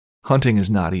Hunting is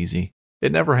not easy.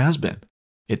 It never has been.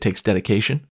 It takes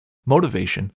dedication,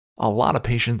 motivation, a lot of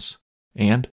patience,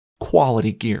 and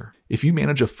quality gear. If you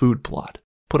manage a food plot,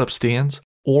 put up stands,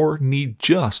 or need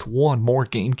just one more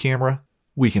game camera,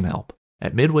 we can help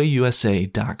at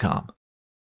MidwayUSA.com.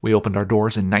 We opened our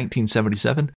doors in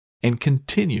 1977 and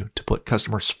continue to put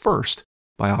customers first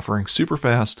by offering super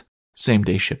fast,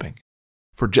 same-day shipping.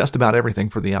 For just about everything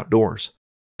for the outdoors,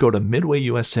 go to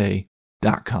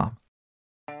MidwayUSA.com.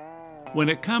 When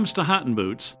it comes to hunting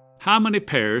boots, how many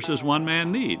pairs does one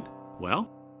man need? Well,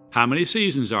 how many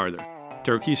seasons are there?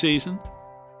 Turkey season?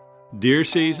 Deer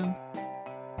season?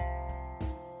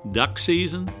 Duck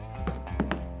season?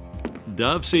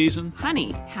 Dove season?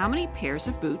 Honey, how many pairs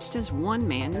of boots does one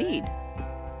man need?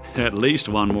 At least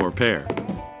one more pair.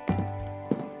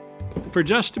 For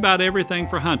just about everything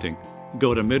for hunting,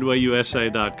 go to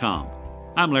MidwayUSA.com.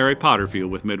 I'm Larry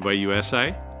Potterfield with Midway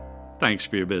USA. Thanks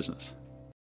for your business.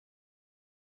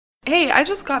 Hey, I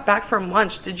just got back from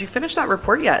lunch. Did you finish that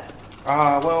report yet?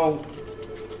 Well,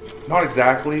 not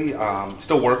exactly.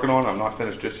 Still working on it. I'm not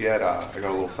finished just yet. I got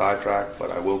a little sidetracked,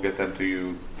 but I will get them to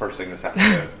you first thing this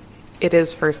afternoon. It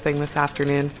is first thing this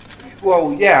afternoon.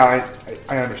 Well, yeah,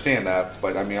 I understand that,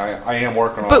 but I mean, I am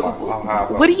working on it.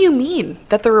 What do you mean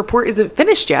that the report isn't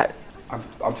finished yet?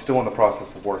 I'm still in the process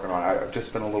of working on it. I've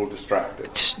just been a little distracted.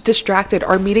 Distracted?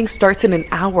 Our meeting starts in an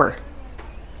hour.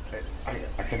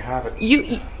 I can have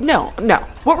it. No.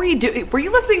 What were you doing? Were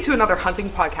you listening to another hunting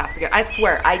podcast again? I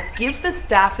swear, I give the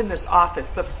staff in this office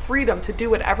the freedom to do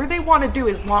whatever they want to do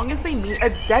as long as they meet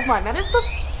a deadline. That is the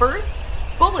first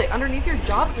bullet underneath your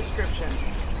job description.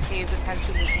 Pays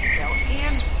attention to detail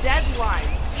and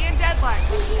deadlines.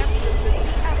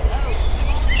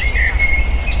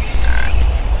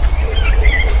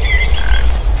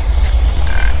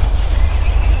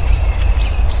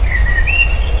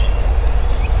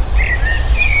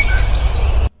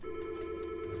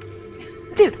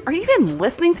 Dude, are you even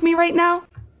listening to me right now?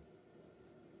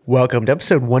 Welcome to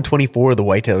episode 124 of the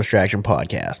Whitetail Distraction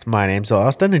Podcast. My name's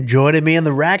Austin, and joining me in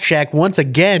the Rack Shack once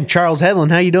again, Charles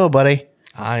Hedlund. How you doing, buddy?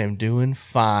 I am doing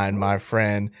fine, my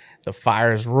friend. The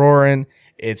fire's roaring.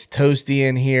 It's toasty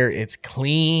in here. It's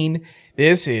clean.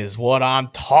 This is what I'm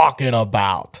talking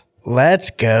about. Let's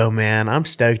go, man. I'm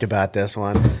stoked about this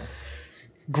one.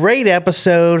 Great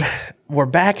episode. We're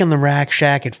back in the Rack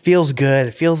Shack. It feels good.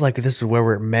 It feels like this is where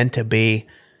we're meant to be.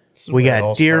 We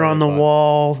got deer on the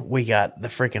wall. We got the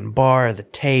freaking bar, the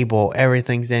table.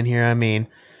 Everything's in here. I mean,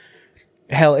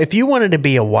 hell, if you wanted to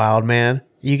be a wild man,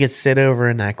 you could sit over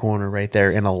in that corner right there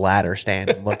in a ladder stand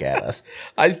and look at us.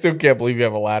 I still can't believe you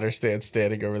have a ladder stand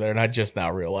standing over there, and I just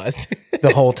now realized.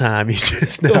 The whole time. You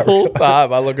just The whole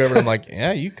time. I look over and I'm like,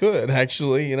 yeah, you could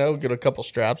actually, get a couple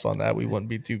straps on that. We wouldn't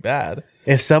be too bad.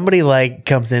 If somebody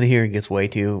comes in here and gets way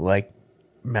too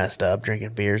messed up drinking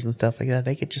beers and stuff like that,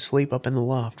 they could just sleep up in the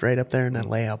loft right up there in that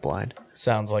layout blind.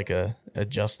 Sounds like a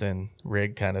Justin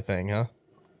Rigg kind of thing, huh?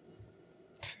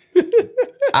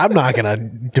 I'm not going to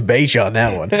debate you on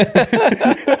that one.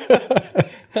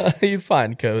 You'd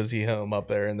find cozy home up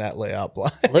there in that layout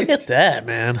blind. Look at that,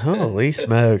 man. Holy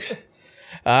smokes.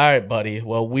 All right, buddy.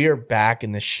 Well, we are back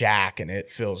in the shack, and it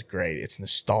feels great. It's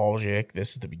nostalgic.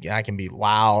 This is the beginning. I can be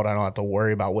loud. I don't have to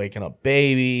worry about waking up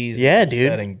babies. Yeah,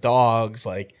 dude. Setting dogs.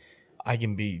 I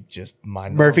can be just my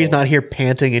normal. Murphy's not here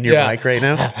panting in your mic right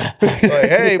now.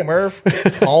 Hey, Murph,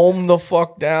 calm the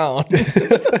fuck down.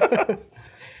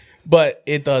 But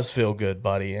it does feel good,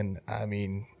 buddy. And, I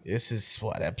mean, this is,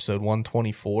 episode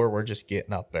 124? We're just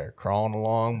getting up there, crawling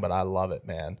along, but I love it,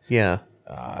 man. Yeah.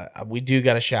 We do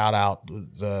got to shout out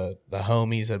the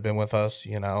homies that have been with us,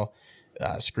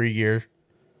 Scree Gear,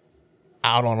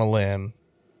 Out on a Limb,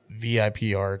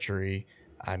 VIP Archery.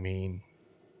 I mean,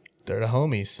 they're the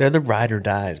homies. They're the ride or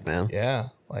dies, man. Yeah,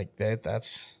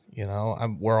 that's,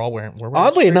 we're all wearing.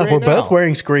 Oddly enough, we're both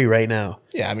wearing Scree right now.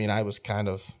 Yeah, I mean, I was kind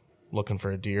of looking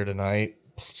for a deer tonight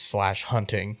 /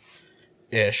 hunting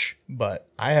ish, but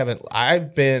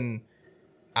I've been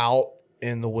out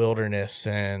in the wilderness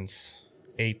since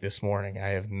 8 this morning. I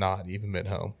have not even been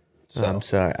home. So I'm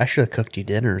sorry. I should have cooked you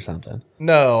dinner or something.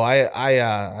 No,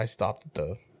 I stopped at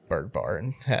the Bird Bar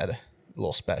and had a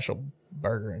little special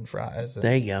burger and fries.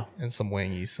 There you go. And some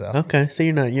wingies. So okay, so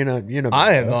you're not.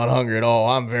 I am not hungry at all.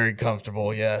 I'm very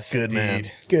comfortable. Yes, good indeed. man.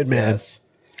 Good man. Yes.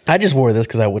 I just wore this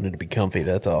because I wanted to be comfy.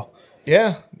 That's all.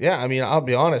 Yeah. I mean, I'll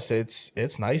be honest.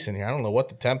 It's nice in here. I don't know what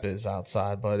the temp is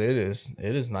outside, but it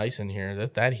is nice in here.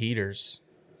 That heater's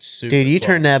super. Dude, you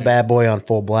turn that bad boy on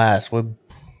full blast,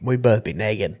 we'd both be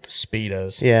naked.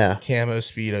 Speedos. Yeah. Camo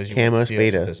Speedos. You Camo see us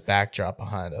with Speedos. this backdrop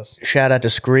behind us. Shout out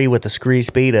to Scree with the Scree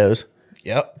Speedos.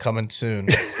 Yep, coming soon.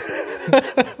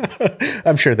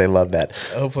 I'm sure they love that.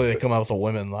 Hopefully they come out with a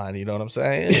women line. You know what I'm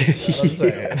saying? You know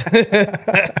what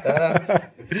I'm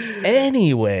saying?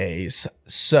 Anyways,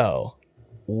 so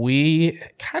we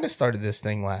kind of started this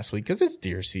thing last week because it's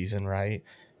deer season, right?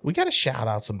 We got to shout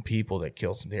out some people that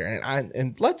killed some deer.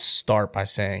 And let's start by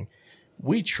saying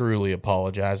we truly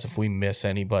apologize if we miss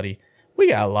anybody. We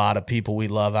got a lot of people we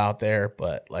love out there,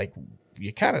 but like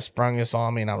you kind of sprung this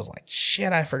on me and I was like,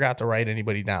 shit, I forgot to write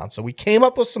anybody down. So we came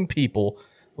up with some people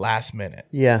last minute.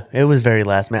 Yeah, it was very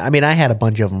last minute. I mean, I had a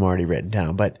bunch of them already written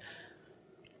down, but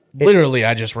literally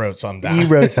I just wrote some down. You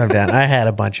wrote some down. I had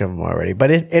a bunch of them already,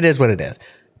 but it is what it is.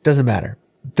 Doesn't matter.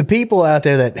 The people out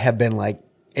there that have been like,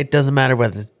 it doesn't matter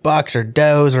whether it's bucks or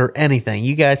does or anything.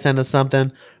 You guys send us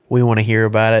something, we want to hear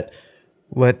about it.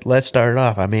 Let's start it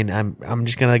off. I mean, I'm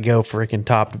just gonna go freaking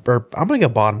top, or I'm gonna go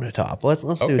bottom to top. Let's do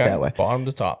it that way. Bottom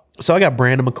to top. So I got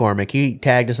Brandon McCormick. He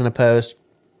tagged us in a post,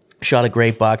 shot a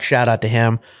great buck. Shout out to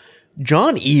him.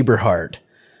 John Eberhardt.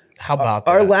 How about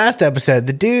that? Our last episode,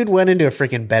 the dude went into a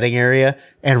freaking bedding area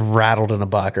and rattled in a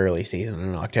buck early season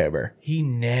in October. He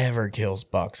never kills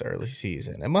bucks early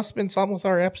season. It must have been something with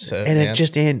our episode. And man. it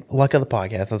just in luck of the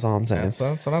podcast. That's all I'm saying.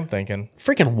 That's what I'm thinking.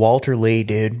 Freaking Walter Lee,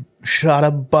 dude. Shot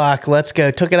a buck. Let's go.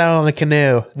 Took it out on the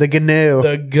canoe. The canoe.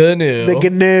 The canoe. The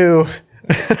canoe.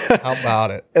 How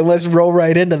about it? And let's roll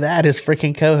right into that. His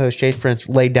freaking co-host, Chase Prince,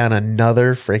 laid down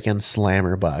another freaking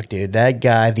slammer buck, dude. That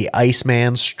guy, the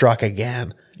Iceman, struck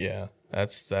again. Yeah,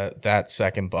 that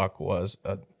second buck was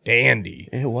a dandy.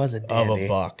 It was a dandy of a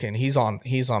buck, and he's on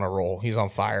a roll. He's on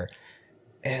fire.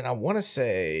 And I want to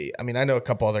say, I mean, I know a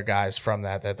couple other guys from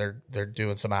that they're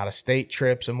doing some out of state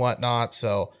trips and whatnot.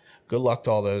 So good luck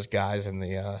to all those guys in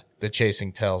the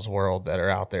Chasing Tails world that are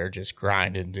out there just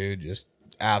grinding, dude. Just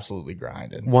absolutely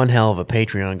grinding. One hell of a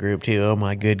Patreon group too. Oh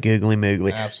my good googly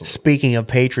moogly. Absolutely. Speaking of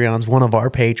Patreons, one of our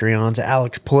Patreons,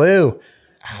 Alex Plew.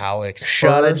 Alex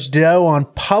shot a doe on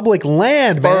public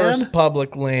land, man. First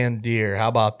public land deer. How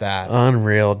about that?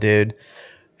 Unreal, dude.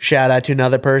 Shout out to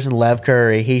another person, Lev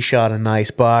Curry. He shot a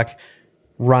nice buck.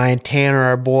 Ryan Tanner,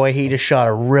 our boy, he just shot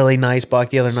a really nice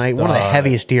buck the other night. One of the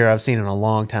heaviest deer I've seen in a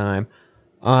long time.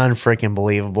 Unfreaking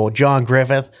believable. John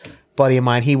Griffith, buddy of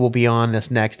mine, he will be on this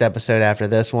next episode after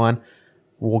this one.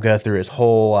 We'll go through his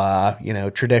whole,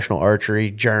 traditional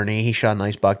archery journey. He shot a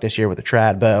nice buck this year with a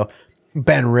trad bow.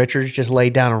 Ben Richards just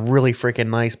laid down a really freaking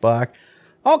nice buck.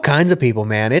 All kinds of people,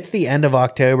 man. It's the end of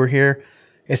October here.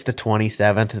 It's the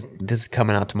 27th. This is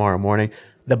coming out tomorrow morning.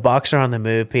 The bucks are on the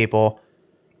move, people.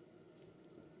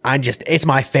 It's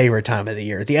my favorite time of the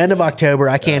year. At the end of October,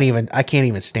 I can't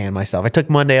even stand myself. I took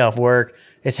Monday off work.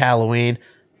 It's Halloween.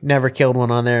 Never killed one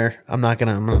on there. I'm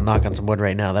gonna knock on some wood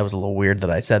right now. That was a little weird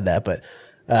that I said that, but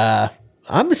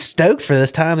I'm stoked for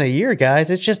this time of the year, guys.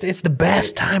 It's the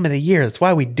best time of the year. That's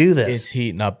why we do this. It's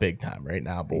heating up big time right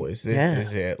now, boys. This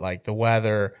is it. Like the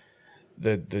weather,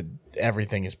 the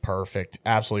everything is perfect,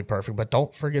 absolutely perfect. But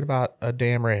don't forget about a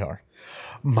damn Rahar.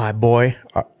 My boy,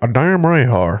 a damn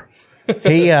Rahar.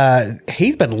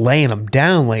 He's been laying them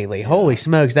down lately. Holy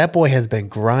smokes, that boy has been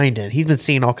grinding. He's been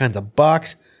seeing all kinds of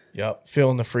bucks. Yep,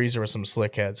 filling the freezer with some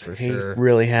slick heads for sure. He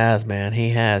really has, man. He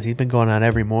has. He's been going out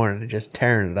every morning and just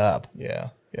tearing it up.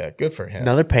 Yeah, good for him.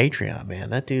 Another Patreon,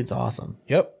 man. That dude's awesome.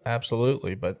 Yep,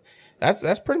 absolutely. But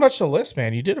that's pretty much the list,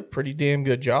 man. You did a pretty damn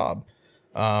good job.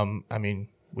 I mean,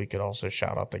 we could also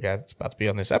shout out the guy that's about to be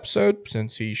on this episode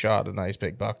since he shot a nice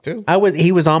big buck too.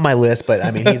 He was on my list, but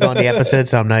I mean, he's on the episode,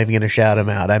 so I'm not even going to shout him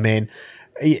out. I mean,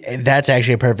 that's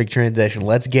actually a perfect transition.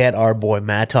 Let's get our boy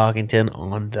Matt Talkington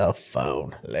on the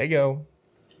phone. Lego.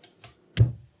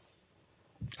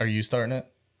 Are you starting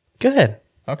it? Go ahead.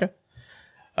 Okay.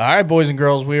 All right, boys and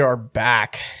girls, we are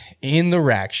back in the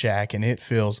Rack Shack, and it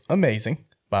feels amazing,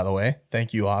 by the way.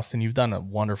 Thank you, Austin. You've done a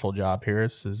wonderful job here.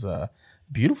 This is a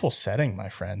beautiful setting, my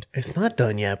friend. It's not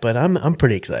done yet, but I'm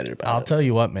pretty excited about it. I'll tell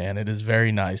you what, man. It is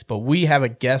very nice. But we have a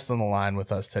guest on the line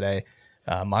with us today.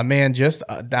 My man just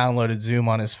downloaded Zoom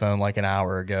on his phone like an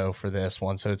hour ago for this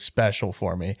one, so it's special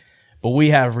for me. But we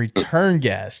have return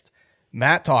guest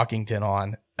Matt Talkington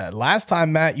on. Last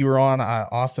time, Matt, you were on,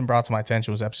 Austin brought to my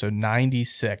attention was episode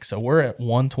 96. So we're at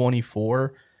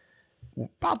 124,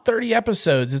 about 30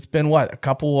 episodes. It's been what, a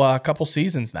couple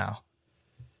seasons now.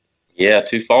 Yeah,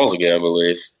 2 falls ago, I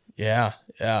believe. Yeah.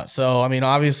 So, I mean,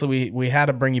 obviously we had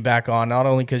to bring you back on, not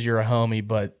only because you're a homie,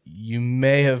 but you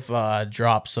may have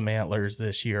dropped some antlers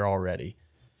this year already.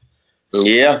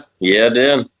 Yeah, I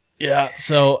did. Yeah.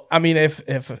 So, I mean,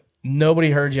 if nobody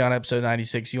heard you on episode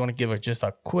 96, you want to give just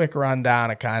a quick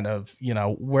rundown of kind of,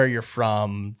 where you're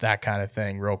from, that kind of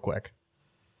thing, real quick.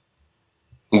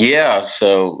 Yeah.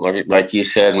 So, like you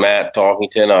said, Matt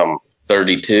Talkington, I'm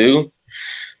 32.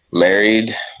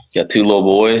 married, got 2 little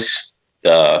boys,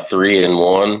 3 and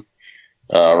 1.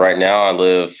 Right now I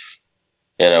live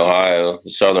in Ohio, the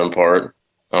southern part.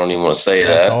 I don't even want to say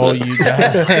That's that. all you got.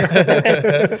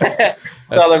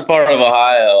 Southern part of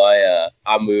Ohio.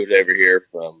 I moved over here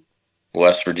from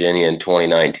West Virginia in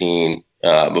 2019.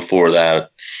 Before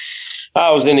that,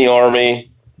 I was in the Army,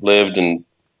 lived in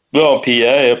PA up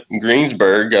in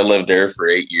Greensburg. I lived there for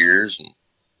 8 years.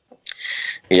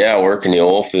 And I work in the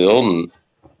oil field and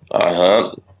I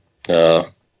hunt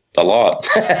a lot.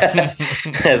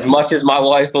 As much as my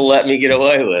wife will let me get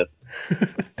away with.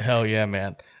 Hell yeah,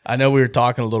 man. I know we were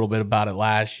talking a little bit about it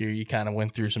last year. You kind of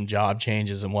went through some job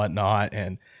changes and whatnot.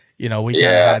 And, we kind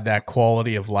of had that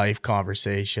quality of life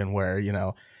conversation where,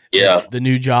 the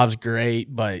new job's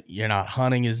great, but you're not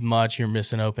hunting as much. You're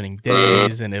missing opening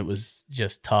days. And it was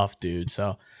just tough, dude.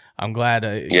 So I'm glad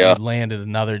you landed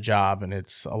another job and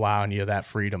it's allowing you that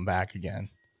freedom back again.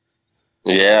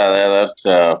 Yeah,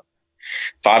 that's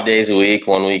 5 days a week,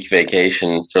 1 week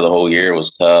vacation for the whole year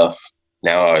was tough.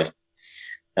 Now I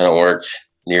don't work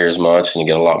near as much and you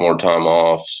get a lot more time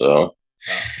off. So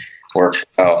works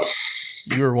out.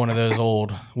 You were one of those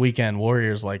old weekend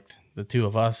warriors like the two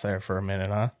of us there for a minute,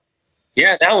 huh?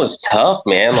 Yeah, that was tough,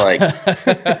 man. Like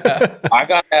when I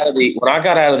got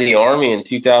out of the Army in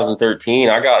 2013,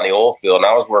 I got in the oil field and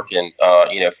I was working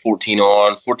 14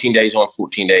 days on,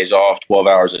 14 days off, 12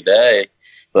 hours a day.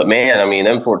 But man, I mean,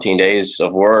 them 14 days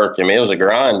of work, I mean, it was a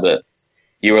grind, but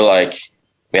you were like,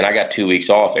 man, I got 2 weeks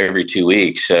off every 2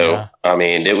 weeks. So, I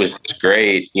mean, it was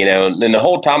great, and the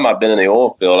whole time I've been in the oil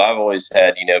field, I've always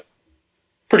had,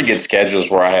 pretty good schedules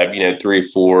where I have, 3 or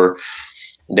 4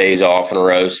 days off in a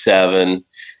row, 7.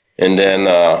 And then,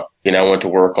 I went to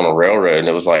work on a railroad and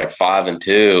it was like 5 and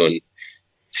 2 and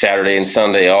Saturday and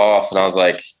Sunday off. And I was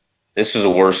like, this is the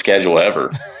worst schedule ever.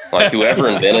 Like whoever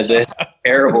invented this,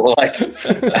 terrible. Like,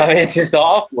 I mean, it's just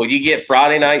awful. You get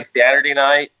Friday night, Saturday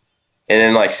night, and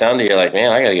then like Sunday, you're like,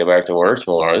 man, I got to go back to work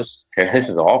tomorrow. This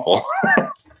is awful.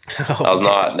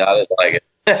 I didn't like it.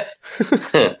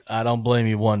 I don't blame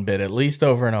you one bit. At least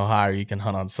over in Ohio, you can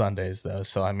hunt on Sundays though.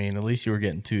 So, I mean, at least you were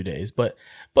getting 2 days, but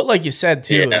like you said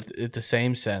too, at the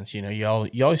same sense, you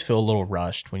always feel a little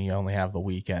rushed when you only have the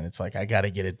weekend. It's like, I got to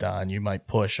get it done. You might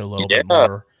push a little bit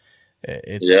more.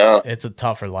 It's a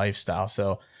tougher lifestyle.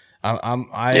 So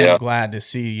I am glad to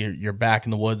see you're back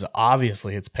in the woods.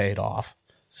 Obviously it's paid off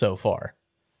so far.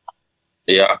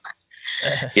 Yeah.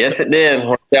 Yes, it did.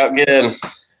 Worked out good.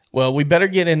 Well, we better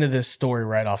get into this story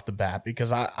right off the bat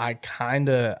because I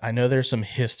know there's some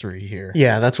history here.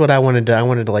 Yeah, that's what I wanted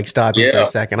to like stop you for a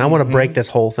second. I want to break this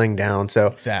whole thing down. So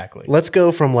exactly. Let's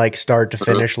go from like start to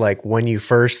finish, like when you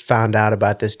first found out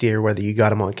about this deer, whether you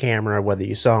got him on camera, whether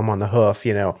you saw him on the hoof,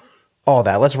 all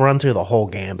that. Let's run through the whole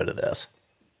gambit of this.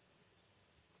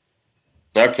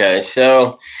 Okay,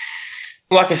 so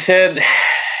like I said,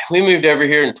 we moved over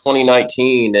here in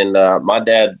 2019 and my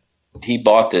dad, he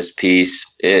bought this piece.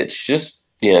 It's just,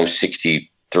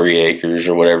 63 acres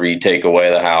or whatever. You take away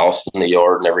the house and the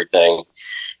yard and everything.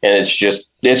 And it's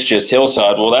just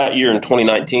hillside. Well, that year in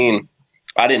 2019,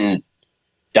 I don't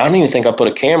even think I put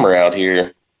a camera out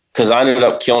here because I ended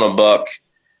up killing a buck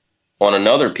on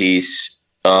another piece,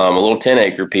 a little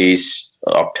 10-acre piece,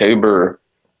 October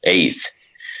 8th.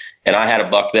 And I had a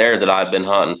buck there that I'd been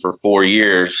hunting for 4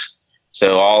 years.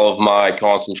 So all of my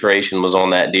concentration was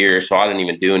on that deer. So I didn't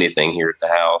even do anything here at the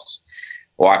house.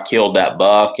 Well, I killed that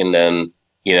buck and then,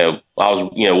 I was,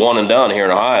 one and done here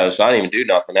in Ohio. So I didn't even do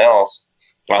nothing else.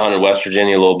 I hunted West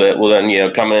Virginia a little bit. Well,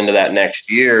 then, coming into that next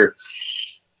year,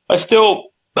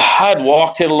 I'd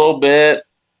walked it a little bit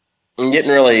and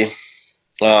didn't really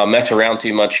mess around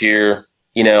too much here.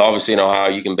 Obviously in Ohio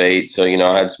you can bait. So,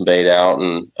 I had some bait out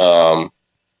and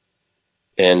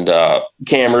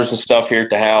cameras and stuff here at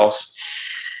the house.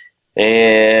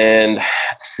 And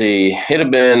let's see, it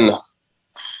had been,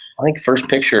 I think first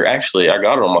picture, actually, I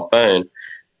got it on my phone.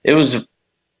 It was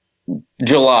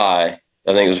July.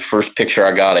 I think it was the first picture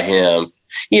I got of him.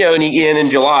 And in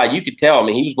July, you could tell,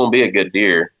 he was going to be a good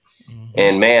deer. Mm-hmm.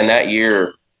 And man, that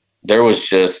year, there was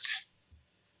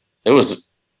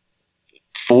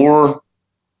 4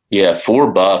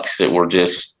 bucks that were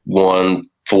just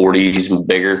 140s and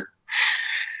bigger.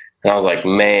 And I was like,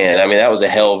 man, that was a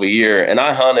hell of a year. And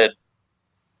I hunted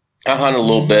a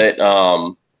little bit.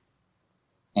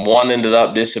 One ended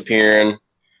up disappearing.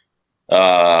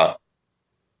 It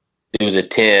was a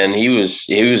 10. He was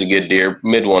a good deer,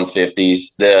 mid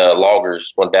 150s. The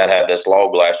loggers, when Dad had this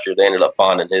log last year, they ended up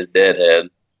finding his dead head.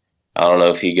 I don't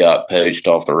know if he got poached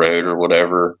off the road or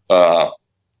whatever.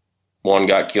 One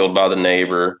got killed by the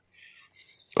neighbor.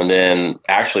 And then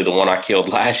actually the one I killed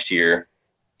last year,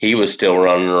 he was still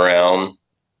running around.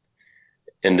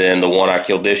 And then the one I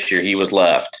killed this year, he was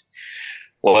left.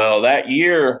 Well, that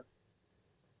year,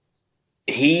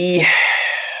 he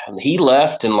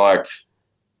left in like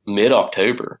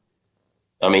mid-October.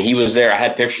 I mean, he was there. I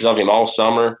had pictures of him all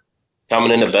summer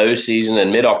coming into bow season.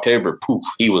 And mid-October, poof,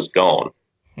 he was gone.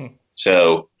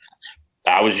 So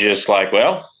I was just like,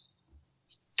 well,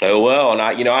 oh, well. And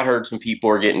I heard some people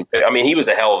were getting, I mean, he was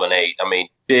a hell of an 8. I mean,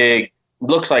 big,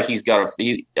 looks like he's got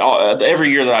every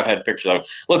year that I've had pictures of him,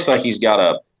 looks like he's got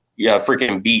a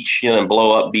freaking beach, and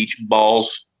blow up beach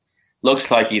balls. Looks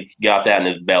like he's got that in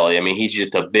his belly. I mean, he's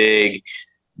just a big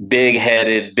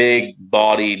headed, big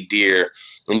bodied deer.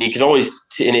 And you could always,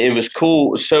 and it was cool.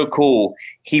 It was so cool.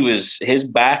 His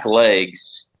back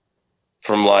legs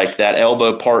from like that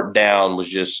elbow part down was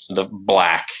just the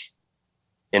black.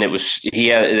 And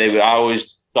I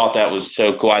always thought that was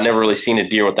so cool. I never really seen a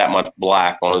deer with that much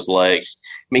black on his legs.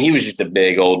 I mean, he was just a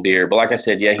big old deer. But like I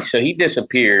said, yeah, so he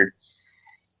disappeared.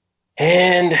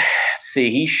 And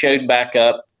he showed back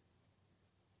up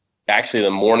actually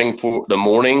the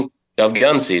morning of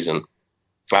gun season.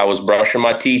 I was brushing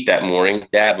my teeth that morning.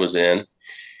 Dad was in.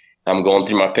 I'm going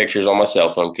through my pictures on my cell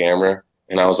phone camera.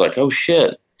 And I was like, oh,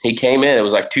 shit. He came in. It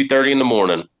was like 2:30 in the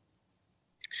morning.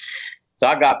 So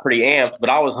I got pretty amped, but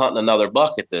I was hunting another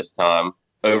buck at this time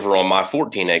over on my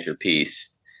 14-acre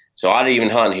piece. So I didn't even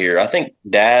hunt here. I think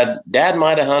Dad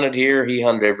might have hunted here. He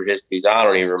hunted over his piece. I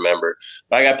don't even remember.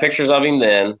 But I got pictures of him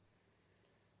then.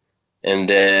 And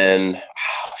then,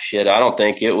 I don't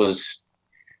think it was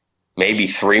maybe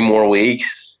 3 more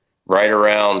weeks right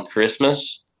around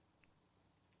Christmas.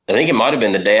 I think it might have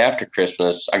been the day after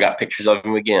Christmas. I got pictures of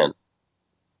him again.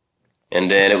 And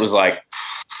then it was like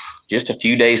just a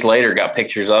few days later, got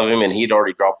pictures of him, and he'd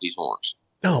already dropped these horns.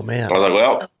 Oh, man. I was like,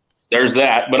 well, there's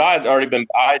that. But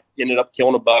I ended up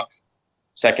killing a buck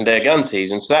second day of gun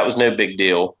season, so that was no big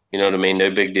deal. You know what I mean?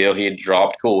 No big deal. He had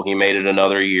dropped. Cool. He made it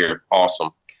another year.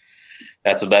 Awesome.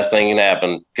 That's the best thing can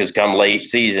happen, because come late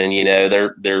season,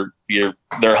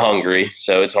 they're hungry,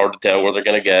 so it's hard to tell where they're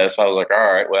going to go. So I was like,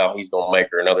 all right, well, he's going to make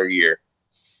her another year.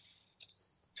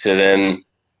 So then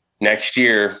next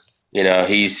year,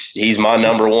 he's my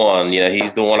number one.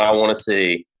 He's the one I want to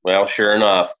see. Well, sure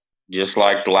enough, just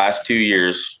like the last 2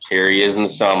 years, here he is in the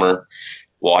summer.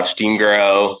 Watched him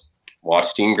grow,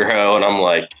 and I'm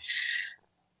like,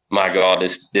 my God,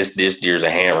 this deer's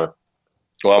a hammer.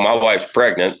 Well, my wife's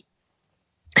pregnant.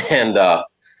 And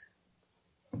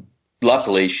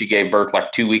luckily, she gave birth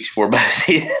like 2 weeks before bow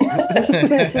season.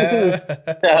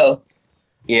 So,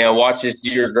 watch this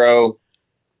deer grow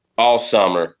all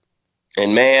summer.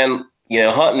 And man,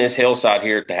 hunting this hillside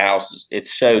here at the house,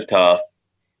 it's so tough.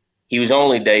 He was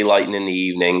only daylighting in the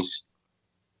evenings.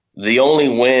 The only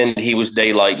wind he was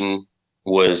daylighting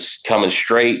was coming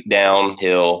straight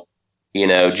downhill,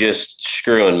 just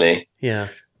screwing me. Yeah.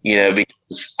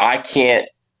 Because I can't,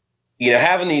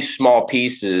 having these small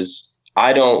pieces,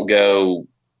 I don't go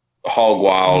hog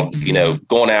wild,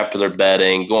 going after their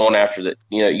bedding, going after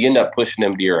you end up pushing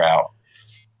them deer out.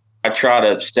 I try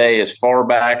to stay as far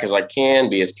back as I can,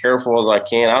 be as careful as I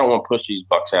can. I don't want to push these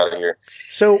bucks out of here.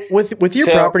 So with your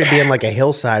property being like a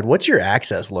hillside, what's your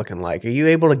access looking like? Are you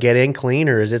able to get in clean,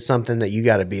 or is it something that you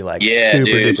got to be like super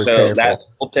duper careful?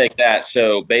 We'll take that.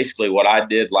 So basically what I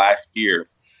did last year,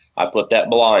 I put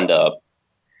that blind up,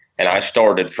 and I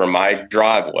started from my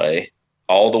driveway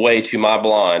all the way to my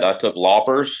blind. I took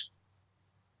loppers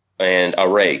and a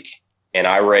rake, and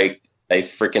I raked a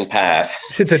freaking path.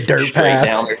 It's a dirt straight path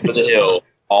down to the hill,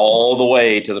 all the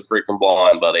way to the freaking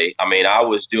blind, buddy. I mean, I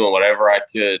was doing whatever I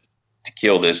could to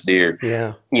kill this deer.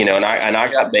 Yeah. And I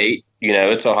got bait.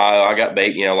 It's Ohio. I got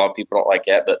bait. A lot of people don't like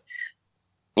that, but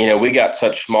we got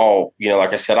such small.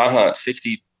 Like I said, I hunt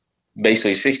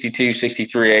 62,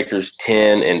 63 acres,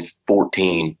 10 and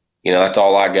 14. That's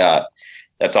all I got.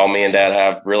 That's all me and Dad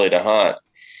have really to hunt.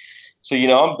 So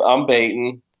I'm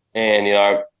baiting, and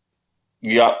I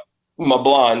got my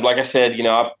blind, like I said,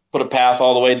 I put a path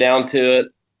all the way down to it,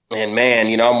 and man,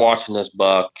 I'm watching this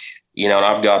buck, and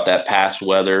I've got that past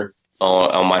weather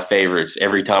on my favorites.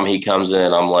 Every time he comes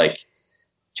in, I'm like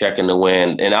checking the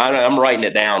wind, and I'm writing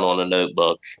it down on a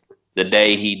notebook. The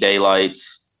day he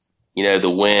daylights, the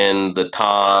wind, the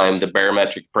time, the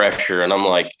barometric pressure, and I'm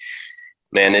like,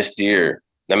 man, this deer.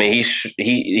 I mean,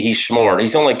 he's smart.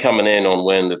 He's only coming in on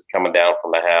wind that's coming down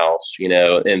from the house,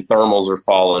 and thermals are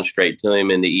falling straight to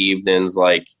him in the evenings.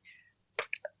 Like,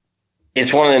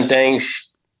 it's one of them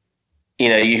things,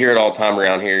 you hear it all the time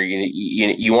around here.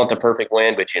 You want the perfect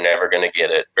wind, but you're never going to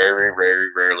get it. Very, very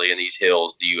rarely in these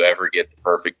hills do you ever get the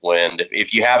perfect wind.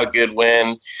 If you have a good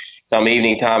wind some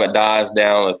evening time it dies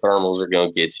down, the thermals are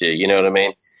going to get you. You know what I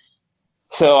mean?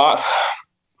 So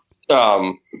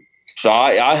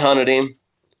I hunted him,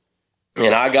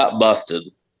 and I got busted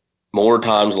more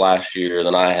times last year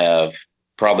than I have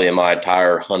probably in my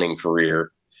entire hunting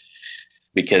career,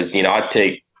 because, I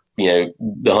take, the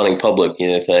hunting public,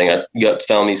 thing. I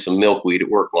found me some milkweed at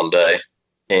work one day,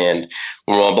 and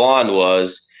where my blind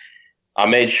was, I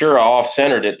made sure I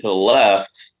off-centered it to the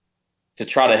left to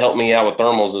try to help me out with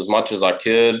thermals as much as I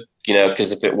could,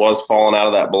 because if it was falling out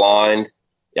of that blind,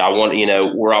 I want,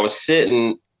 where I was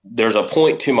sitting, there's a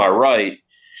point to my right,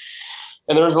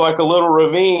 and there's like a little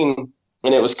ravine,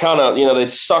 and it was kind of,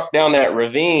 they'd sucked down that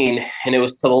ravine, and it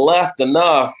was to the left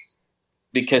enough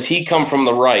because he come from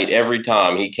the right every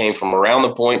time. He came from around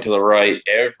the point to the right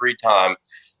every time.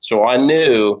 So I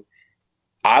knew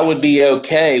I would be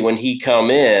okay when he come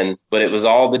in, but it was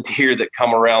all the deer that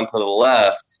come around to the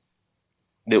left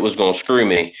that was going to screw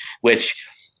me, which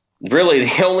really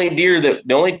the only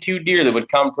two deer that would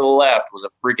come to the left was a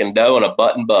freaking doe and a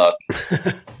button buck.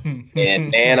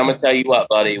 And man, I'm going to tell you what,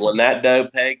 buddy, when that doe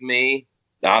pegged me,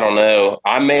 I don't know,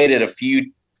 I made it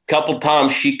couple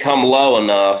times she come low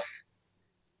enough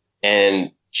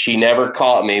and she never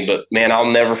caught me, but man, I'll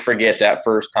never forget that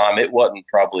first time. It wasn't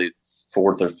probably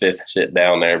fourth or fifth sit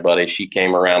down there, buddy. She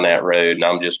came around that road and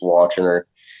I'm just watching her.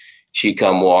 She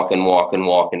come walking,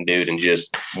 dude, and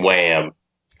just wham,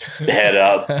 head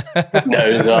up,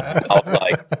 nose up. I was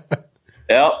like,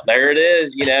 well, there it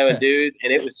is, and dude,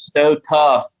 and it was so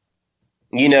tough.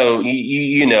 You know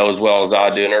as well as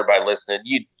I do, and everybody listening,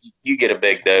 you get a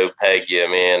big doe peg you,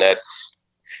 man. That's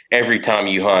every time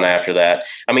you hunt after that.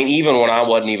 I mean, even when I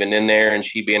wasn't even in there and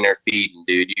she'd be in there feeding,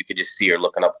 dude, you could just see her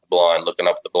looking up at the blind.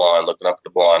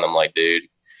 I'm like, dude.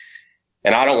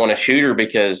 And I don't want to shoot her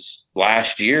because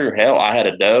last year, hell, I had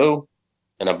a doe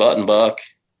and a button buck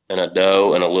and a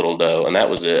doe and a little doe, and that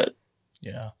was it.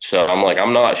 Yeah. So I'm like,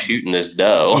 I'm not shooting this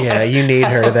doe. Yeah, you need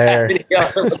her there.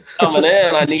 Coming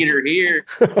in, I need her here.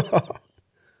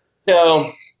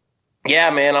 So,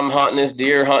 yeah, man, I'm hunting this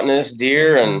deer,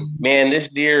 and man, this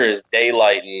deer is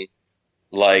daylighting.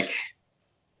 Like,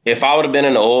 if I would have been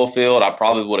in the oil field, I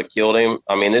probably would have killed him.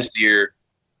 I mean, this deer,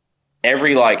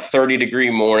 every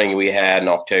 30-degree morning we had in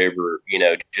October,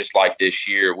 just like this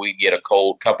year, we get a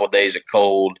couple of days of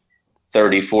cold,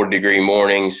 30, 40-degree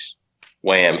mornings,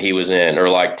 wham, he was in.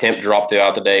 Or temp dropped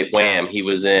throughout the day, wham, he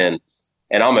was in.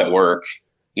 And I'm at work,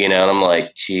 and I'm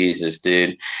like, Jesus,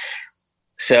 dude.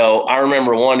 So I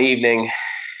remember one evening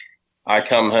I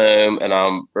come home and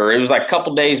it was a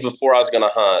couple days before I was going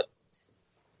to hunt.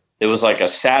 It was a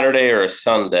Saturday or a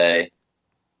Sunday.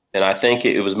 And I think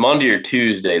it was Monday or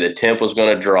Tuesday. The temp was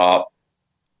going to drop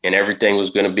and everything was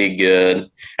going to be good.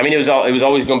 I mean, it was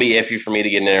always going to be iffy for me to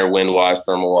get in there wind-wise,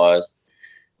 thermal-wise.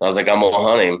 I was like, I'm going to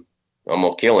hunt him. I'm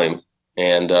going to kill him.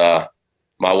 And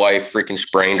my wife freaking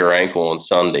sprained her ankle on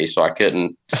Sunday, so I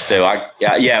couldn't. So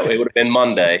it would have been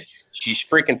Monday. She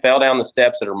freaking fell down the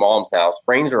steps at her mom's house,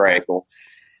 sprains her ankle.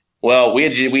 Well, we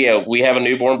have a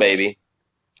newborn baby,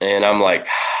 and I'm like,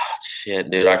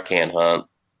 shit, dude, I can't hunt.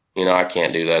 I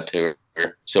can't do that to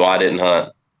her. So I didn't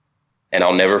hunt. And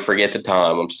I'll never forget the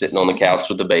time. I'm sitting on the couch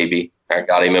with the baby. I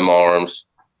got him in my arms.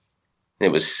 And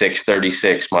it was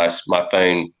 6:36. My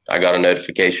phone, I got a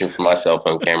notification from my cell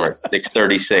phone camera.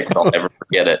 6:36. I'll never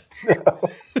forget it.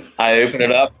 I open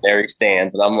it up. There he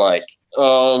stands. And I'm like,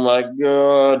 oh, my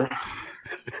God.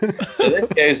 So this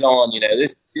goes on.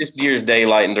 This deer's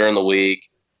daylighting during the week.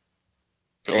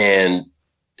 And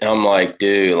I'm like,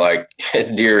 dude, this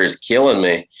deer is killing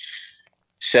me.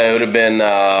 So it would have been,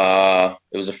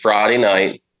 it was a Friday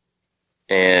night.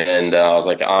 And I was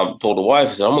like, I told the wife,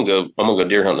 I said, I'm gonna go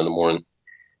deer hunting in the morning.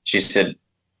 She said,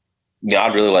 yeah,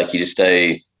 I'd really like you to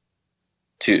stay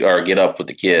or get up with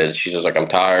the kids. She says, I'm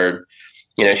tired.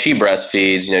 She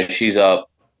breastfeeds, she's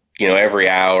up, every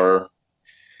hour.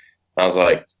 I was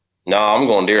like, no, I'm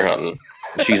going deer hunting.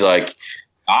 She's like,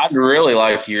 I'd really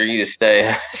like you to stay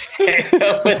up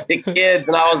with the kids.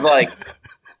 And I was like,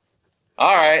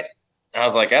 all right. I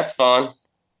was like, that's fun.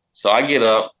 So I get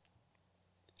up.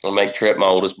 I make Trip my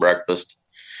oldest breakfast.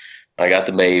 I got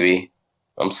the baby.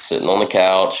 I'm sitting on the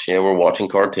couch. Yeah, we're watching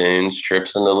cartoons.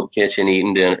 Trip's in the kitchen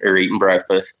eating dinner or eating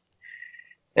breakfast.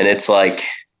 And it's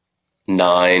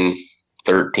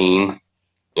 9:13.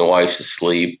 My wife's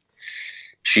asleep.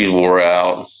 She's wore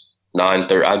out.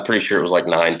 9:30. I'm pretty sure it was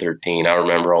 9:13. I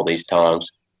remember all these times.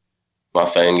 My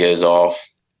phone goes off.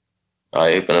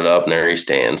 I open it up and there he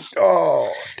stands. Oh,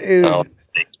 dude.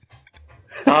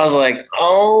 I was like,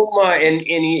 oh my, and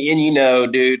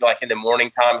dude, in the morning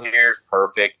time here is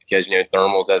perfect because,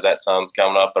 thermals, as that sun's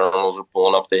coming up, thermals are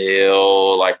pulling up the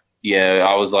hill.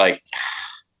 I was like,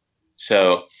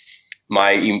 so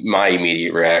my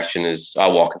immediate reaction is I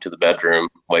walk into the bedroom,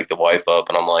 wake the wife up,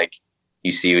 and I'm like,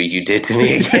 you see what you did to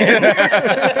me again? At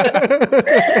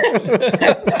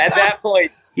that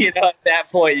point, she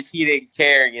didn't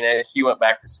care. She went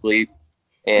back to sleep,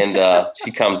 and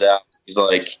she comes out.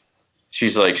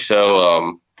 She's like,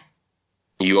 so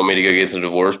you want me to go get the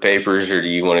divorce papers, or do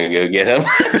you want to go get them?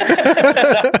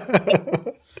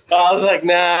 I was like,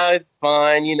 nah, it's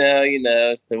fine,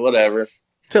 so whatever.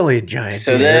 It's only a giant.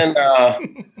 So deer. Then,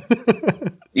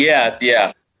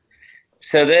 yeah.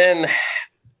 So then,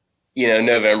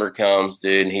 November comes,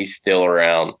 dude, and he's still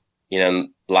around.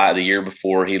 Like the year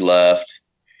before he left.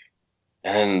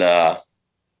 And I'm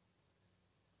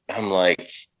like,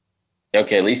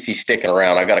 okay, at least he's sticking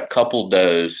around. I got a couple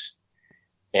does,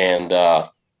 and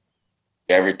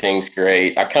everything's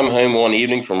great. I come home one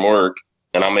evening from work,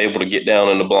 and I'm able to get down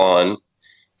in the blind,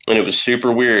 and it was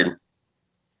super weird.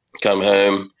 Come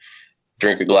home,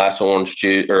 drink a glass of orange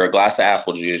juice or a glass of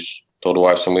apple juice. Told the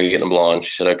wife I'm going to get in the blind.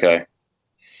 She said, okay.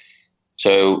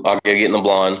 So I'll go get in the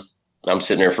blind. I'm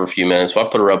sitting there for a few minutes. So I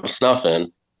put a rub of snuff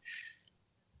in.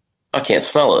 I can't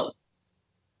smell it.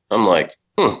 I'm like,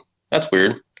 that's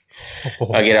weird.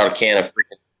 I get out a can of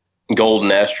freaking Golden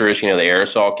Estrus, the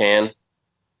aerosol can.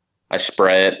 I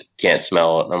spray it, can't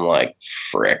smell it. I'm like,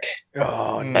 frick.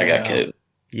 Oh, no. I got COVID.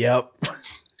 Yep.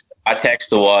 I text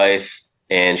the wife,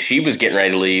 and she was getting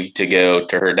ready to leave to go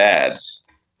to her dad's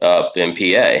up in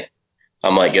PA.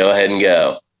 I'm like, go ahead and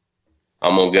go.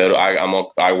 I'm going to go to,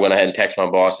 I went ahead and texted my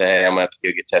boss, said, hey, I'm going to have to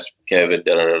go get tested for COVID.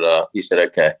 Da, da, da, da. He said,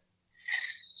 okay.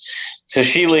 So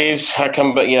she leaves. I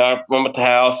come, I'm at the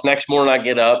house. Next morning I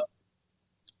get up,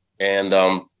 and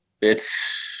it's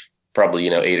probably,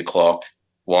 8 o'clock.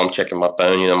 While I'm checking my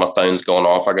phone, my phone's going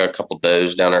off. I got a couple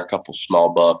does down there, a couple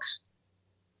small bucks.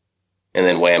 And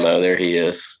then whammo, there he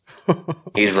is.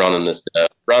 He's running this doe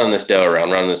around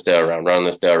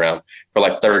for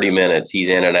like 30 minutes. He's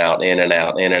in and out. And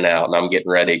I'm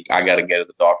getting ready. I got to go to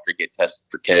the doctor, get tested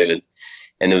for COVID.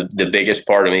 And the biggest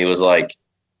part of me was like,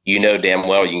 damn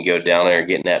well you can go down there and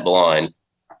get in that blind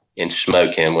and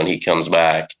smoke him when he comes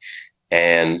back.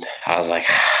 And I was like,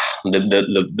 the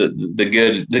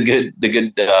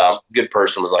good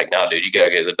person was like, no, dude, you gotta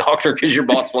go to the doctor because your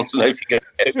boss wants to know if you got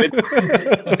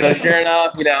COVID. So sure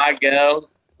enough,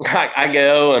 I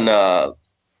go and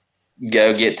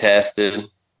go get tested.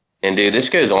 And dude, this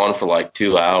goes on for like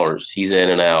 2 hours. He's in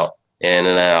and out. And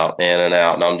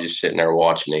I'm just sitting there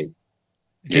watching him.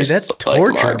 Dude, that's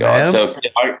torture, man. So,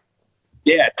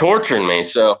 torturing me.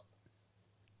 So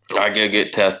I go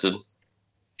get tested.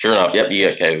 Sure enough, yep, you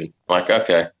got COVID. I'm like,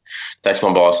 okay. Text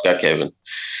my boss, got COVID.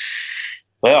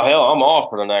 Well, hell, I'm off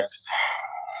for the next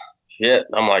shit.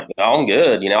 I'm like, no, I'm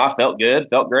good. I felt good,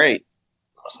 felt great.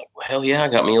 I was like, well, hell yeah, I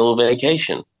got me a little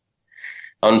vacation.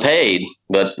 Unpaid,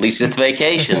 but at least it's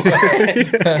vacation. And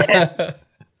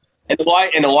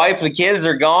the wife and the kids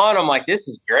are gone. I'm like, this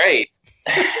is great.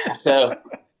 So,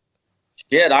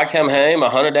 shit, I come home. I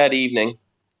hunted that evening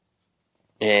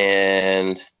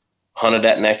and hunted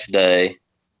that next day,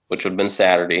 which would have been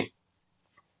Saturday.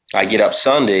 I get up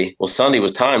Sunday. Well, Sunday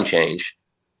was time change.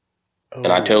 And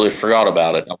I totally forgot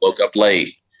about it. I woke up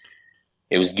late.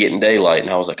 It was getting daylight, and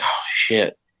I was like, oh,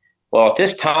 shit. Well, at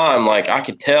this time, like, I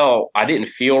could tell I didn't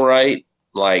feel right.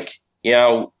 Like,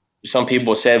 some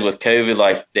people said with COVID,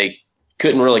 like, they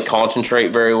couldn't really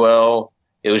concentrate very well.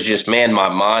 It was just, man, my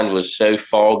mind was so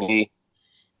foggy.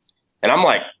 And I'm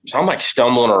like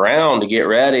stumbling around to get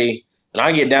ready. And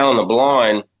I get down on the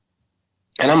blind,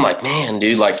 and I'm like, man,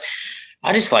 dude, like,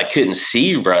 I just like couldn't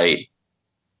see right.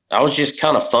 I was just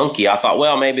kind of funky. I thought,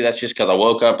 well, maybe that's just because I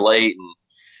woke up late.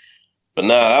 But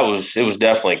no, it was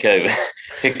definitely COVID.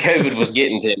 COVID was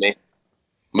getting to me.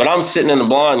 But I'm sitting in the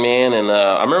blind, man, and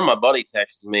I remember my buddy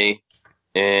texted me,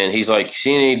 and he's like,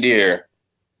 "See any deer?"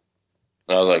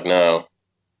 And I was like, "No,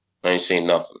 I ain't seen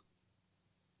nothing."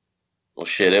 Well,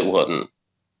 shit, it wasn't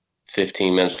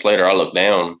 15 minutes later. I look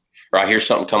down, or I hear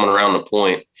something coming around the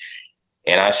point.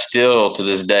 And I still, to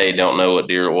this day, don't know what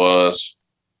deer it was.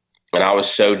 And I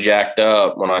was so jacked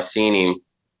up when I seen him.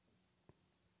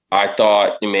 I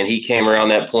thought, man, he came around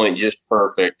that point just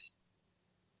perfect.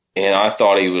 And I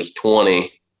thought he was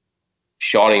 20.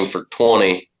 Shot him for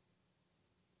 20.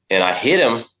 And I hit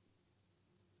him.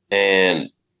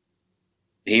 And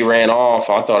he ran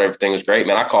off. I thought everything was great,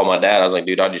 man. I called my dad. I was like,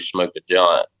 dude, I just smoked a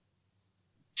giant.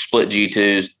 Split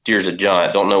G2s. Deer's a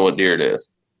giant. Don't know what deer it is.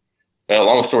 Well,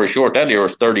 long story short, that deer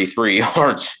was 33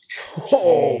 yards.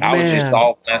 Oh, I was just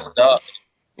all messed up.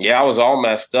 Yeah, I was all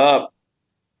messed up.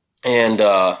 And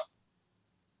I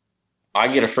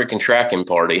get a freaking tracking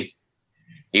party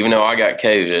even though I got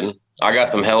COVID. I got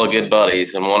some hella good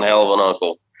buddies and one hell of an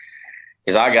uncle.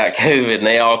 Because I got COVID, and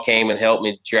they all came and helped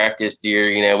me track this deer.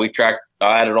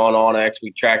 I had it on Onyx.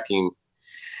 We tracked him,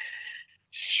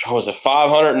 what was it,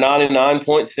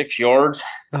 599.6 yards?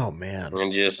 Oh, man.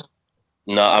 And just,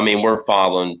 no, I mean, we're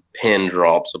following pin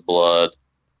drops of blood.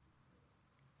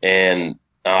 And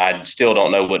I still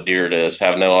don't know what deer it is.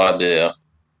 Have no idea.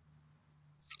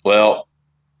 Well,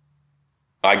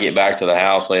 I get back to the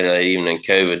house later that evening.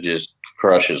 COVID just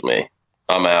crushes me.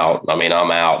 I'm out. I mean, I'm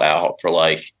out for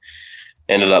like,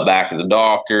 ended up back at the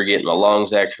doctor, getting my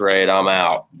lungs x-rayed. I'm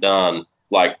out, done.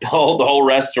 Like the whole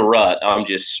rest of rut, I'm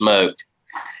just smoked.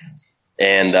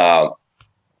 And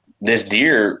this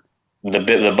deer,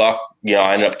 the buck,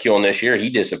 I ended up killing this year. He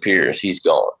disappears. He's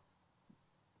gone.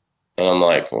 And I'm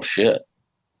like, well, shit.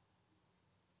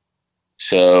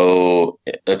 So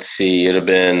let's see. It'd have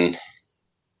been, I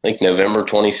think, November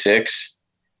 26th.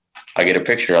 I get a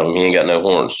picture of him. He ain't got no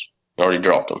horns. I already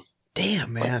dropped him.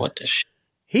 Damn, man. Like, what the shit?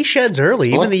 He sheds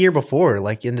early, even the year before,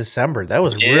 like in December. That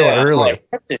was real early. Like,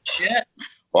 what the shit?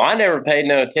 Well, I never paid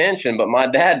no attention, but my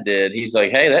dad did. He's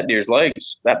like, hey, that deer's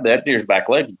legs, that deer's back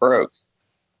legs broke.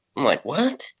 I'm like,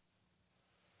 what?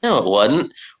 No, it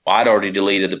wasn't. Well, I'd already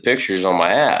deleted the pictures on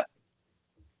my app.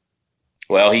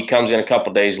 Well, he comes in a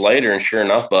couple days later, and sure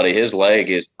enough, buddy, his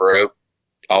leg is broke.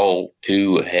 Oh,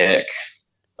 to heck.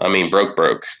 I mean,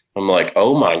 broke. I'm like,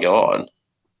 oh, my God.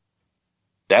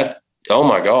 Oh,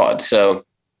 my God. So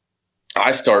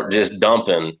I start just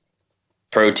dumping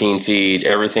protein feed,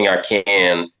 everything I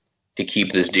can to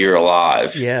keep this deer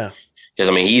alive. Yeah. Because,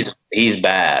 I mean, he's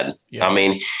bad. Yeah. I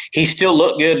mean, he still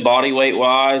looked good body weight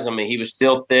wise. I mean, he was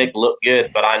still thick, looked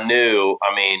good, but I knew,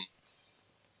 I mean,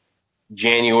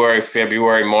 January,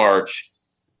 February, March,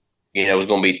 it was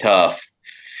going to be tough.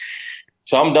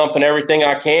 So I'm dumping everything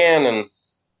I can and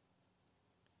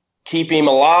keep him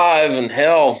alive. And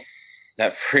hell,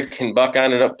 that freaking buck I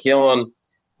ended up killing.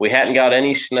 We hadn't got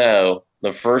any snow.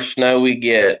 The first snow we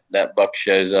get, that buck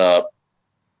shows up,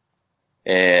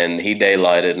 and he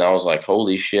daylighted, and I was like,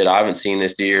 holy shit, I haven't seen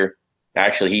this deer.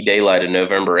 Actually, he daylighted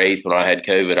November 8th when I had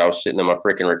COVID. I was sitting in my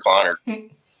freaking recliner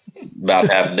about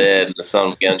half dead, and the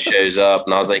sun again shows up,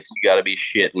 and I was like, you got to be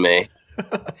shitting me.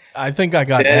 I think I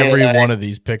got every one of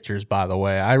these pictures, by the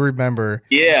way. I remember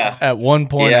at one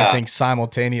point, I think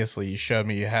simultaneously you showed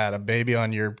me you had a baby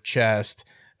on your chest,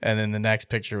 and then the next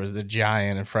picture was the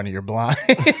giant in front of your blind.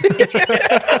 I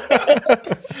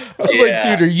was like,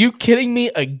 dude, are you kidding me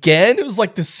again? It was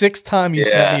like the sixth time you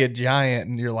sent me a giant,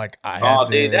 and you're like,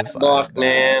 dude, that buck,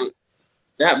 man.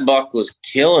 That buck was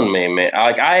killing me, man.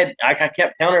 I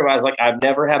kept telling everybody, I was like, I've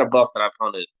never had a buck that I've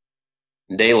hunted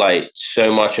daylight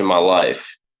so much in my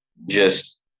life. And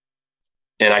there's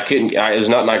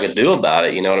nothing I could do about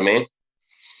it, you know what I mean?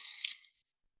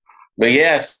 But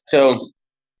yeah, so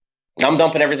I'm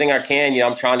dumping everything I can.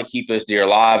 I'm trying to keep this deer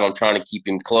alive. I'm trying to keep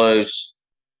him close.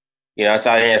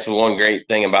 That's one great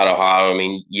thing about Ohio. I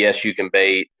mean, yes, you can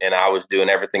bait, and I was doing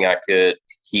everything I could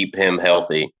to keep him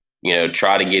healthy,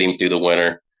 try to get him through the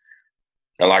winter.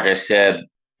 And like I said,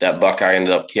 that buck I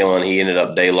ended up killing, he ended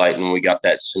up daylighting. We got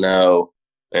that snow.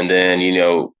 And then,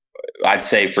 I'd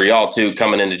say for y'all too,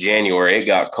 coming into January, it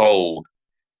got cold,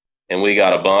 and we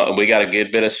got a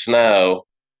good bit of snow.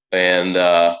 And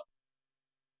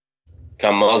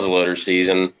come muzzleloader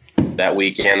season, that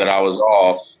weekend that I was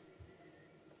off,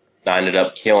 I ended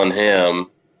up killing him,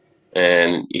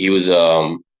 and he's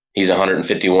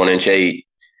 151 inch 8.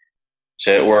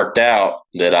 So it worked out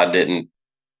that I didn't,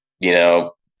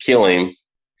 kill him,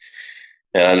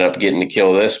 and I ended up getting to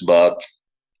kill this buck.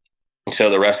 So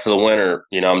the rest of the winter,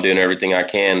 I'm doing everything I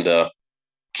can to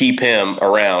keep him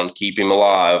around, keep him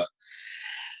alive.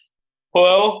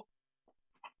 Well,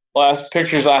 last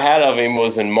pictures I had of him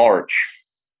was in March.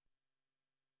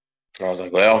 I was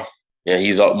like, well, yeah,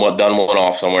 he's done one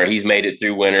off somewhere. He's made it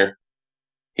through winter.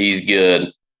 He's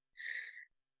good.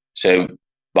 So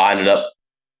I ended up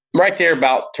right there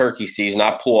about turkey season.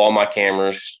 I pull all my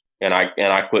cameras and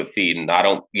I quit feeding. I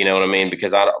don't, you know what I mean?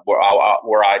 Because where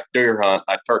I deer hunt,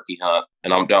 I turkey hunt,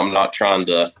 and I'm not trying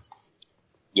to,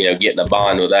 get in a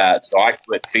bind with that. So I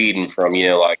quit feeding from,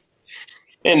 like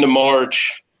into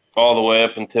March all the way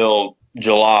up until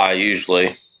July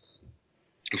usually.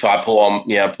 So I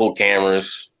pull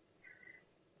cameras,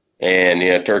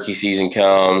 and turkey season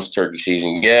comes, turkey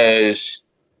season goes.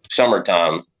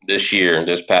 Summertime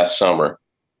this past summer.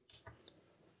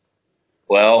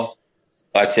 Well,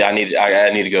 I see. I need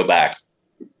to go back.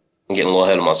 I'm getting a little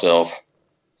ahead of myself.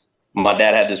 My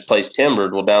dad had this place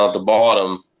timbered. Well, down at the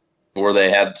bottom where they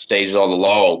had staged all the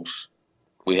logs,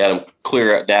 we had him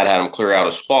Dad had him clear out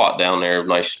a spot down there,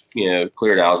 nice,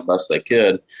 cleared out as best they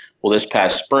could. Well, this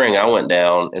past spring, I went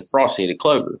down and frost seeded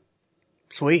clover.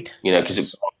 Sweet.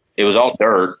 Because it was all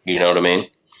dirt, you know what I mean?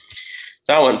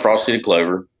 So I went and frost seeded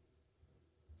clover.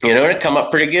 And it come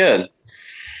up pretty good.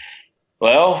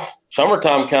 Well,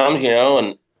 summertime comes,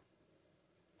 and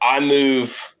I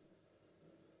move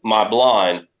my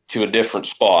blind to a different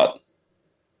spot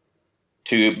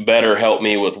to better help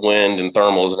me with wind and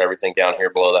thermals and everything down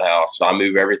here below the house. So I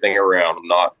move everything around. I'm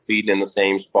not feeding in the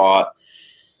same spot.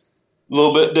 A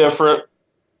little bit different.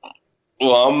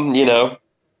 Well, I'm,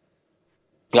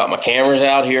 got my cameras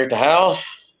out here at the house.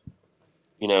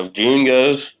 June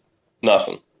goes,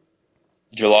 nothing.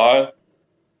 July,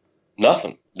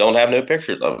 nothing. Don't have no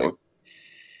pictures of him.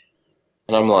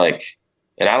 And I'm like,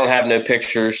 and I don't have no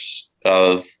pictures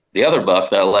of the other buck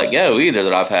that I let go either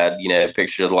that I've had,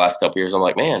 pictures of the last couple of years. I'm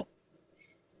like, man,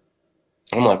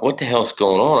 what the hell's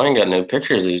going on? I ain't got no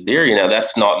pictures of these deer.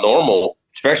 That's not normal,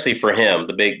 especially for him.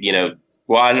 The big,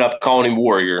 I ended up calling him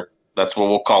Warrior. That's what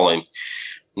we'll call him.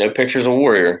 No pictures of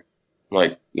Warrior. I'm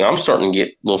like, I'm starting to get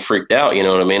a little freaked out. You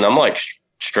know what I mean? I'm like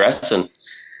stressing.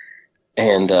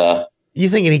 And, you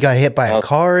thinking he got hit by a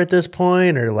car at this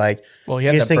point, or like? Well, he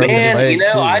had that thinking,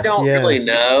 I don't really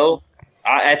know.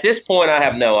 At this point, I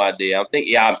have no idea.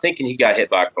 I'm thinking he got hit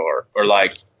by a car, or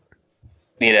like,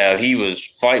 he was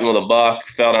fighting with a buck,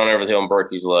 fell down over the hill and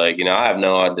broke his leg. I have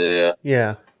no idea.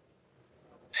 Yeah.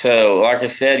 So, like I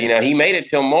said, he made it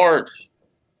till March,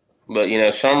 but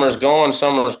summer's gone.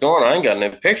 I ain't got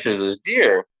no pictures of this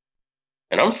deer,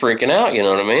 and I'm freaking out. You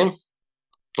know what I mean?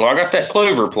 Well, I got that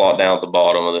clover plot down at the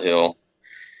bottom of the hill.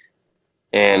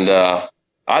 And I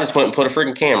just went and put a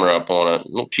freaking camera up on it, a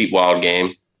little cheap wild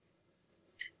game.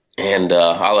 And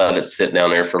I let it sit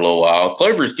down there for a little while.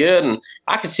 Clover's good, and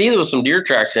I could see there was some deer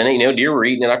tracks in it. Deer were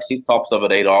eating it. I could see the tops of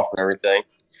it ate off and everything.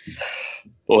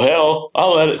 Well, hell, I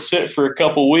let it sit for a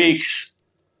couple weeks.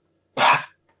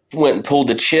 Went and pulled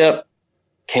the chip,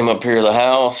 came up here to the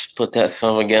house, put that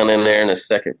son of a gun in there, and the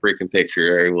second freaking picture,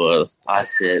 there he was. I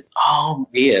said, oh,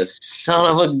 yes, son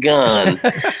of a gun.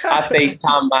 I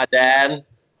FaceTimed my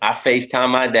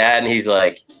dad, and he's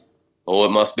like, oh, it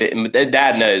must be.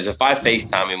 Dad knows if I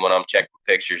FaceTime him when I'm checking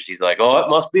pictures, he's like, oh, it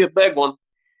must be a big one.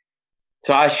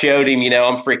 So I showed him,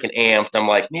 I'm freaking amped. I'm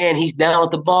like, man, he's down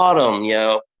at the bottom,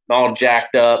 all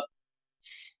jacked up.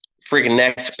 Freaking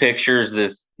next pictures,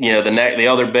 this, the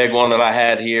other big one that I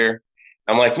had here.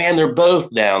 I'm like, man, they're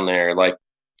both down there. Like,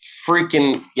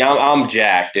 freaking, I'm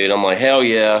jacked, dude. I'm like, hell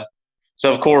yeah.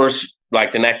 So, of course,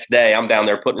 like the next day, I'm down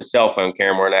there putting a cell phone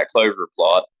camera in that clover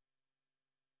plot.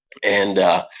 And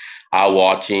I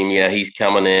watch him, he's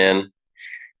coming in,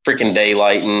 freaking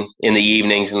daylighting in the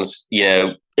evenings and,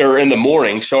 or in the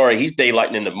morning. Sorry, he's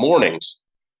daylighting in the mornings.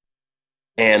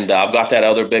 And I've got that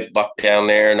other big buck down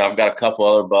there, and I've got a couple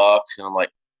other bucks. And I'm like,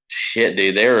 shit,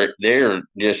 dude, they're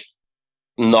just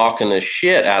knocking the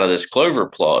shit out of this clover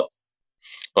plot.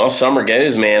 Well, summer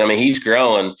goes, man. I mean, he's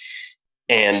growing,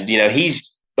 and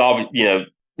he's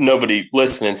nobody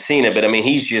listening seen it, but I mean,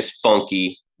 he's just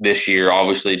funky this year,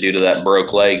 obviously due to that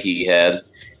broke leg he had.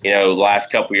 The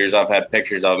last couple years I've had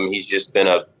pictures of him. He's just been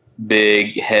a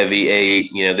big, heavy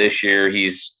 8. This year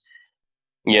he's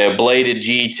bladed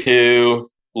G2,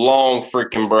 long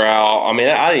freaking brow. I mean,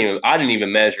 I didn't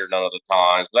even measure none of the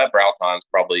tines, but that brow tine's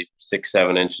probably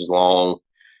 6-7 inches long.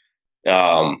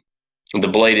 The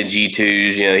bladed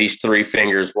G2s, he's 3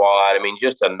 fingers wide. I mean,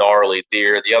 just a gnarly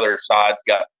deer. The other side's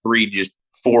got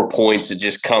 4 points that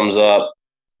just comes up.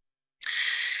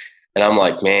 And I'm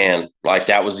like, man, like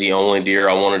that was the only deer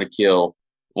I wanted to kill.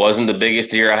 Wasn't the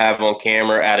biggest deer I have on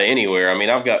camera out of anywhere. I mean,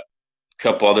 I've got a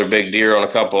couple other big deer on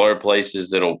a couple other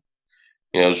places that'll,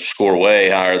 score way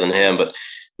higher than him. But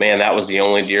man, that was the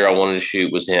only deer I wanted to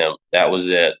shoot was him. That was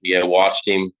it. Watched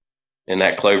him in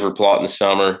that clover plot in the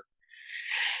summer.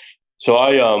 So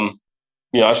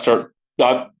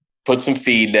I put some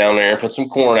feed down there, put some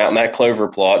corn out in that clover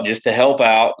plot just to help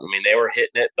out. I mean, they were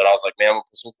hitting it, but I was like, man, I'm gonna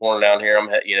put some corn down here.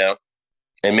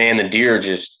 And man, the deer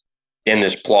just in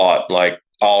this plot like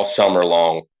all summer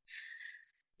long.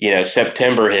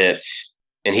 September hits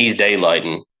and he's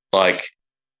daylighting like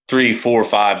 3, 4,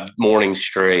 5 mornings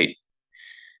straight.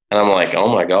 And I'm like,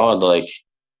 oh my God, like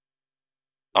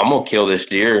I'm gonna kill this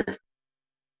deer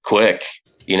quick.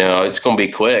 It's gonna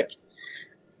be quick.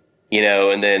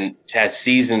 And then as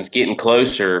season's getting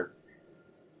closer,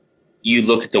 you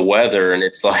look at the weather and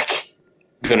it's like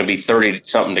going to be 30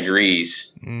 something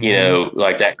degrees,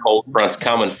 like that cold front's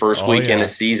coming first weekend of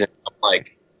season.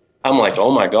 I'm like,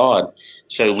 oh my God.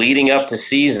 So leading up to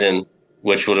season,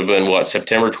 which would have been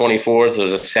September 24th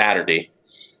was a Saturday.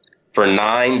 For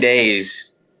 9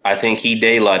 days, I think he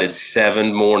daylighted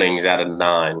 7 mornings out of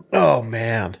 9 Oh,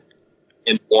 man.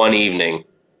 in one evening.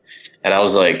 And I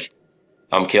was like,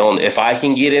 I'm killing. If I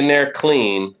can get in there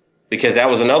clean, because that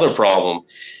was another problem.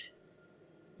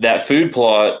 That food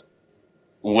plot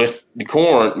with the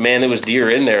corn, man, there was deer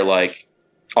in there like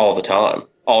all the time,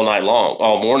 all night long,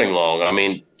 all morning long. I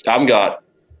mean, I've got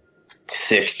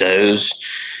 6 does,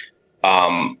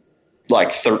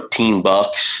 like 13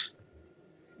 bucks.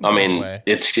 I mean,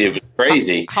 it was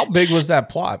crazy. How big was that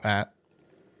plot, Matt?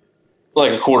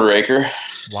 Like a 1/4 acre.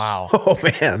 Wow. Oh,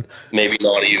 man. Maybe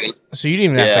not even. So you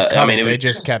didn't even have to cut it. They Was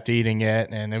just kept eating it,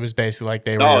 and it was basically like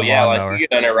they were Oh, your yeah, lawnmower. like you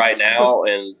get on it right now,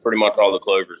 and pretty much all the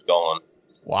clover's gone.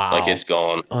 Wow. Like it's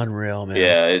gone. Unreal, man.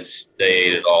 Yeah, they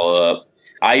ate it all up.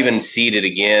 I even seeded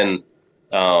again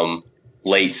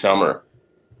late summer.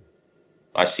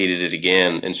 I seeded it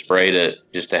again and sprayed it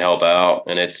just to help out,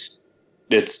 and it's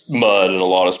mud in a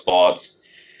lot of spots.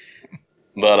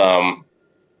 But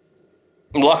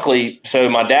luckily, so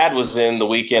my dad was in the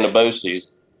weekend of bow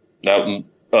season. That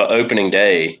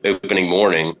opening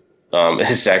morning.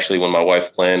 It's actually when my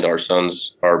wife planned our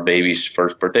baby's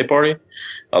first birthday party.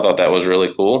 I thought that was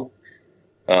really cool.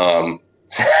 I'm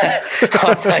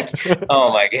like,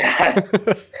 oh my God.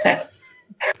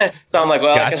 So I'm like,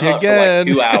 well, I can hunt for like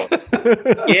 2 hours.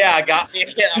 Yeah, I got me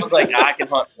again. I was like, I can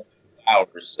hunt for 2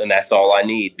 hours, and that's all I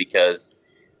need because,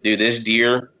 dude, this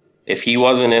deer, if he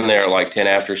wasn't in there like 10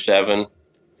 after 7,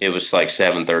 it was like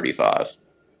 7:35.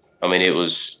 I mean, it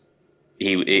was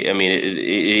he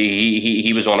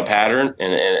was on a pattern,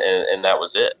 and that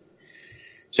was it.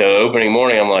 So opening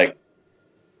morning, I'm like,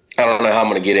 I don't know how I'm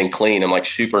going to get in clean. I'm like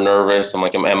super nervous. I'm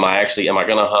like, am I going to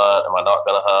hunt? Am I not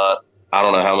going to hunt? I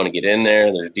don't know how I'm going to get in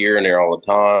there. There's deer in there all the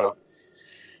time.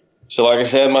 So like I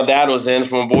said, my dad was in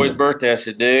for my boy's birthday. I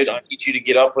said, dude, I need you to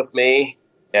get up with me,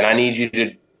 and I need you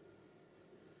to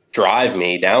drive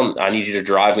me down. I need you to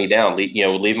drive me down.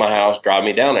 Leave my house, drive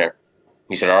me down there.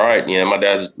 He said, all right.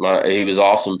 He was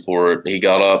awesome for it. He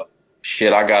got up.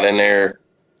 Shit, I got in there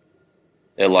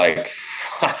at like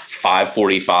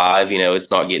 5:45. It's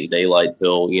not getting daylight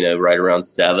till, right around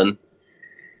 7.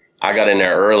 I got in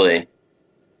there early.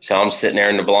 So I'm sitting there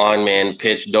in the blind, man,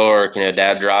 pitch dark.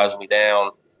 Dad drives me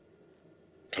down.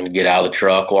 And get out of the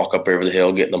truck, walk up over the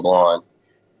hill, get in the blind,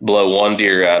 blow one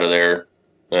deer out of there.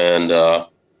 And,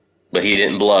 but he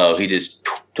didn't blow. He just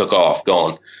took off,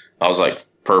 gone. I was like,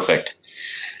 perfect.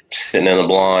 Sitting in the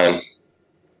blind,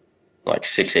 like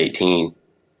 6:18.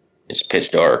 It's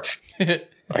pitch dark. I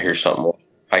hear something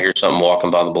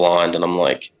walking by the blind, and I'm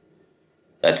like,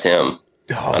 that's him.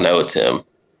 Oh. I know it's him.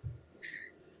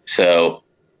 So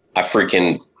I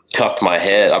freaking tucked my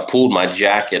head. I pulled my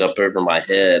jacket up over my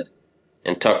head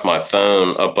and tucked my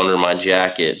phone up under my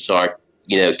jacket. So I,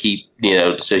 keep,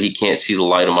 so he can't see the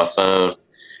light on my phone.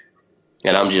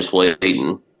 And I'm just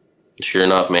waiting. Sure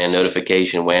enough, man,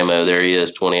 notification, whammo, there he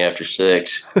is, 20 after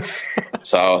 6.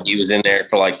 So he was in there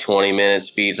for like 20 minutes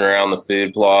feeding around the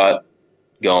food plot,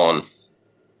 gone.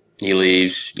 He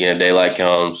leaves, daylight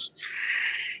comes.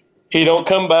 He don't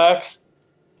come back.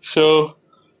 So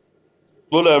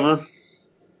whatever.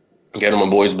 Go to my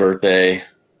boy's birthday.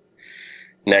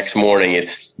 Next morning,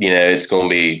 it's going to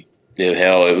be,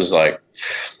 hell, it was like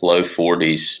low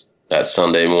 40s that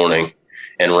Sunday morning,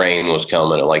 and rain was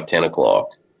coming at like 10 o'clock.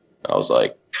 I was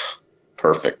like,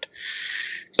 perfect.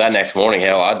 So that next morning,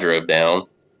 hell, I drove down,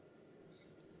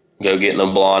 go get in the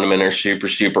blind. I'm in there super,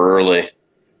 super early. I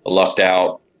lucked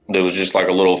out. There was just like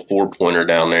a little 4-pointer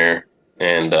down there.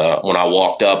 And when I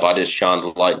walked up, I just shined the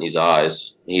light in his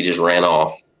eyes. He just ran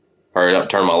off. Hurried up,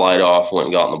 turned my light off, went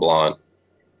and got in the blind.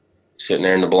 Sitting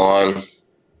there in the blind,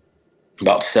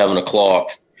 about 7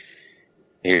 o'clock,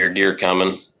 I hear deer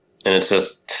coming, and it's a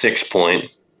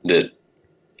 6-point that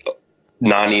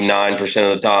 99%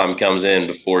 of the time comes in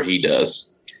before he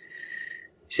does.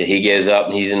 So he goes up,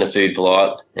 and he's in the food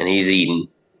plot, and he's eating.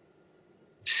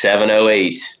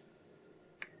 7:08,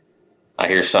 I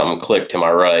hear something click to my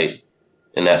right,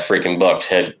 and that freaking buck's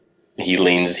head,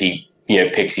 he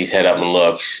picks his head up and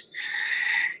looks.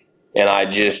 And I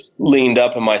just leaned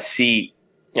up in my seat,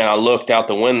 and I looked out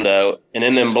the window. And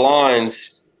in them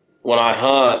blinds, when I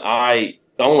hunt, I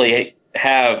only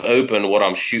have open what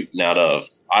I'm shooting out of.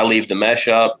 I leave the mesh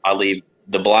up. I leave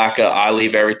the black up. I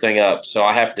leave everything up. So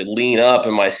I have to lean up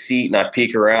in my seat, and I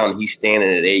peek around, and he's standing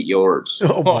at 8 yards.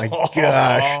 Oh, my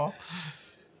gosh.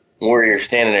 Warrior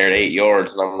standing there at 8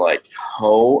 yards, and I'm like,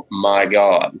 oh, my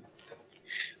God.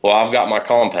 Well, I've got my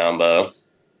compound bow.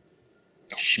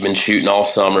 She's been shooting all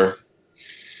summer.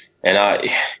 And I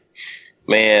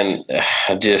don't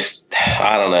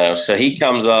know. So he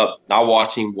comes up, I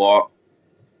watch him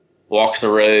walks the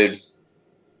road,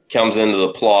 comes into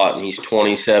the plot, and he's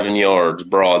 27 yards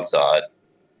broadside.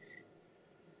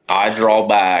 I draw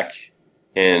back,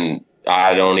 and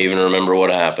I don't even remember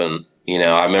what happened.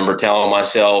 I remember telling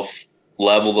myself,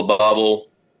 level the bubble,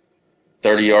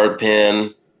 30-yard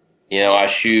pin. I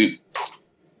shoot,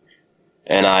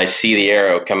 and I see the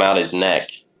arrow come out his neck.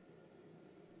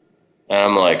 And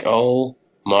I'm like, oh,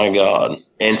 my God.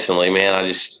 Instantly, man, I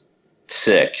just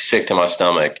sick to my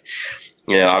stomach.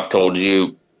 I've told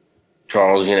you,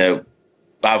 Charles,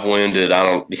 I've wounded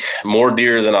more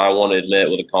deer than I want to admit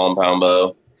with a compound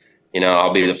bow.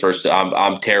 I'll be the first.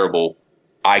 I'm terrible.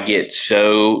 I get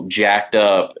so jacked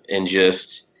up and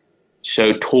just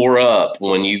so tore up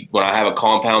when I have a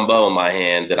compound bow in my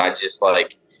hand that I just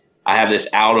I have this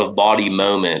out of body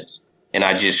moment and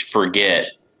I just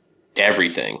forget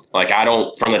everything.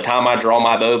 From the time I draw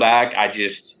my bow back, I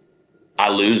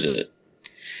lose it.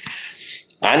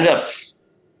 I ended up,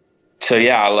 so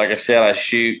yeah, like I said, I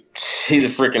see the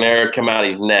freaking arrow come out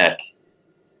his neck.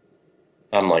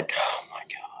 I'm like, oh my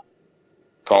God.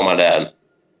 Call my dad. Did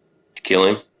you kill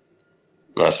him?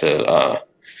 And I said,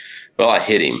 well, I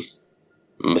hit him.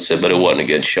 I said, but it wasn't a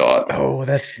good shot. Oh,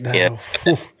 that's no.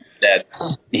 That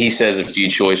he says a few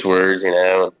choice words,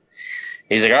 and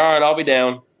he's like, all right, I'll be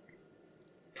down.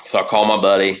 So I call my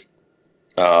buddy.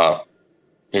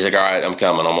 He's like, all right, I'm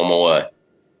coming. I'm on my way. I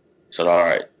said, all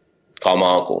right, call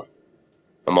my uncle.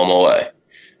 I'm on my way.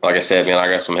 Like I said, man, I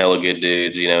got some hella good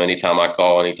dudes. Anytime I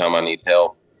call, anytime I need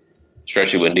help,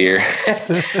 especially with deer,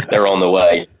 they're on the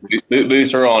way.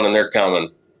 Boots are on and they're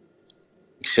coming.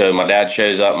 So my dad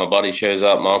shows up, my buddy shows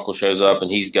up, my uncle shows up,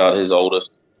 and he's got his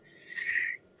oldest.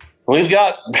 We've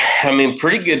got,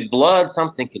 pretty good blood. So I'm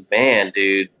thinking, man,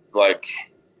 dude,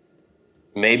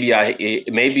 maybe I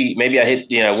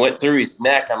hit, went through his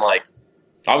neck. I'm like,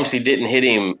 obviously didn't hit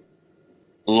him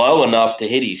low enough to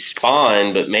hit his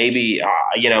spine, but maybe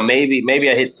I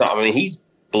hit something. He's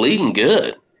bleeding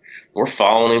good. We're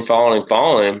following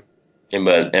him.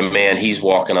 And man, he's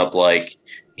walking up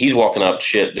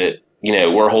shit that,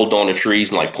 we're holding on to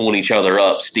trees and pulling each other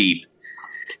up steep.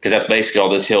 Because that's basically all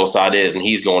this hillside is, and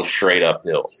he's going straight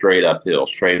uphill,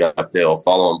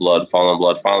 following blood.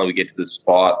 Finally, we get to this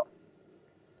spot,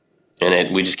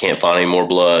 and we just can't find any more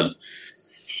blood.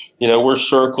 We're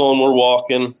circling, we're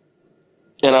walking,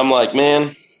 and I'm like,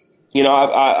 man,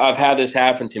 I've had this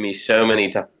happen to me so many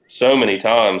times,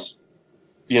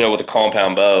 with a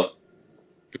compound bow.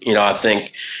 I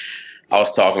think I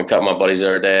was talking to a couple of my buddies the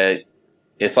other day.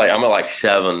 It's I'm at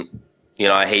 7.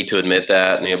 I hate to admit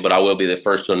that, but I will be the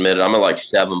first to admit it. I'm at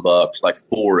 $7 bucks,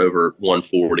 4 over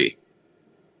 140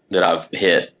 that I've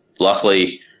hit.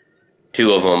 Luckily,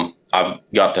 2 of them I've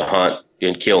got to hunt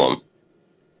and kill them.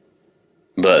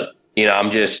 But, I'm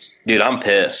pissed.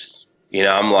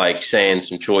 I'm saying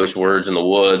some choice words in the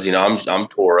woods. I'm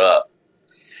tore up.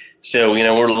 So,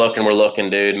 we're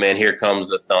looking, dude, man, here comes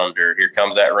the thunder. Here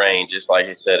comes that rain, just like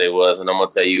you said it was. And I'm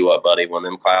going to tell you what, buddy, when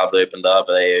them clouds opened up,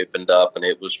 and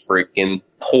it was freaking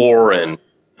pouring.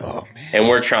 Oh, man. And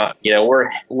we're trying,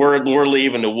 we're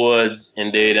leaving the woods,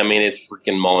 and dude, it's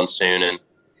freaking monsoon. And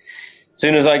as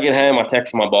soon as I get home, I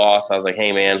text my boss. I was like,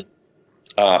 hey, man,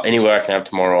 anyway, I can have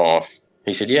tomorrow off.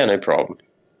 He said, yeah, no problem.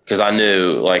 Because I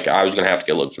knew, I was going to have to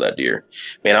go look for that deer.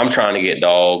 Man, I'm trying to get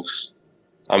dogs.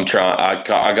 I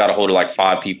got a hold of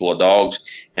 5 people with dogs,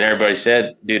 and everybody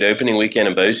said, dude, opening weekend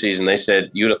in bow season, they said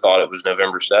you would have thought it was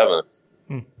November 7th.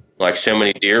 So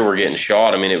many deer were getting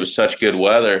shot. It was such good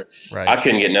weather. Right. I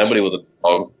couldn't get nobody with a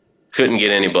dog. Couldn't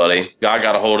get anybody. Guy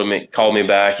got a hold of me, called me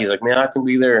back. He's like, man, I can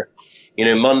be there,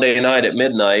 Monday night at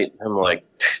midnight. I'm like,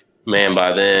 man,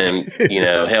 by then,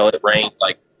 hell, it rained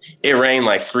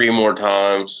 3 more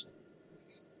times.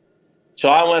 So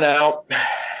I went out.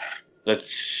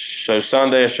 So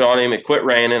Sunday I shot him. It quit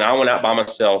raining. I went out by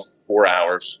myself 4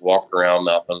 hours, walked around,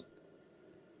 nothing.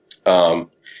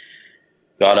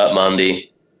 Got up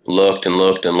Monday, looked,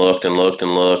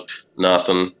 nothing.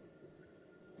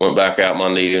 Went back out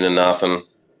Monday evening, nothing.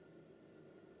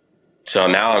 So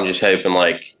now I'm just hoping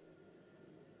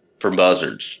for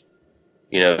buzzards.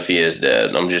 If he is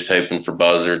dead, I'm just hoping for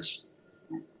buzzards.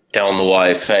 Telling the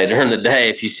wife, hey, during the day,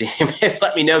 if you see him,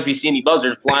 let me know if you see any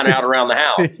buzzards flying out around the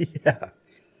house. Yeah.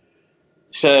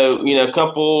 So,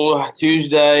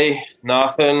 Tuesday,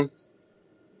 nothing.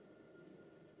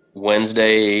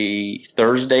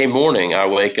 Thursday morning, I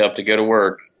wake up to go to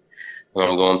work, and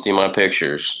I'm going through my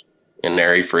pictures, and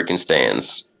there he freaking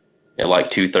stands at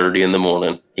 2:30 in the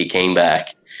morning. He came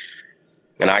back,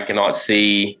 and I cannot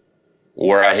see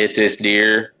where I hit this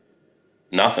deer.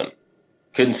 Nothing.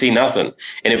 Couldn't see nothing.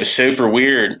 And it was super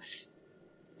weird.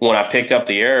 When I picked up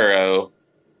the arrow,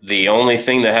 the only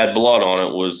thing that had blood on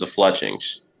it was the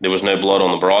fletchings. There was no blood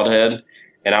on the broadhead.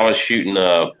 And I was shooting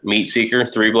a meat seeker,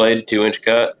 3-blade, 2-inch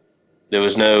cut. There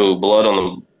was no blood on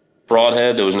the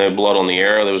broadhead. There was no blood on the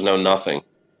arrow. There was no nothing.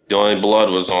 The only blood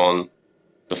was on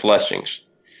the fleshings.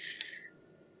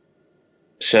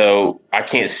 So I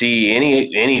can't see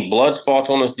any blood spots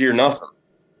on this deer, nothing.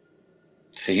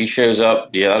 So he shows up.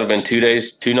 Yeah, that would have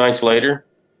been 2 nights later,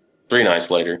 3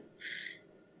 nights later.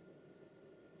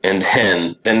 And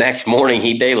then the next morning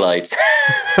he daylights.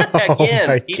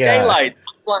 Again, he daylights.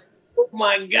 I'm like, oh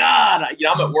my God.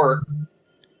 I'm at work.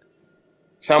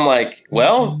 So I'm like,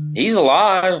 well, he's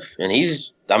alive and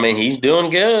he's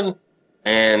doing good.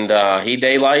 And he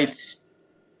daylights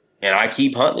and I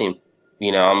keep hunting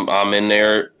him. I'm in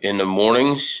there in the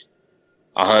mornings.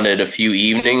 I hunted a few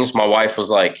evenings. My wife was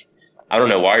like, I don't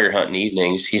know why you're hunting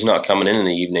evenings. He's not coming in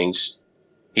the evenings.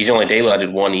 He's only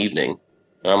daylighted 1 evening.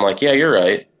 And I'm like, yeah, you're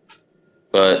right.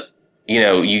 But,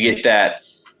 you get that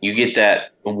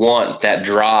want, that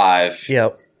drive.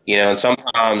 Yep. And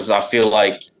sometimes I feel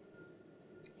like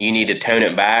you need to tone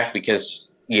it back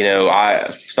because,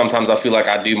 sometimes I feel like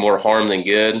I do more harm than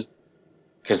good.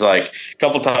 Because, like, a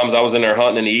couple times I was in there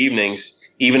hunting in the evenings,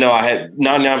 even though I had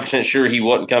 99% sure he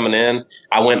wasn't coming in,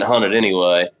 I went and hunted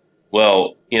anyway.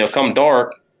 Well, come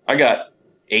dark, I got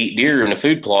 8 deer in the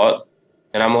food plot.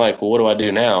 And I'm like, well, what do I do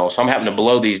now? So I'm having to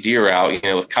blow these deer out,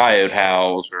 with coyote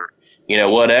howls or,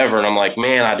 whatever. And I'm like,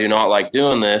 man, I do not like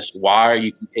doing this. Why are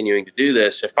you continuing to do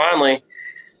this? So finally,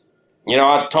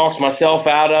 I talked myself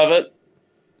out of it,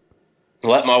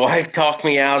 let my wife talk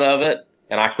me out of it,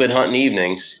 and I quit hunting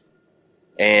evenings.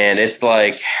 And it's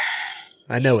like,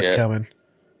 I know shit. It's coming.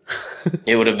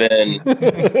 It would have been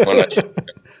when I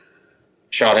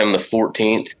shot him the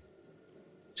 14th.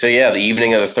 So yeah, the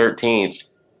evening of the 13th.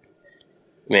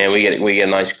 Man, we get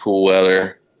nice cool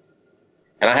weather.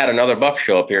 And I had another buck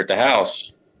show up here at the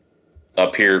house,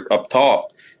 up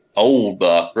top. Old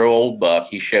buck, real old buck.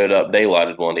 He showed up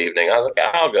daylighted one evening. I was like,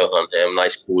 I'll go hunt him.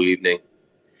 Nice cool evening.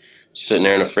 Sitting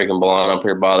there in a freaking blind up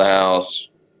here by the house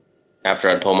after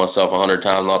I told myself 100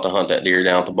 times not to hunt that deer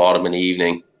down at the bottom in the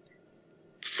evening.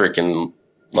 Freaking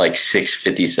like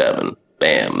 6:57.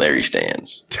 Bam, there he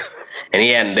stands. And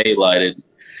he hadn't daylighted.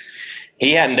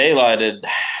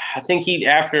 I think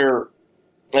after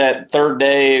that third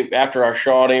day after I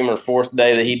shot him or fourth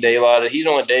day that he daylighted, he'd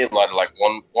only daylighted like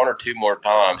one or two more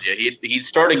times. Yeah, he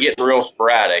started getting real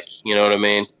sporadic. You know what I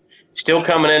mean? Still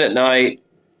coming in at night.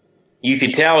 You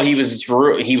could tell he was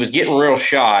getting real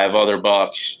shy of other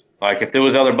bucks. Like if there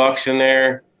was other bucks in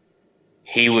there,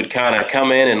 he would kind of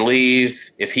come in and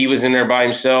leave. If he was in there by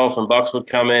himself and bucks would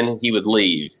come in, he would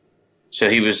leave. So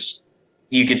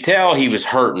you could tell he was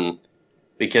hurting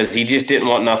because he just didn't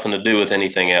want nothing to do with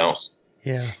anything else.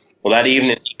 Yeah. Well, that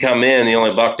evening he come in, the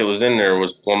only buck that was in there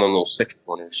was one of them little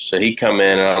 6-pointers. So he come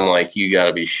in and I'm like, you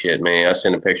gotta be shit, man. I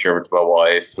sent a picture over to my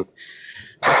wife.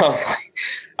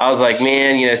 I was like,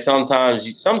 man, sometimes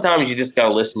you just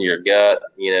gotta listen to your gut.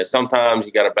 Sometimes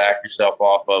you gotta back yourself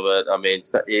off of it. I mean,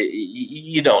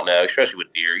 you don't know, especially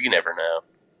with deer. You never know.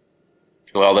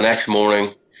 Well, the next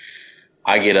morning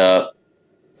I get up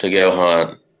to go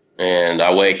hunt and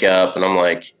I wake up and I'm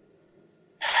like,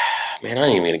 man, I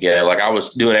ain't even gonna go. Like I was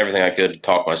doing everything I could to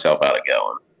talk myself out of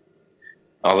going.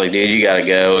 I was like, dude, you gotta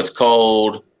go. It's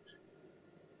cold.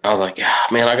 I was like,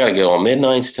 man, I gotta go on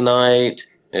midnights tonight.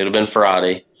 It would have been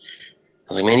Friday. I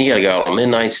was like, man, you gotta go on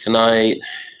midnights tonight. I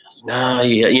was like,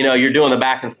 no, you're doing the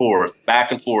back and forth.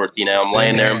 I'm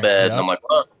laying there in bed and I'm like,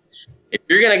 well, if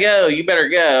you're gonna go, you better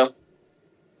go.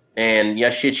 And yeah,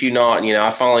 shit you not,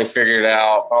 I finally figured it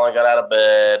out, finally got out of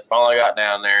bed, finally got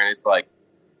down there, and it's like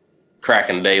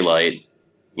cracking daylight.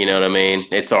 You know what I mean?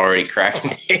 It's already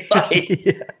cracking daylight.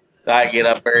 Yeah. I get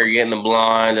up there, get in the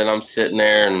blind, and I'm sitting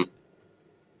there, and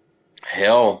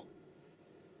hell,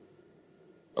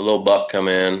 a little buck come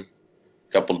in, a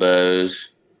couple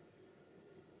does.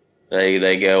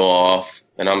 They go off,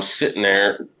 and I'm sitting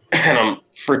there, and I'm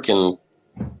freaking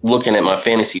looking at my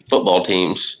fantasy football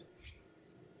teams.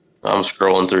 I'm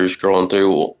scrolling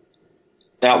through. Well,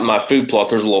 out in my food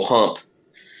plot, there's a little hump.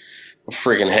 A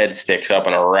freaking head sticks up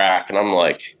in a rack, and I'm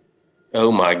like,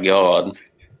 oh my God.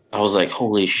 I was like,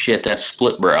 holy shit, that's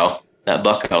split brow. That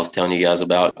buck I was telling you guys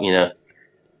about,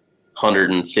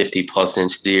 150 plus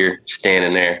inch deer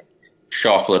standing there,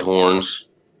 chocolate horns.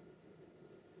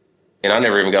 And I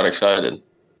never even got excited.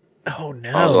 Oh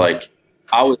no. I was like,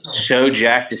 I was so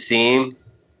jacked to see him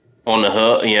on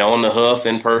the hoof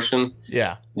in person.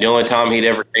 Yeah. The only time he'd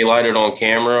ever daylighted on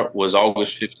camera was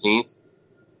August 15th.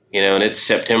 And it's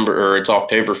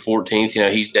October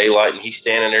 14th. He's daylighting. He's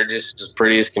standing there just as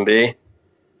pretty as can be.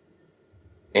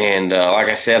 And like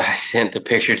I said, I sent the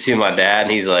picture to my dad,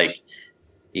 and he's like,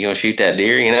 You gonna shoot that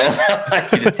deer? You know, like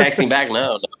he's texting back,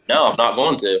 no, I'm not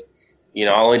going to. You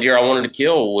know, only deer I wanted to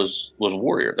kill was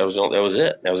warrior. That was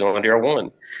it. That was the only deer I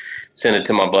wanted. Send it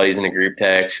to my buddies in the group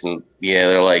text, and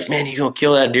they're like, "Man, you gonna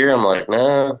kill that deer?" I'm like,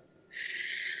 "No."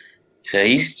 So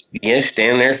he's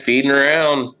standing there feeding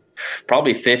around,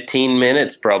 probably 15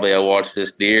 minutes. Probably I watched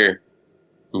this deer,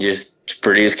 just as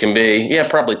pretty as can be. Yeah,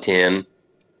 probably 10.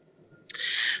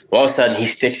 Well, all of a sudden he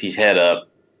sticks his head up.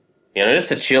 You know,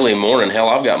 it's a chilly morning. Hell,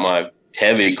 I've got my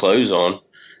heavy clothes on,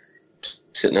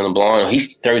 sitting in the blind. He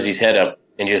throws his head up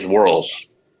and just whirls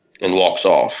and walks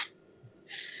off.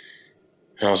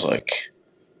 And I was like,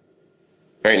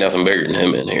 there ain't nothing bigger than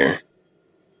him in here.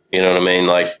 You know what I mean?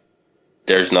 Like,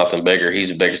 there's nothing bigger. He's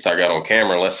the biggest I got on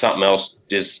camera, unless something else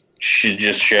just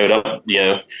showed up, you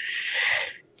know.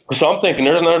 So I'm thinking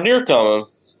there's another deer coming.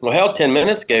 Well, hell, 10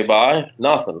 minutes go by,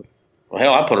 nothing. Well,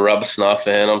 hell, I put a rubber snuff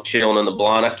in. I'm chilling in the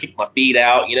blind. I kick my feet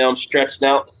out. You know, I'm stretching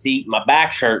out in the seat. My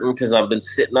back's hurting because I've been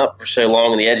sitting up for so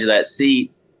long on the edge of that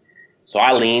seat. So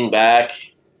I lean back,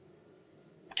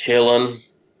 chilling,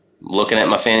 looking at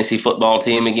my fantasy football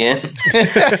team again.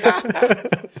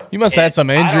 You must have had some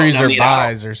injuries or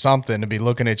buys or something to be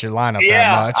looking at your lineup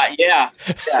that much.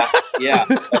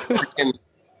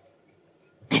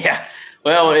 Yeah.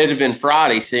 Well, it had been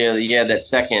Friday, so you had that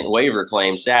second waiver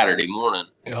claim Saturday morning.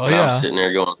 Oh, yeah. I was sitting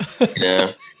there going,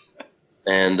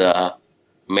 and,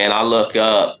 man, I look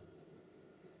up,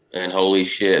 and holy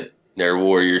shit, there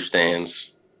warrior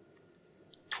stands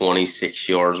 26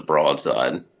 yards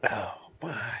broadside. Oh,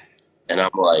 my. And I'm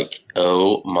like,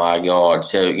 oh, my God.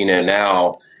 So,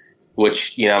 now,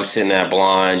 which, I'm sitting there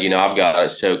blind, I've got it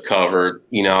so covered,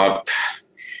 I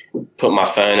put my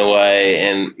phone away,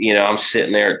 and, I'm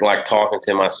sitting there, like, talking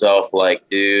to myself, like,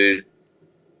 dude,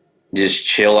 just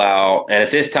chill out. And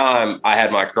at this time, I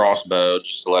had my crossbow,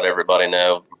 just to let everybody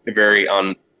know, a very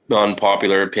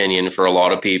unpopular opinion for a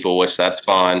lot of people, which that's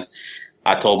fine.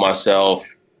 I told myself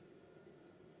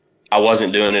I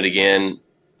wasn't doing it again.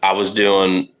 I was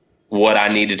doing what I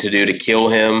needed to do to kill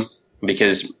him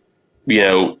because,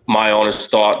 my honest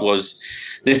thought was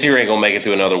this deer ain't going to make it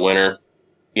through another winter.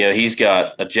 He's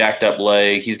got a jacked up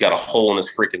leg. He's got a hole in his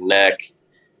freaking neck.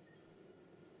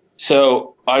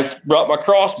 So I brought my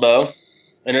crossbow,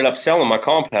 ended up selling my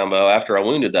compound bow after I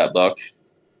wounded that buck,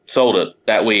 sold it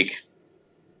that week.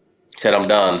 Said, I'm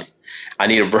done. I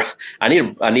needed a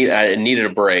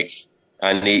break.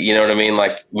 You know what I mean?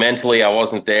 Like mentally I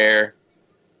wasn't there.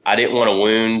 I didn't want to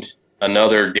wound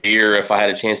another deer if I had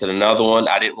a chance at another one.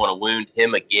 I didn't want to wound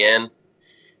him again.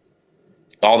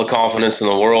 All the confidence in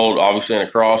the world, obviously, in a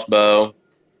crossbow.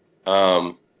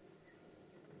 So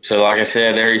like I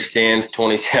said, there he stands,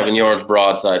 27 yards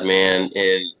broadside, man.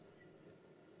 And,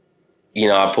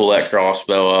 I pull that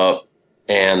crossbow up,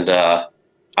 and I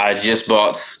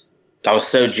was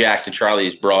so jacked to try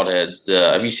these broadheads.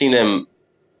 Have you seen them?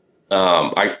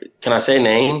 Can I say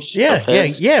names?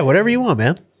 Yeah, whatever you want,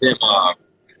 man.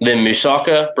 Them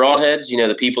Musaka broadheads,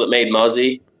 the people that made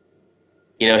Muzzy.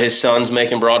 His son's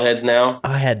making broadheads now.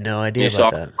 I had no idea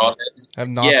about that. Broadheads.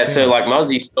 I've not seen so it. like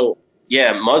Muzzy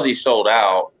sold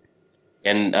out,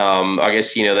 and I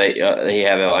guess he had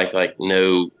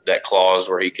that clause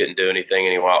where he couldn't do anything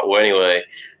anyway. Well, anyway,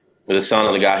 the son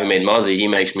of the guy who made Muzzy, he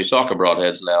makes Musaka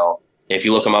broadheads now. If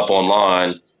you look him up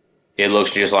online, it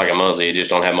looks just like a Muzzy. It just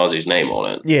don't have Muzzy's name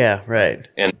on it. Yeah, right.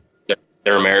 And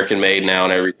they're American made now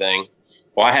and everything.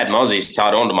 Well, I had Muzzies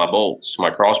tied onto my bolts,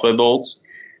 my crossbow bolts.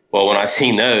 Well, when I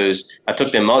seen those, I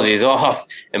took them Muzzies off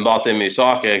and bought them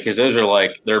Musaka because those are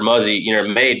they're Muzzy,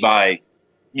 made by,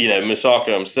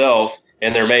 Musaka himself,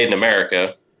 and they're made in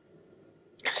America.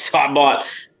 So I bought,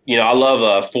 I love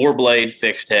a 4-blade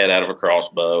fixed head out of a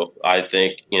crossbow. I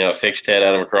think, a fixed head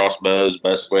out of a crossbow is the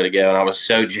best way to go. And I was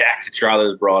so jacked to try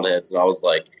those broadheads. And I was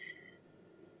like,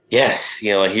 yes,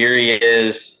 here he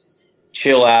is,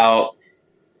 chill out,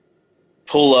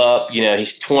 pull up,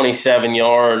 he's 27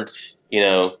 yards,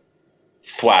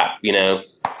 thwap,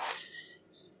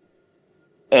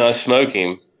 and I smoke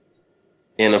him.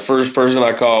 And the first person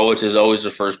I call, which is always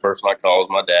the first person I call, is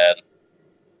my dad.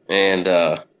 And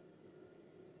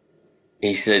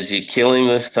he said, "Did you kill him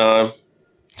this time?"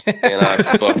 And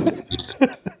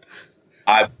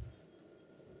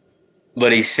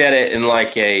but he said it in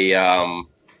like a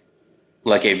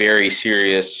very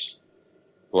serious,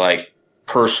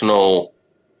 personal.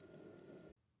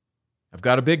 I've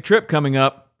got a big trip coming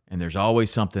up. And there's always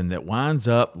something that winds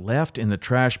up left in the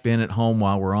trash bin at home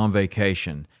while we're on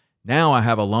vacation. Now I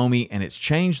have a Lomi, and it's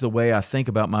changed the way I think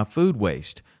about my food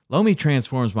waste. Lomi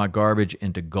transforms my garbage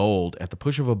into gold at the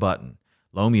push of a button.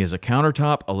 Lomi is a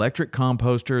countertop electric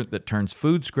composter that turns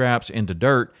food scraps into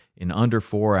dirt in under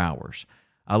 4 hours.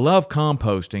 I love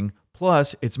composting,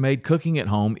 plus it's made cooking at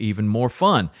home even more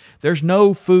fun. There's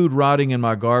no food rotting in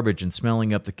my garbage and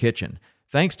smelling up the kitchen.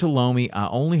 Thanks to Lomi, I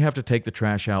only have to take the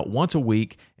trash out once a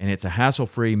week, and it's a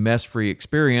hassle-free, mess-free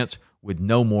experience with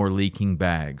no more leaking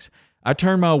bags. I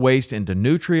turn my waste into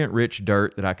nutrient-rich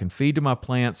dirt that I can feed to my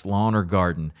plants, lawn, or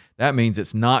garden. That means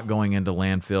it's not going into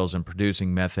landfills and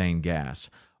producing methane gas.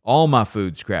 All my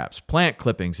food scraps, plant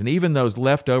clippings, and even those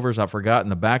leftovers I forgot in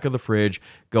the back of the fridge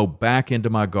go back into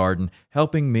my garden,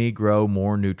 helping me grow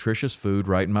more nutritious food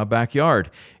right in my backyard.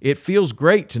 It feels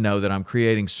great to know that I'm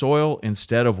creating soil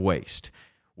instead of waste.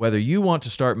 Whether you want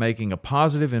to start making a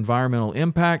positive environmental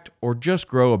impact or just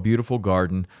grow a beautiful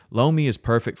garden, Lomi is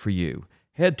perfect for you.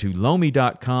 Head to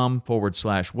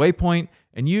lomi.com/waypoint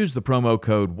and use the promo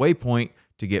code WAYPOINT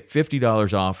to get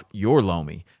 $50 off your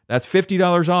Lomi. That's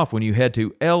 $50 off when you head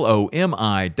to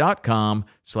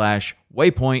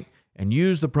lomi.com/waypoint and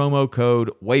use the promo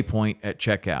code WAYPOINT at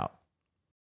checkout.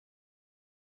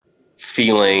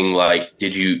 Feeling like,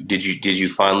 did you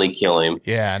finally kill him?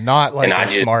 Yeah, not like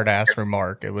a smart ass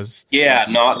remark. It was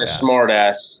not a smart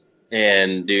ass.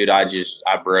 And dude, I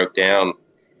broke down,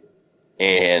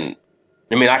 and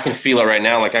I mean, I can feel it right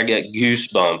now. Like I get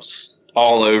goosebumps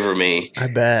all over me. I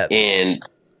bet. And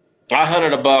I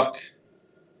hunted a buck,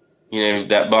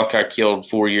 that buck I killed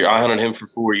 4 years. I hunted him for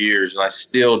 4 years, and I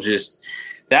still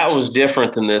that was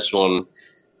different than this one.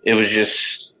 It was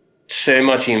just so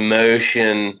much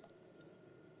emotion.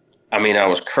 I mean, I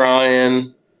was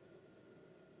crying.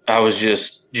 I was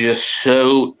just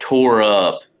so tore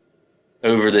up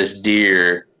over this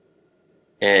deer.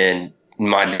 And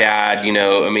my dad,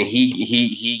 I mean,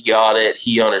 he got it.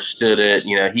 He understood it.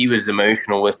 He was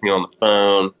emotional with me on the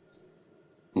phone.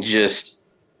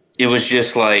 It was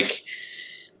just like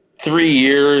 3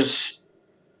 years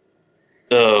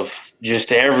of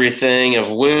just everything,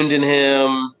 of wounding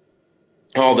him,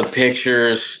 all the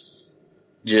pictures,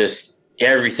 just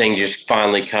everything just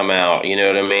finally come out. You know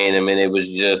what I mean? I mean, it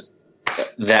was just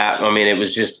that. I mean, it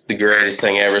was just the greatest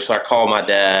thing ever. So I called my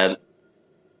dad.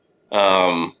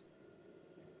 I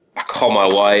called my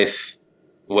wife.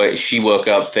 She woke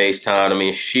up, FaceTime. I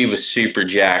mean, she was super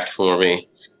jacked for me.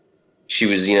 She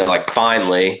was, like,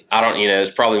 finally. I don't,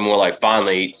 it's probably more like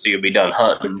finally, so you'll be done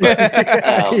hunting. But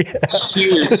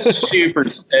she was super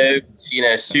stoked,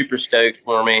 super stoked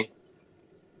for me.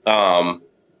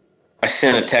 I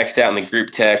sent a text out in the group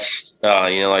text,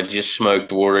 I just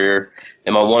smoked Warrior.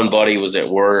 And my one buddy was at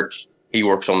work. He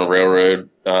works on the railroad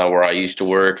where I used to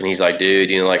work. And he's like,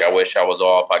 dude, I wish I was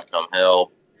off. I'd come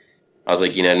help. I was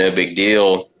like, no big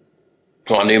deal.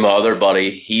 Well, I knew my other buddy.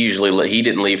 He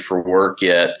didn't leave for work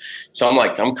yet. So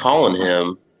I'm calling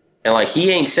him. And,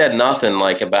 he ain't said nothing,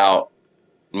 about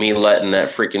me letting that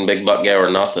freaking big buck go or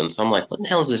nothing. So I'm like, what the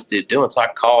hell is this dude doing? So I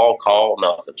call,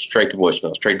 nothing. Straight to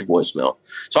voicemail.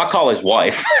 So I call his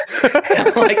wife.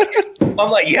 I'm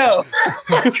like, yo,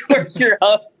 where's your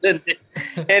husband?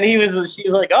 And she was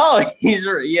like, oh,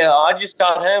 I just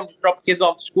got home, just dropped the kids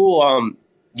off to school.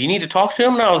 Do you need to talk to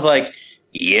him? And I was like,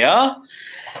 yeah.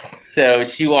 So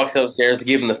she walks upstairs to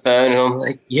give him the phone, and I'm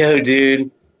like, yo,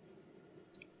 dude,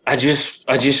 I just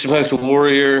smoked a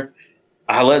Warrior.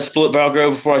 I let split barrel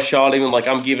go before I shot him, and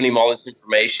I'm giving him all this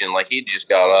information. He just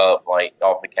got up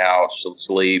off the couch to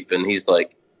sleep, and he's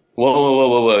like,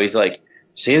 whoa. He's like,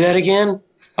 say that again?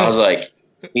 I was like,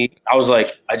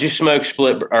 I just smoked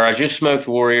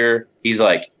Warrior. He's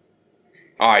like,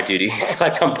 all right, dude.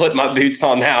 I'm putting my boots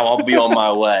on now. I'll be on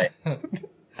my way.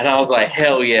 And I was like,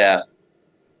 hell yeah.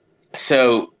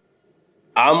 So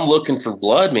I'm looking for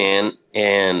blood, man,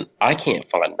 and I can't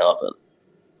find nothing.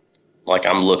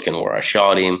 I'm looking where I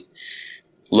shot him,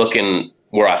 looking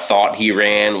where I thought he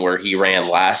ran, where he ran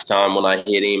last time when I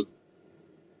hit him,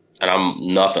 and I'm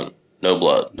nothing. No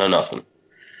blood, no nothing.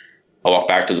 I walk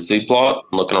back to the food plot,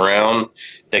 I'm looking around,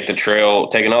 take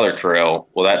another trail.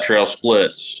 Well, that trail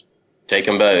splits. Take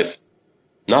them both.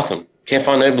 Nothing. Can't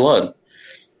find no blood.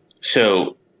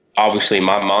 So, obviously,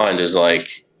 my mind is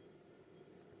like,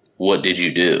 what did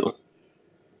you do?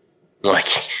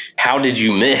 How did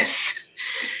you miss?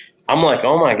 I'm like,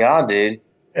 oh my God, dude.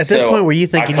 At this point, were you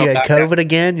thinking you had COVID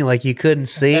again? You couldn't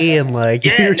see, and at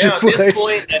this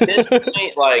point, at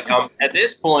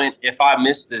this point, if I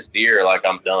miss this deer,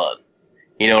 I'm done.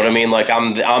 You know what I mean?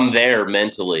 I'm there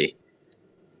mentally.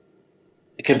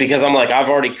 Because I'm I've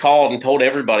already called and told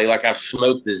everybody I've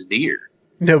smoked this deer.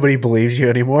 Nobody believes you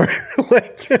anymore.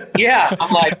 Yeah,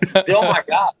 I'm like, oh my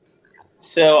God.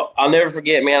 So I'll never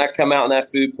forget, man. I come out in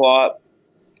that food plot.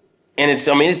 And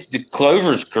the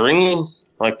clover's green.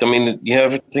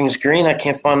 Everything's green. I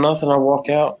can't find nothing. I walk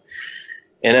out.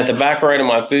 And at the back right of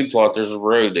my food plot, there's a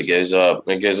road that goes up.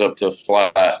 And it goes up to a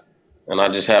flat. And I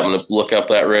just happened to look up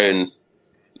that road, and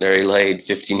there he laid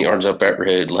 15 yards up that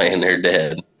road, laying there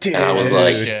dead. Dude. And I was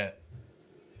like,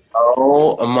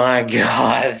 oh my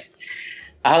God.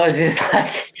 I was just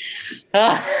like,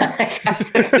 I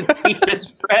took the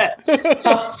deepest breath. I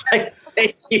was like,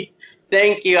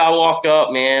 thank you. I walked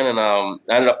up, man, and I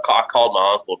called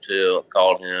my uncle too. I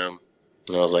called him,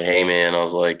 and I was like, hey, man, I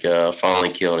was like,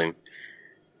 finally killed him.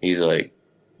 He's like,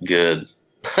 good.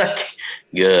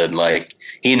 Good. Like,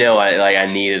 I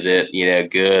needed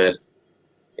it, good.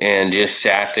 And just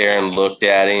sat there and looked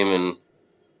at him and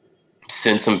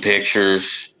sent some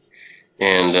pictures.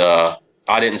 And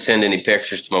I didn't send any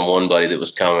pictures to my one buddy that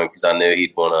was coming because I knew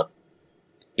he'd want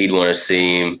to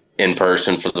see him in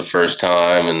person for the first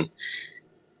time. And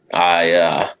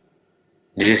I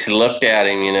just looked at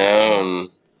him, and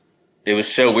it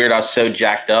was so weird. I was so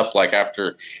jacked up. Like,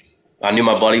 after I knew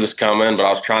my buddy was coming, but I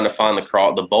was trying to find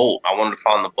the bolt. I wanted to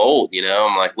find the bolt,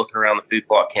 I'm like looking around the food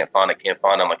plot, can't find it.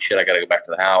 I'm like, shit, I got to go back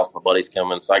to the house. My buddy's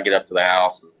coming. So I get up to the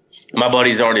house. And my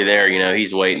buddy's already there,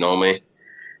 he's waiting on me.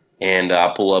 And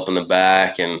I pull up in the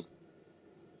back, and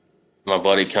my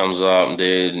buddy comes up,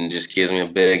 dude, and just gives me a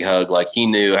big hug. Like, he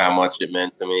knew how much it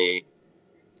meant to me,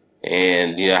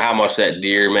 and, how much that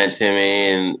deer meant to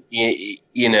me, and,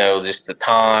 just the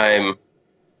time,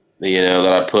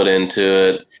 that I put into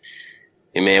it.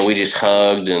 And, man, we just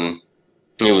hugged, and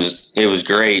it was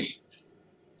great.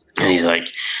 And he's like,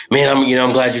 man,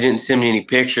 I'm glad you didn't send me any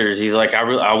pictures. He's like,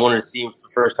 I wanted to see him for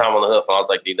the first time on the hoof. And I was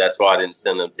like, dude, that's why I didn't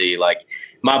send them to you. Like,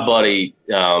 my buddy,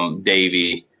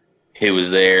 Davey, who was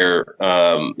there,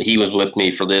 he was with me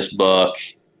for this buck,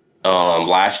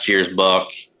 last year's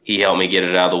buck. He helped me get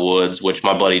it out of the woods, which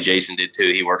my buddy Jason did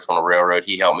too. He works on a railroad.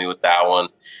 He helped me with that one.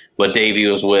 But Davey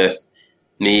was with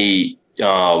me,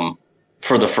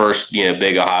 for the first,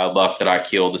 big Ohio buck that I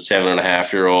killed, the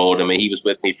 7.5-year-old. I mean, he was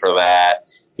with me for that.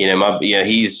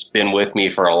 He's been with me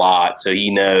for a lot, so he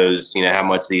knows, how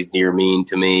much these deer mean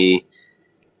to me.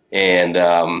 And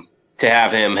to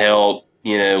have him help,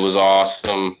 was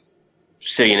awesome.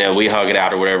 So, we hug it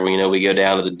out or whatever. We go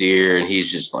down to the deer, and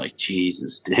he's just like,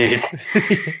 Jesus, dude.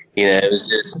 It was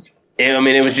just,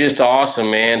 it was just awesome,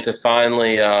 man, to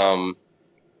finally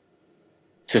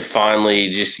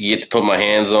just get to put my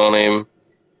hands on him.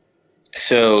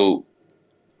 So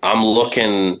I'm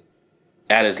looking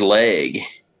at his leg,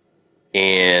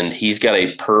 and he's got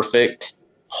a perfect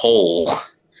hole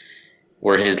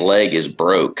where his leg is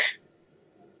broke.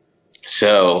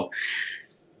 So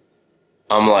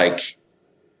I'm like,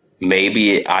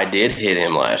 maybe I did hit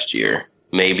him last year.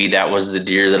 Maybe that was the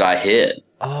deer that I hit.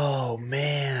 Oh,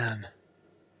 man.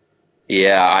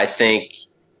 Yeah, I think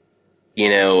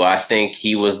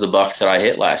he was the buck that I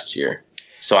hit last year.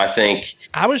 So I think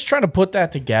I was trying to put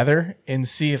that together and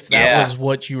see if that was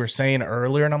what you were saying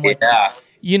earlier. And I'm like,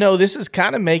 this is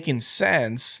kind of making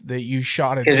sense that you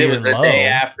shot a deer low. Because it was the day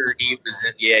after he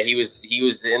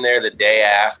was in there the day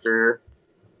after,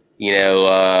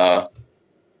 or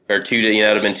 2 days, it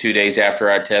would have been 2 days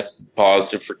after I tested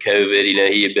positive for COVID.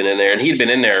 He had been in there, and he'd been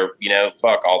in there,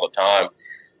 all the time.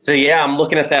 So I'm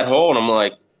looking at that hole, and I'm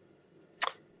like,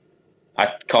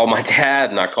 I called my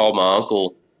dad and I called my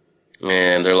uncle,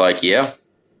 and they're like, yeah,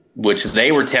 which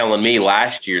they were telling me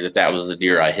last year that was the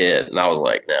deer I hit. And I was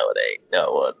like, no, it ain't. No,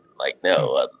 it wasn't. Like, no,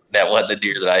 it wasn't. That wasn't the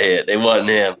deer that I hit. It wasn't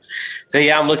him. So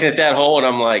I'm looking at that hole, and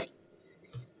I'm like,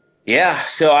 yeah.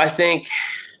 So I think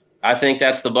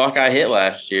that's the buck I hit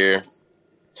last year.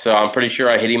 So I'm pretty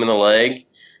sure I hit him in the leg.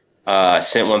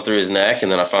 Sent one through his neck,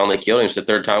 and then I finally killed him. So the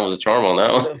third time was a charm on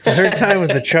that one. The third time was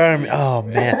the charm. Oh,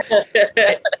 man.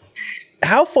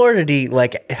 How far did he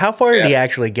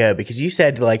actually go? Because you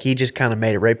said he just kind of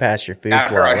made it right past your food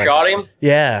after plot. I shot him.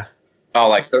 Yeah. Oh,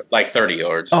 like 30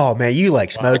 yards. Oh man, you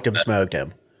smoked him.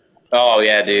 Oh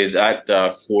yeah, dude. That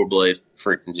 4-blade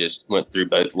freaking just went through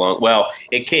both lungs. Well,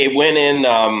 it went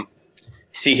in.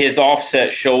 See, his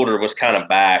offset shoulder was kind of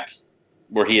back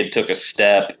where he had took a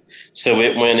step, so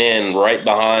it went in right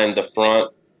behind the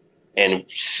front and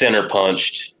center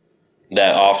punched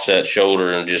that offset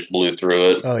shoulder and just blew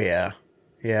through it. Oh yeah.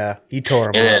 Yeah, you tore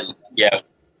him and up.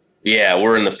 Then,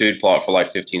 we're in the food plot for like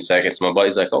 15 seconds. My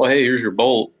buddy's like, oh, hey, here's your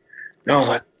bolt. And I was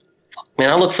like,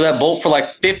 man, I looked for that bolt for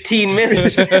like 15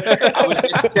 minutes. I was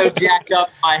just so jacked up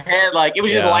in my head. Like, it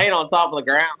was just laying on top of the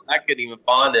ground. I couldn't even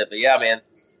find it. But, yeah, man.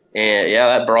 And,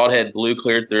 that broadhead blew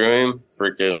clear through him.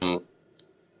 Freaking,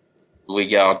 we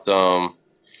got a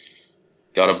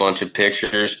bunch of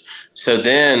pictures. So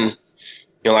then,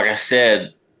 like I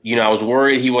said, I was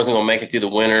worried he wasn't going to make it through the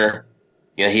winter.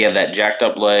 He had that jacked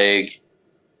up leg.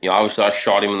 Obviously I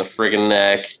shot him in the friggin'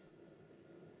 neck.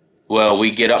 Well,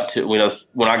 we get up to,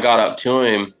 when I got up to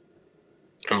him,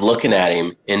 I'm looking at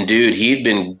him, and dude, he'd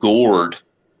been gored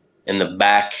in the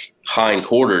back hind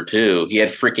quarter too. He had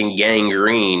freaking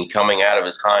gangrene coming out of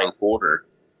his hind quarter.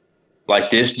 Like,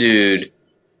 this dude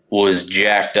was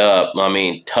jacked up. I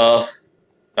mean, tough.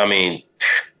 I mean,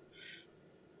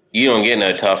 you don't get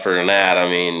no tougher than that. I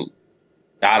mean,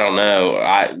 I don't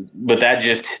know. But that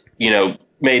just,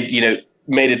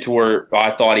 made it to where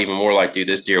I thought even more like, dude,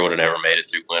 this deer would have never made it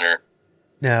through winter.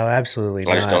 No, absolutely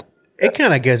I just not. don't. It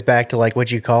kind of goes back to like what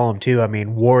you call him too. I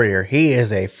mean, warrior. He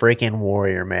is a freaking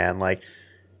warrior, man. Like,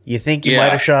 you think you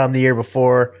might have shot him the year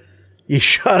before. You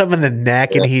shot him in the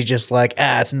neck, and he's just like,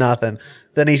 it's nothing.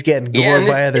 Then he's getting gored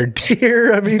by other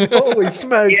deer. I mean, holy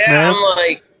smokes, man. I'm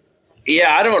like,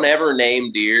 I don't ever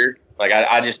name deer. Like,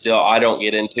 I just don't. I don't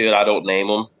get into it. I don't name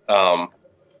them.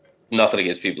 Nothing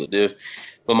against people that do.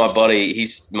 But my buddy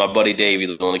Davey,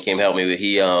 the one that came help me, but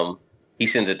he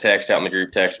sends a text out in the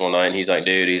group text one night, and he's like,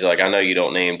 dude, he's like, I know you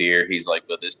don't name deer. He's like,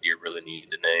 but this deer really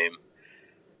needs a name.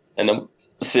 And I'm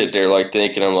sitting there like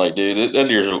thinking, I'm like, dude, that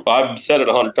deer's I've said it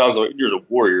 100 times, like, that deer's a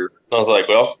warrior. I was like,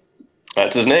 well,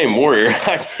 that's his name, Warrior.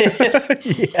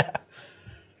 Yeah.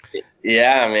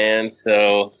 Yeah, man.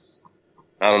 So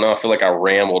I don't know. I feel like I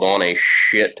rambled on a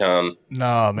shit ton.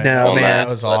 No, man. That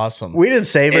was awesome. We didn't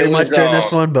say very much during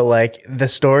this one, but like the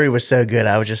story was so good.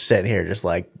 I was just sitting here, just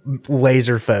like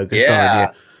laser focused on you.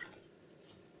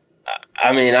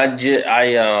 I mean, I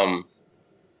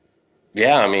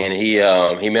mean,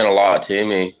 he meant a lot to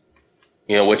me,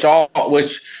 which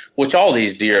all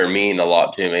these deer mean a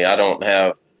lot to me. I don't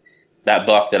have that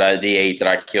buck the 8 that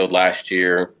I killed last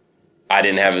year. I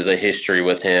didn't have as a history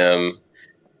with him.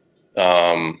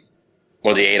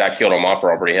 Or the 8 I killed on my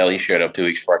property. Hell, he showed up 2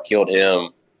 weeks before I killed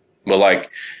him. But like,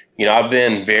 I've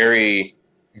been very,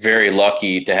 very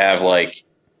lucky to have like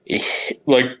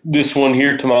this one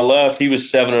here to my left. He was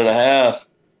 7.5.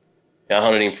 I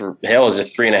hunted him for, hell, is it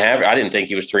 3.5? I didn't think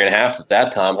he was 3.5 at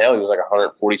that time. Hell, he was like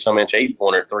 140 some inch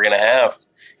 8-pointer at 3.5.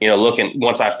 Looking,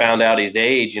 once I found out his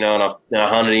age, and I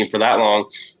hunted him for that long,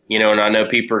 and I know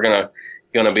people are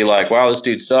gonna be like, wow, this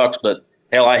dude sucks. But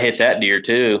hell, I hit that deer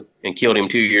too and killed him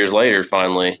 2 years later.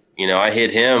 Finally, I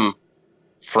hit him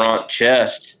front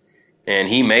chest, and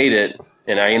he made it,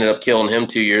 and I ended up killing him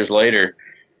 2 years later.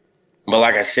 But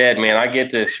like I said, man, I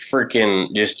get this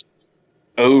freaking just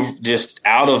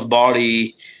out of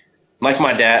body, like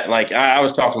my dad. Like I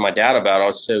was talking to my dad about it. I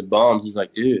was so bummed. He's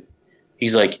like, dude,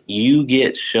 he's like, you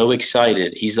get so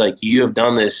excited. He's like, you have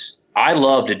done this. I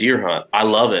love to deer hunt. I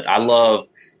love it. I love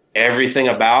everything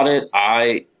about it.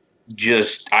 I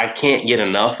can't get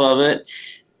enough of it.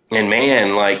 And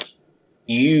man, like,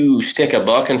 you stick a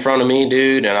buck in front of me,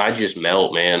 dude, and I just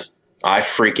melt, man. I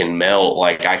freaking melt.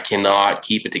 Like, I cannot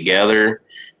keep it together.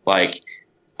 Like,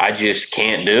 I just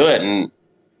can't do it. And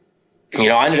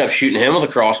I ended up shooting him with a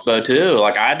crossbow too.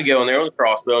 Like, I had to go in there with a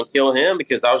crossbow and kill him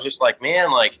because I was just like,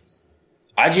 man, like,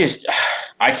 I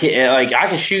can't, like, I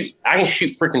can shoot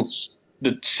freaking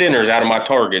the centers out of my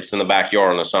targets in the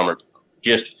backyard in the summer.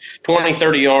 Just 20,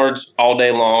 30 yards all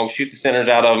day long, shoot the centers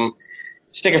out of them,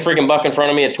 stick a freaking buck in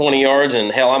front of me at 20 yards,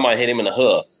 and hell, I might hit him in the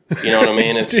hoof. You know what I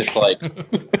mean? It's just like,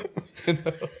 and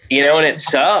it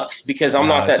sucks because I'm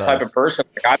not that type of person.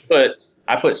 Like,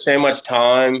 I put so much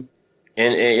time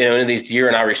into these deer,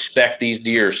 and I respect these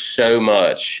deer so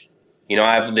much.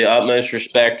 I have the utmost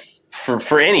respect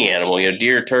for any animal,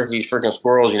 deer, turkeys, freaking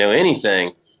squirrels,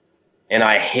 anything. And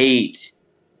I hate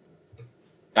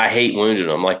wounding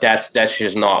them. Like, that's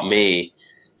just not me.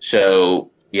 So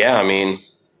yeah, I mean,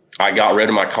 I got rid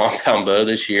of my compound bow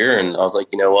this year, and I was like,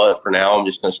 you know what? For now, I'm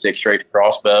just going to stick straight to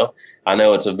crossbow. I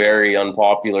know it's a very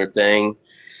unpopular thing,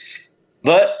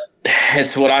 but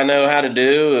it's what I know how to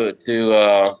do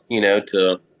to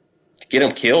get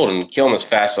them killed and kill them as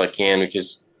fast as I can,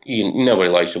 because nobody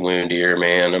likes to wound deer,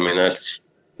 man. I mean,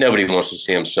 nobody wants to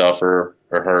see them suffer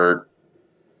or hurt.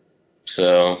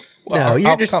 So, well,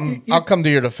 I'll come to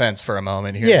your defense for a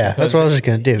moment here. Yeah, that's what I was just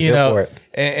going to do. Go for it.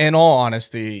 In all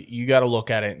honesty, you got to look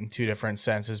at it in two different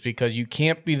senses, because you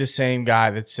can't be the same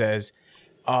guy that says,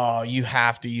 oh, you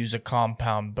have to use a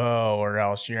compound bow or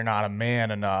else you're not a man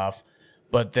enough.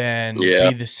 But then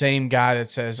be the same guy that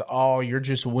says, oh, you're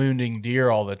just wounding deer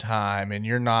all the time and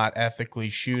you're not ethically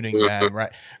shooting them,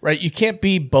 right? Right? You can't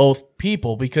be both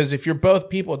people, because if you're both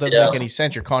people, it doesn't make any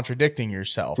sense. You're contradicting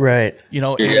yourself. Right.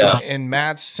 In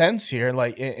Matt's sense here,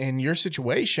 like in your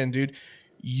situation, dude,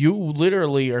 you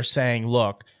literally are saying,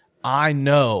 look, I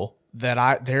know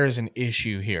that there is an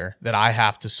issue here that I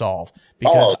have to solve,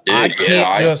 because I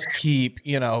can't just keep,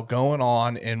 going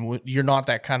on, and you're not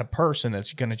that kind of person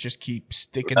that's going to just keep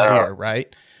sticking there,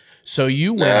 right? So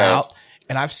you went out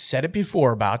And I've said it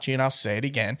before about you, and I'll say it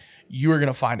again. You are going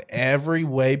to find every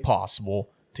way possible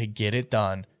to get it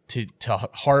done, to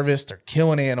harvest or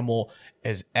kill an animal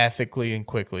as ethically and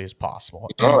quickly as possible.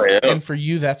 And for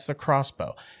you, that's the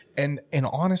crossbow. And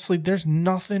honestly, there's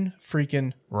nothing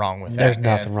freaking wrong with that. There's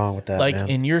nothing wrong with that, like, man.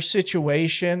 in your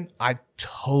situation, I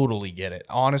totally get it.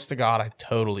 Honest to God, I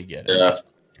totally get it. Yeah.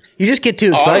 You just get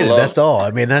too excited. That's all.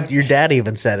 I mean, your dad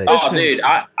even said it. Oh,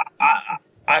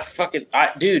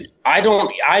 dude, I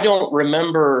don't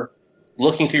remember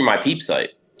looking through my peep sight.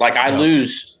 Like, I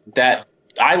lose that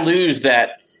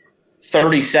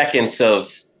 30 seconds of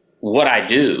what I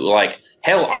do. Like,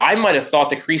 hell, I might have thought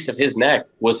the crease of his neck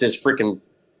was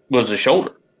the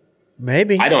shoulder.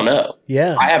 Maybe. I don't know.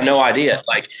 Yeah. I have no idea.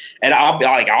 Like, and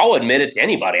I'll admit it to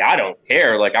anybody. I don't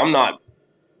care. Like, I'm not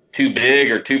too big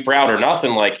or too proud or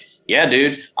nothing. Like, yeah,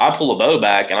 dude, I pull a bow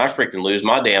back and I freaking lose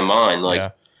my damn mind. Like, yeah.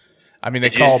 I mean,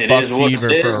 they call it buck fever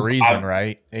for a reason,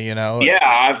 right? You know? Yeah,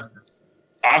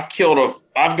 I've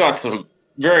got some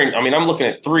I'm looking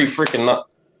at 3 freaking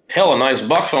hella nice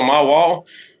bucks on my wall,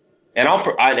 and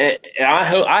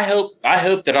I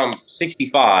hope that I'm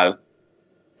 65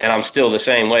 and I'm still the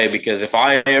same way, because if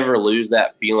I ever lose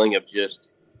that feeling of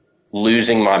just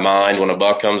losing my mind when a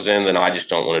buck comes in, then I just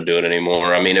don't want to do it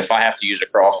anymore. I mean, if I have to use a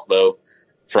crossbow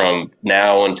from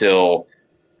now until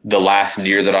the last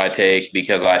deer that I take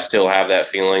because I still have that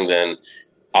feeling, then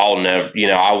I'll never,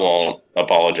 I won't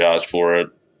apologize for it.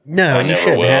 No, you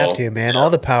shouldn't have to, man.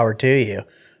 All the power to you.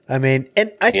 I mean,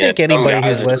 and I think anybody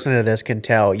who's listening to this can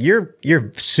tell you're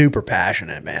super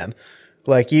passionate, man.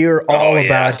 Like, you're all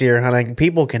about deer hunting.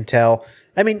 People can tell.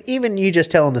 I mean, even you just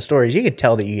telling the stories, you can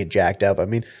tell that you get jacked up. I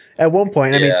mean, at one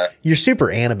point, I mean, you're super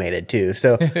animated too.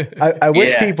 So I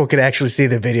wish people could actually see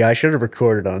the video. I should have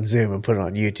recorded on Zoom and put it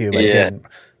on YouTube. I didn't.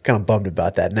 Kind of bummed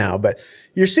about that now, but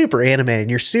you're super animated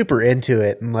and you're super into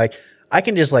it. And like, I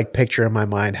can just like picture in my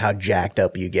mind how jacked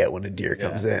up you get when a deer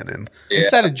comes in. And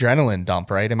it's that adrenaline dump,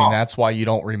 right? I mean, that's why you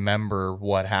don't remember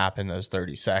what happened those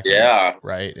 30 seconds. Yeah.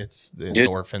 Right. It's the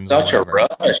endorphins. Such a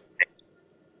rush.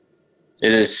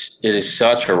 It is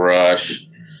such a rush.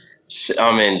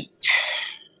 I mean,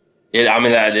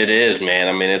 it is, man.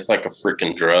 I mean, it's like a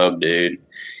freaking drug, dude.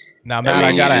 Now, Matt,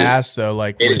 I gotta ask though,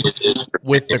 like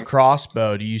with the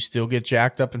crossbow, do you still get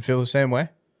jacked up and feel the same way?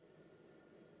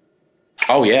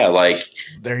 Oh yeah, like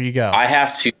there you go. I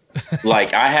have to,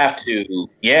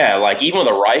 yeah, like even with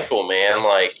a rifle, man,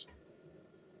 like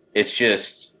it's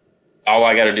just all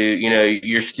I got to do.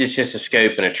 It's just a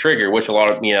scope and a trigger, which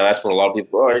that's what a lot of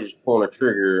people are just pulling a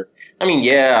trigger. I mean,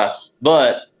 yeah,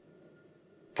 but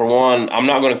for one, I'm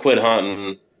not going to quit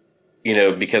hunting.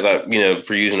 Because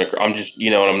for using I'm just,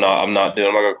 I'm not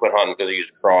going to quit hunting because I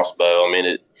use a crossbow. I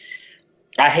mean,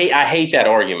 I hate that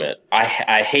argument.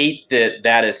 I hate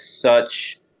that is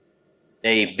such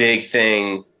a big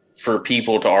thing for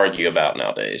people to argue about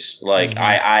nowadays. Like,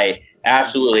 I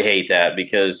absolutely hate that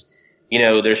because,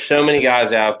 there's so many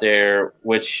guys out there,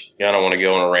 which I don't want to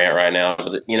go on a rant right now,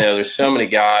 but there's so many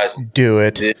guys. Do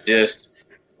it. That just,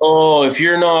 if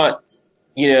you're not,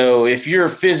 if you're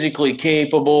physically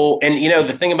capable, and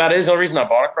the thing about it is the only reason I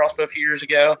bought a crossbow a few years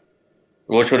ago,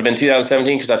 which would have been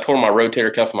 2017, because I tore my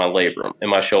rotator cuff in my labrum in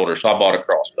my shoulder, so I bought a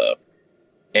crossbow.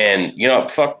 And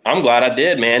I'm glad I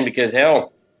did, man, because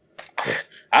hell,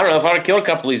 I don't know if I'd have killed a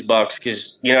couple of these bucks,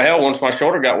 because hell, once my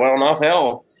shoulder got well enough,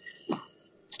 hell,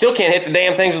 still can't hit the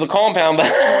damn things with a compound.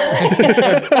 But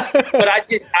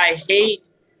I hate.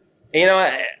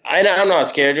 I'm not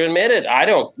scared to admit it. I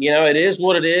don't, it is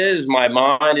what it is. My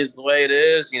mind is the way it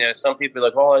is. Some people are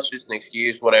like, well, that's just an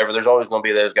excuse, whatever. There's always going to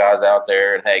be those guys out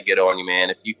there, and hey, get on you, man.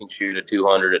 If you can shoot a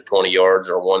 200 at 20 yards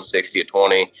or 160 at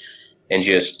 20 and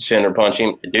just center punch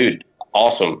him, dude,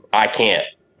 awesome. I can't.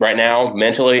 Right now,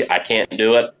 mentally, I can't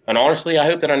do it. And honestly, I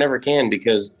hope that I never can,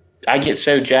 because I get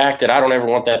so jacked that I don't ever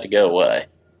want that to go away.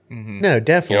 Mm-hmm. No,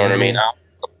 definitely. You know what I mean?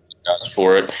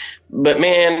 For it. But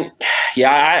man,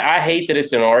 yeah, I hate that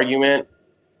it's an argument.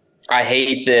 I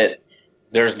hate that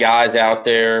there's guys out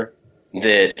there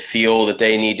that feel that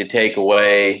they need to take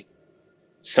away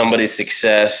somebody's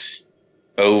success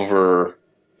over,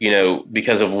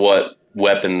 because of what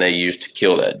weapon they used to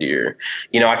kill that deer.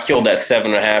 I killed that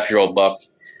 7.5-year-old buck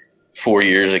 4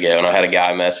 years ago, and I had a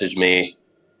guy message me,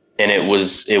 and it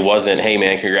wasn't, hey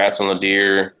man, congrats on the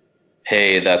deer.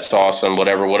 Hey, that's awesome.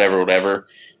 Whatever.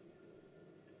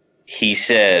 He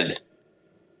said,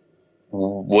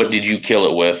 what did you kill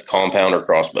it with, compound or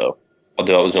crossbow?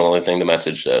 That was the only thing the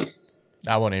message said.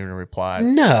 I won't even reply.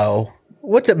 No.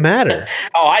 What's it matter?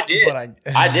 Oh, I did.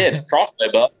 I did.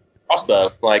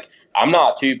 Crossbow. Like, I'm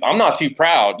not too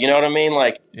proud. You know what I mean?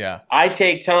 Like, yeah. I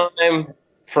take time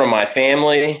from my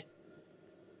family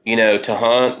to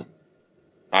hunt.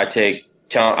 I take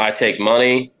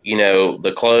money,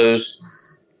 the clothes,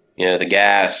 the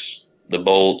gas, the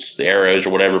bolts, the arrows, or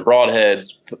whatever,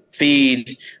 broadheads,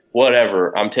 feed,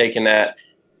 whatever. I'm taking that.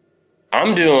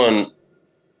 I'm doing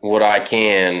what I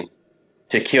can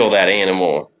to kill that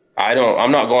animal.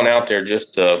 I'm not going out there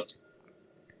just to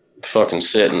fucking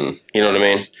sit and, you know what I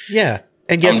mean? Yeah.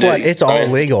 And guess what? It's all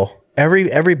legal.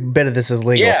 Every bit of this is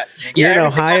legal. Yeah. You're in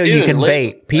Ohio, you can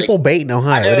bait. People bait in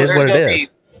Ohio. It is what it is.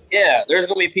 There's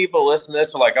going to be people listening to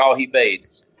this like, oh, he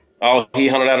baits. Oh, he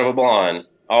hunted out of a blind.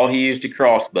 Oh, he used a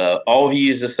crossbow. Oh, he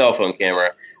used a cell phone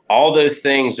camera. All those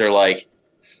things are like,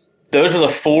 those are the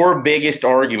 4 biggest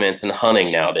arguments in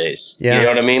hunting nowadays. Yeah. You know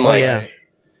what I mean? Yeah.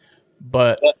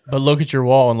 But look at your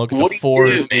wall and look at the 4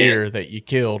 deer that you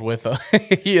killed with a,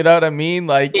 you know what I mean?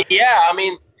 Like,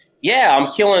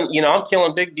 I'm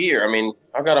killing big deer. I mean,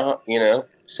 I've got a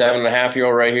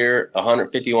 7.5-year-old right here,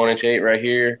 151-inch 8 right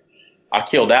here. I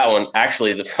killed that one.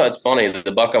 Actually, it's funny.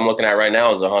 The buck I'm looking at right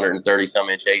now is a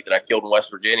 130-some-inch 8 that I killed in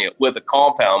West Virginia with a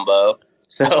compound bow.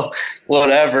 So,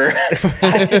 whatever.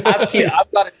 I've got a deer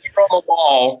on the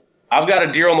wall. I've got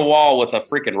a deer on the wall with a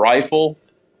freaking rifle,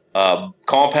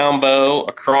 compound bow,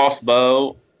 a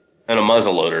crossbow, and a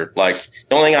muzzleloader. Like,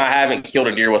 the only thing I haven't killed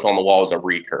a deer with on the wall is a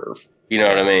recurve. You know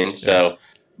what I mean? So,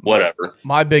 whatever.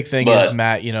 My big thing is,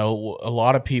 Matt, a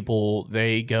lot of people,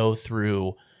 they go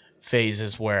through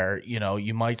phases where,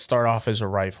 you might start off as a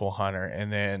rifle hunter,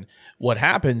 and then what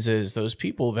happens is those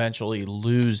people eventually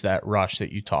lose that rush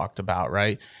that you talked about,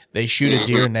 right? They shoot a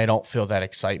deer and they don't feel that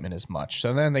excitement as much.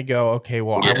 So then they go, okay,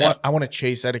 well, I want to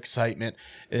chase that excitement,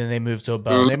 and then they move to a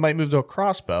bow. They might move to a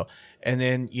crossbow, and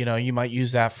then, you might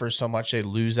use that for so much they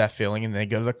lose that feeling, and they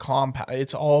go to the compound.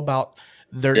 It's all about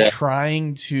they're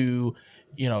trying to,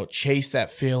 chase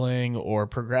that feeling or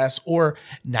progress. Or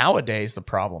nowadays the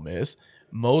problem is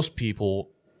most people,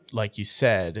 like you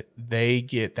said, they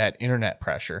get that internet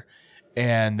pressure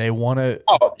and they want to.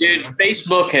 Oh, dude,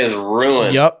 Facebook has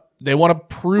ruined. Yep. They want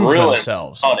to prove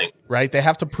themselves, hunting. Right? They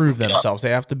have to prove themselves.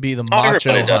 They have to be the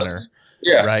macho hunter.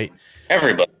 Yeah. Right?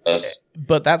 Everybody does.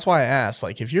 But that's why I asked,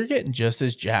 like, if you're getting just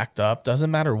as jacked up,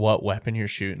 doesn't matter what weapon you're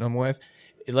shooting them with.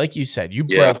 Like you said, you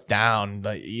broke down,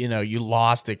 you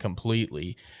lost it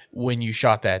completely when you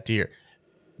shot that deer.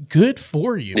 Good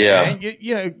for you, man.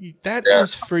 That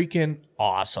is freaking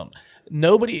awesome.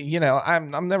 Nobody,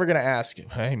 I'm never gonna ask you,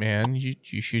 hey man,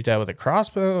 you shoot that with a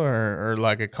crossbow or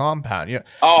like a compound?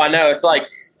 Oh, I know. It's like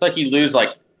you lose like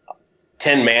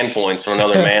 10 man points from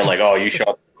another man. Like, oh, you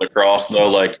shot with a crossbow.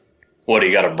 Like, what?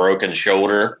 You got a broken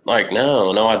shoulder? Like,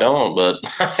 no, I don't. But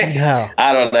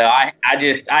I don't know.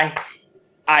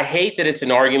 I hate that it's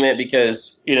an argument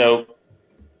because the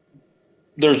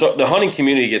hunting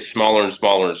community gets smaller and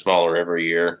smaller and smaller every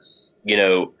year.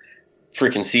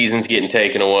 Freaking seasons getting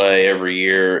taken away every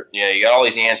year. You got all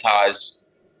these antis,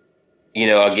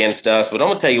 against us. But I'm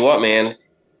gonna tell you what, man.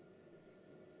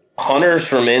 Hunters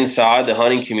from inside the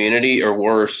hunting community are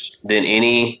worse than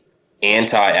any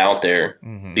anti out there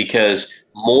because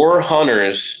more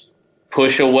hunters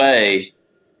push away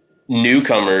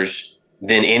newcomers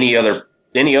than any other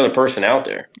person out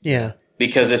there. Yeah.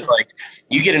 Because it's like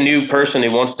you get a new person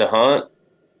who wants to hunt.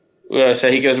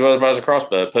 Say he goes and buys a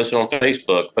crossbow, post it on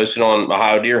Facebook, post it on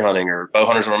Ohio Deer Hunting or Bow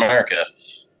Hunters of America.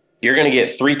 You're going to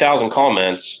get 3,000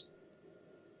 comments,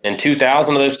 and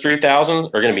 2,000 of those 3,000 are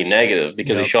going to be negative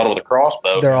because he shot it with a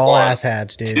crossbow. They're all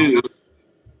asshats, dude.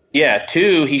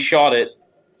 Two, he shot it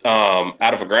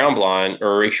out of a ground blind,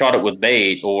 or he shot it with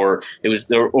bait, or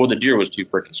the deer was too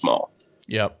freaking small.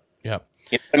 Yep. You know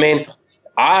what I mean?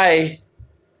 I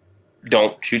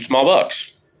don't shoot small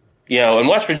bucks. In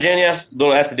West Virginia,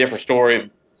 that's a different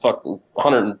story. Fuck,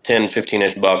 110,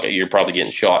 15-inch buck, you're probably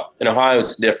getting shot. In Ohio,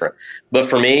 it's different. But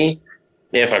for me,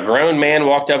 if a grown man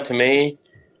walked up to me,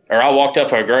 or I walked up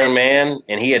to a grown man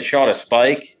and he had shot a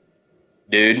spike,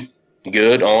 dude,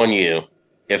 good on you.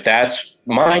 If that's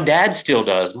my dad still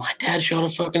does. My dad shot a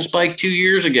fucking spike 2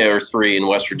 years ago or 3 in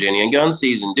West Virginia in gun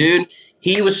season, dude.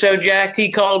 He was so jacked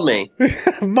he called me.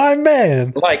 My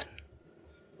man. Like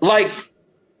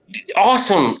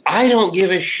awesome. I don't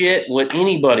give a shit what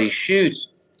anybody shoots.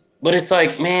 But it's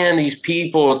like, man, these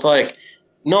people, it's like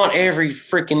not every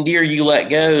freaking deer you let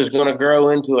go is going to grow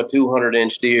into a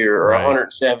 200-inch deer or a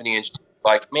 170-inch.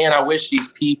 Like, man, I wish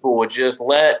these people would just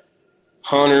let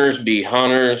hunters be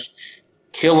hunters.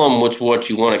 Kill them with what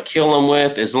you want to kill them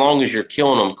with, as long as you're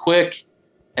killing them quick,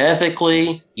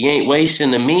 ethically. You ain't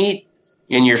wasting the meat,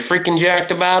 and you're freaking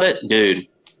jacked about it, dude.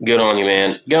 Good on you,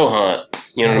 man. Go hunt.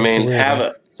 You know what I mean? Have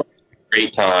a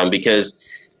great time,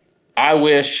 because I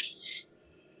wish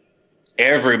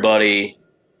everybody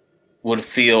would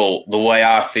feel the way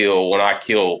I feel when I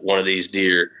kill one of these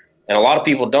deer. And a lot of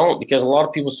people don't, because a lot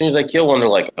of people, as soon as they kill one, they're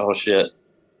like, oh shit,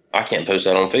 I can't post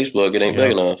that on Facebook. It ain't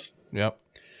big enough. Yep.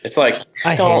 It's like,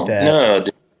 I don't, hate that. no,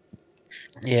 dude.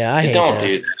 Yeah, I hate Don't that.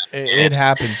 do that. It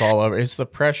happens all over. It's the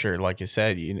pressure, like you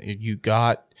said.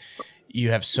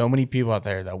 You have so many people out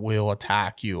there that will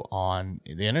attack you on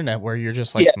the internet where you're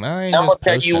just like, Yeah. I And I'm just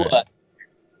gonna tell you posted what.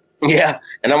 Yeah,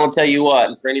 and I'm gonna tell you what.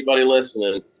 And for anybody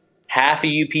listening, half of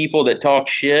you people that talk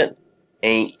shit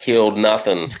ain't killed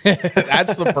nothing. it.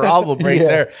 That's the problem right Yeah.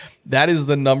 there. That is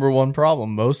the number one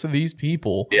problem. Most of these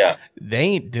people, Yeah. they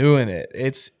ain't doing it.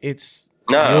 It's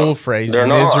No, the old phrase, they're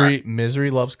not. misery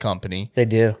loves company. They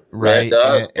do. Right. It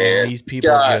does, and man. these people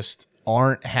God. just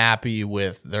aren't happy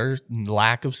with their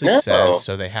lack of success, No.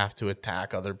 so they have to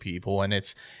attack other people, and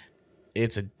it's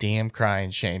a damn crying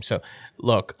shame. So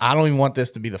look, I don't even want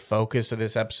this to be the focus of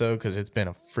this episode because it's been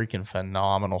a freaking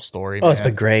phenomenal story. Oh, man. it's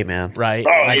been great, man. Right.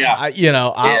 Oh, yeah.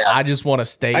 I just want to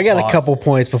stay. I got a couple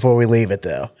points before we leave it,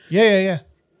 though. Yeah.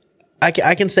 I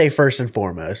can say first and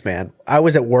foremost, man, I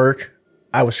was at work.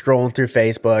 I was scrolling through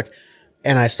Facebook,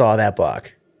 and I saw that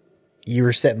buck. You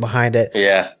were sitting behind it.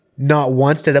 Yeah. Not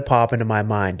once did it pop into my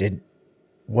mind.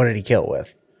 What did he kill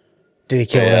with? Did he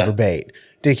kill it over bait?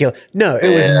 Did he kill? No, it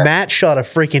was Matt shot a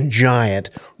freaking giant.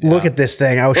 Look at this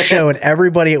thing. I was showing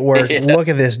everybody at work. Look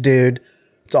at this dude.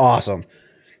 It's awesome.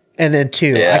 And then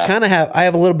two, I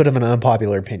have a little bit of an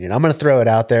unpopular opinion. I'm going to throw it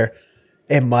out there.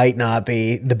 It might not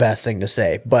be the best thing to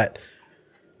say, but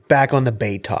back on the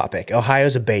bait topic,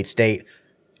 Ohio's a bait state.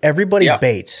 Everybody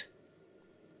baits.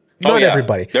 Not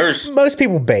everybody. Most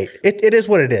people bait. It is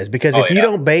what it is, because if you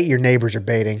don't bait, your neighbors are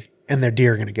baiting and their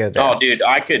deer are going to go there. Oh, dude,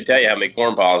 I could tell you how many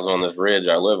corn piles on this ridge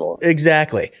I live on.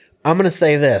 Exactly. I'm going to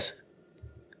say this.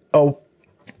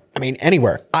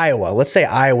 Anywhere. Iowa. Let's say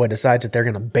Iowa decides that they're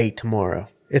going to bait tomorrow.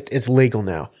 It's legal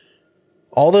now.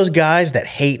 All those guys that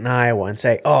hate in Iowa and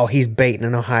say, oh, he's baiting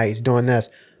in Ohio, he's doing this.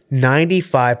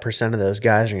 95% of those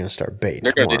guys are going to start baiting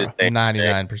They're going to do tomorrow. the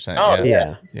same 99%. Oh,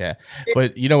 Yeah. Yeah.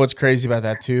 But you know what's crazy about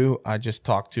that too? I just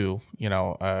talked to,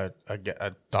 a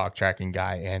dog tracking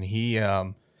guy, and he,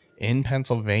 in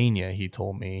Pennsylvania, he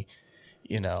told me,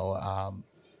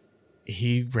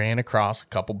 he ran across a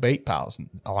couple bait piles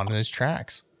on his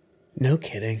tracks. No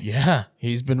kidding. Yeah.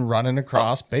 He's been running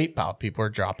across bait pile. People are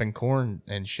dropping corn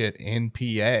and shit in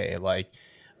PA. Like,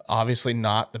 obviously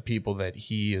not the people that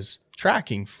he is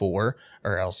tracking for,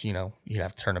 or else, you'd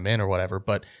have to turn them in or whatever.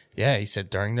 But yeah, he said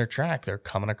during their track, they're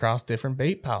coming across different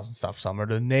bait piles and stuff. Some are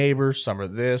the neighbors, some are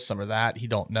this, some are that. He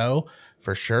don't know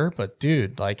for sure. But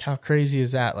dude, like, how crazy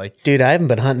is that? Like, Dude, I haven't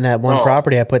been hunting that one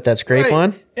property I put that scrape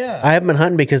on. Yeah. I haven't been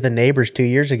hunting because the neighbors 2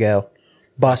 years ago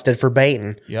busted for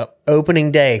baiting. Yep.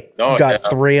 Opening day, got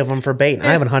 3 of them for baiting.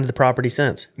 I haven't hunted the property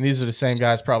since. And these are the same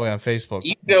guys probably on Facebook.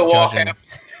 You can go walk judging. out.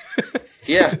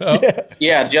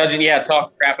 Yeah, judging,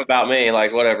 talk crap about me,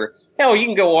 like whatever. Hell, you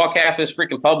can go walk half this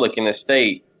freaking public in this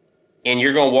state, and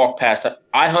you're going to walk past.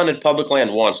 I hunted public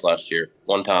land once last year,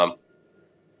 one time.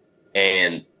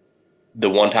 And the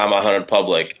one time I hunted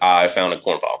public, I found a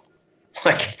corn pile.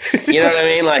 Like, you know what I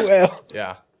mean? Like, Well,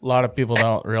 Yeah. A lot of people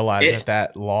don't realize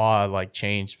that law like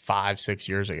changed 5-6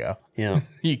 years ago. yeah.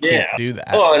 You can't do that.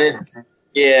 well, and it's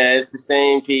the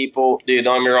same people. Dude,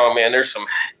 don't get me wrong, man. There's some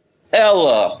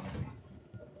hella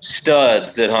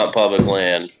studs that hunt public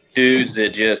land, dudes that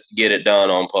just get it done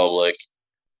on public,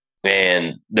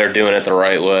 and they're doing it the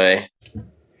right way.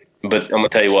 But I'm gonna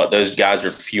tell you what, those guys are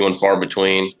few and far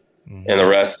between, and the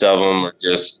rest of them are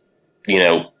just,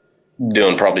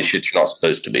 doing probably shit you're not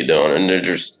supposed to be doing, and they're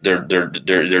just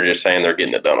saying they're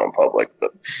getting it done on public.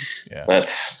 But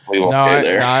we won't go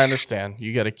there. I understand.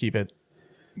 You got to keep it.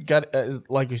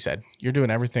 Like you said, you're doing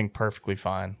everything perfectly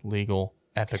fine, legal,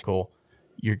 ethical.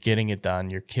 You're getting it done.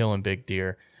 You're killing big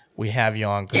deer. We have you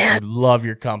on because we love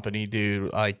your company,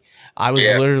 dude. Like, I was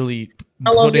literally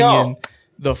putting in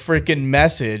the freaking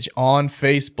message on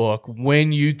Facebook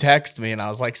when you text me, and I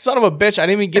was like, son of a bitch, I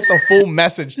didn't even get the full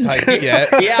message typed yet.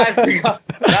 Yeah, I forgot.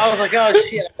 I was like, oh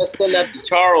shit, I must send that to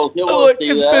Charles. He'll want to see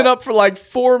It's that. been up for like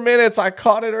 4 minutes. I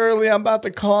caught it early. I'm about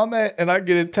to comment, and I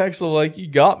get a text of like, you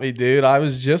got me, dude. I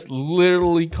was just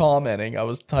literally commenting. I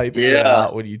was typing it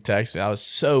out when you text me. I was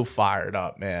so fired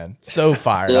up, man. So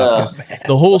fired up. 'Cause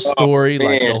the whole story,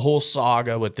 like the whole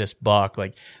saga with this buck,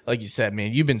 like you said,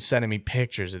 man, you've been sending me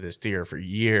pictures of this deer for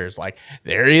years. Like,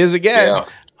 there he is again. Yeah.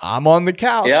 I'm on the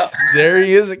couch. Yep. There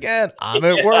he is again. I'm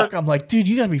at work. I'm like, dude,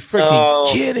 you gotta be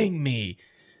freaking kidding me.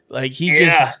 Like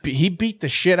he beat the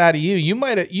shit out of you. You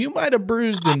might have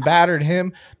bruised and battered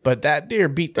him, but that deer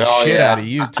beat the shit out of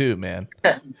you too, man.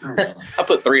 I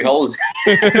put 3 holes.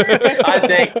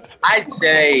 I'd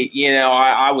say,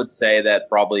 I would say that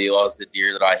probably was the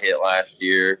deer that I hit last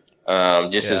year.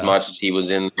 As much as he was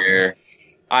in there,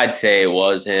 I'd say it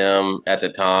was him at the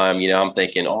time. I'm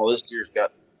thinking, this deer's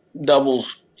got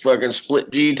doubles. Fucking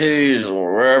split G2s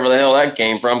or wherever the hell that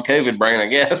came from. COVID brain, I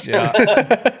guess. Yeah.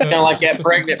 Kind of like that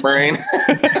pregnant brain.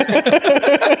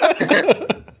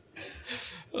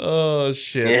 Oh,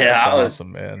 shit. Yeah, that's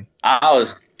awesome, man. I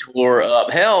was tore up.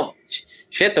 Hell,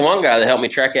 shit, the one guy that helped me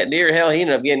track that deer, hell, he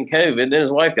ended up getting COVID. Then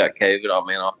his wife got COVID. Oh,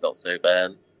 man, I felt so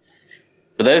bad.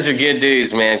 But those are good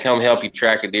dudes, man. Come help you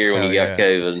track a deer when you got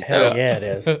COVID. Hell yeah, it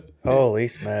is. Holy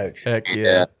smokes. Heck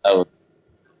yeah.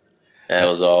 That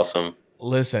was awesome.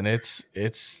 Listen, it's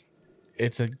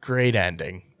a great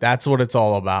ending. That's what it's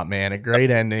all about, man. A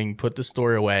great ending. Put the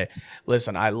story away.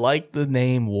 Listen, I like the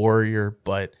name Warrior,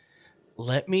 but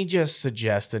let me just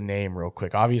suggest a name real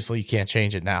quick. Obviously, you can't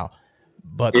change it now.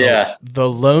 But the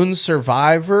Lone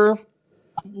Survivor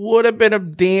would have been a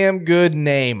damn good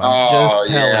name. I'm just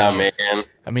telling you. Man.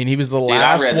 I mean, he was the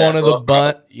last one of the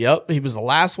bunch. Yep, he was the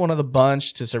last one of the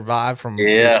bunch to survive from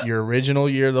your original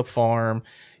year of the farm.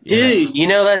 Dude,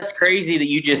 that's crazy that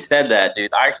you just said that,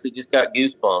 dude. I actually just got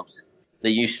goosebumps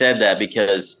that you said that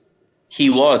because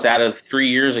he was out of 3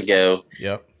 years ago.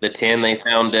 Yep. The 10 they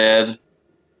found dead.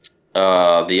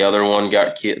 The other one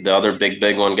got killed. The other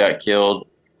big one got killed.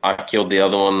 I killed the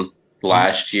other one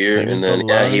last year, and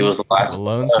then he was the last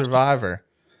lone survivor.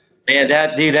 Man,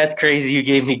 that's crazy. You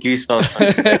gave me goosebumps when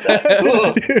you said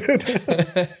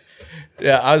that.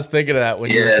 Yeah, I was thinking of that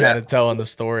when you were kind of telling the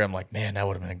story. I'm like, man, that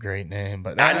would have been a great name.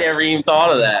 But I never even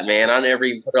thought of that, man. I never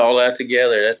even put all that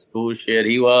together. That's cool shit.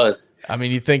 He was. I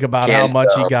mean, you think about how much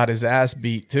he got his ass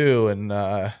beat too, and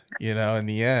in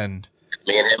the end.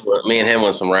 Me and him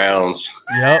with some rounds.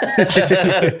 Yep.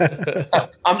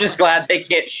 I'm just glad they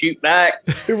can't shoot back.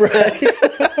 Right.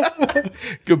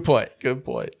 Good point.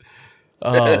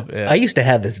 Oh, yeah. I used to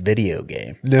have this video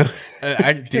game. No.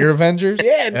 Deer Avengers?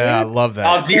 Yeah, dude. I love that.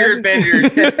 Oh, Deer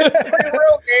Avengers.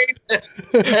 Real game.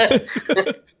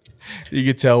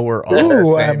 You could tell we're all the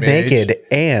same I'm age. naked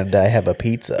and I have a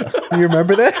pizza. You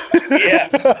remember that?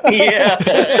 Yeah.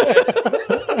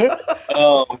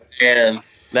 Oh, man.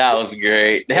 That was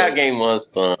great. That game was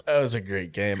fun. That was a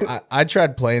great game. I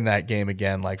tried playing that game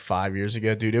again like 5 years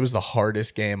ago, dude. It was the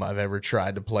hardest game I've ever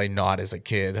tried to play not as a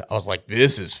kid. I was like,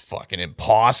 this is fucking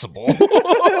impossible.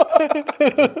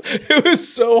 It was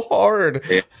so hard.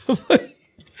 Yeah. Like,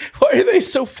 why are they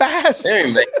so fast?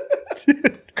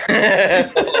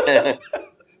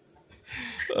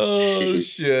 Oh,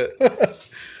 shit.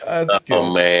 That's good.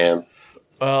 Oh, man.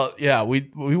 Well, yeah, we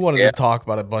wanted to talk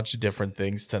about a bunch of different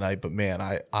things tonight, but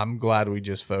man, I'm glad we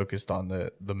just focused on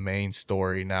the main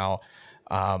story. Now,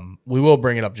 we will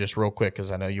bring it up just real quick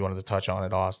because I know you wanted to touch on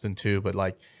it, Austin, too. But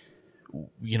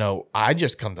I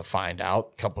just come to find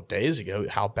out a couple of days ago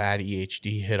how bad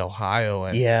EHD hit Ohio.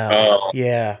 And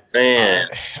man,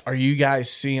 are you guys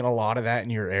seeing a lot of that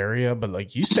in your area? But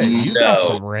like you said, you got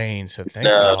some rain, so thank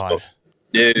God.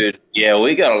 Dude, yeah,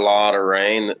 we got a lot of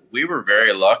rain. We were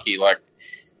very lucky. Like,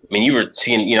 I mean, you were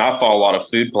seeing, I follow a lot of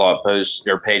food plot posts,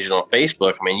 their pages on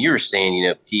Facebook. I mean, you were seeing,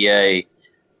 PA,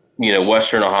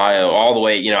 Western Ohio, all the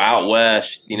way, out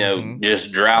west,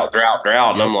 just drought.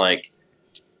 And I'm like,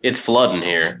 it's flooding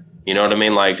here. You know what I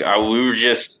mean? Like,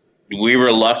 we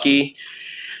were lucky.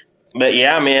 But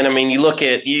yeah, man, I mean, you look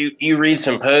at, you read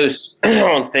some posts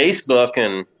on Facebook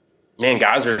and, man,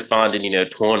 guys are finding,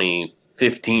 20,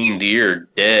 15 deer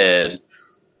dead.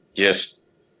 Just,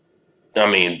 I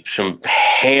mean, some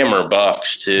hammer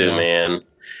bucks too, man.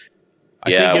 I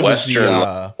think it western,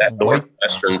 was that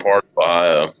northwestern part of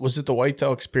Ohio. Was it the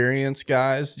Whitetail Experience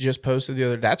guys just posted the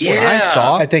other day? That's what I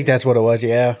saw. I think that's what it was,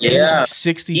 yeah. It was like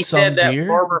 60 he some said that deer.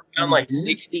 farmer found like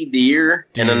 60 deer,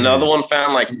 and another one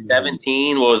found like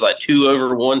 17. What was like 2 over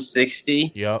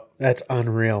 160? Yep. That's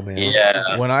unreal, man.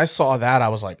 Yeah. When I saw that, I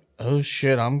was like, oh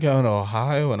shit, I'm going to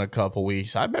Ohio in a couple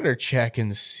weeks. I better check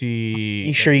and see.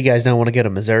 You sure you guys don't want to go to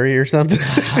Missouri or something?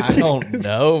 I don't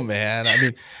know, man. I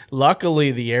mean,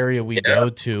 luckily the area we go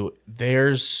to,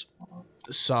 there's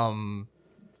some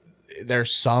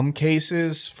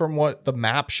cases from what the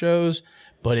map shows,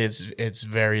 but it's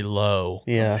very low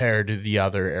compared to the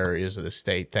other areas of the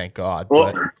state, thank God.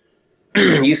 Well,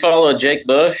 but you follow Jake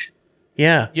Bush?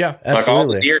 Yeah,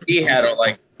 absolutely.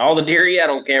 Like all the deer he had,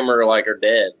 on camera are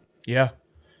dead. Yeah,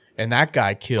 and that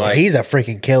guy kills. He's a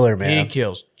freaking killer, man. He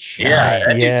kills. He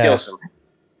kills some.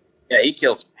 Yeah, he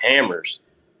kills some hammers.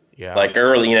 like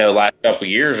early, last couple of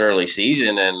years, early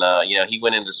season. And, he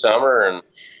went into summer, and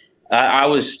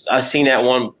I seen that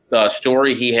one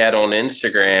story he had on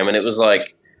Instagram, and it was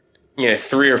like,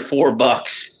 3 or 4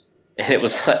 bucks, and it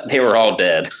was they were all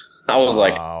dead. I was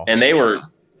like, and they were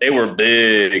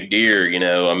big deer,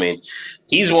 I mean,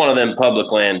 he's one of them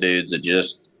public land dudes that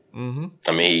just,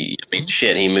 I mean,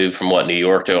 shit, he moved from New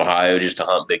York to Ohio just to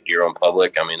hunt big deer on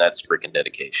public. I mean, that's freaking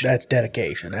dedication. That's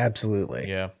dedication. Absolutely.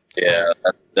 Yeah. Yeah.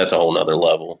 That's a whole nother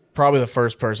level. Probably the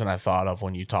first person I thought of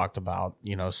when you talked about,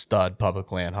 stud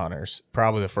public land hunters.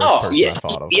 Probably the first person I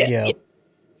thought of.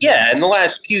 Yeah, in the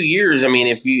last few years, I mean,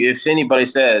 if anybody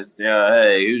says,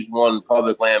 hey, who's one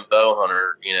public land bow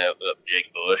hunter,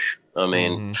 Jake Bush. I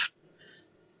mean,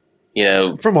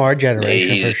 from our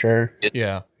generation for sure.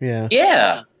 Yeah.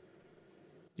 Yeah.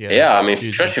 I mean,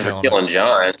 especially for killing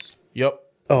giants. Yep.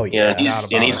 Oh yeah.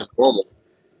 He's a normal.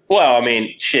 Well, I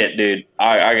mean, shit, dude.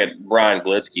 I got Brian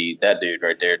Glitsky, that dude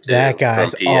right there too. That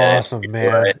guy's awesome,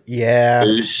 man. Right? Yeah.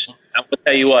 I'm gonna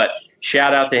tell you what.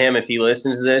 Shout out to him if he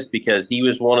listens to this, because he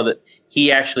was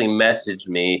he actually messaged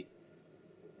me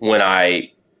when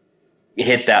I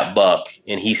hit that buck,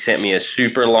 and he sent me a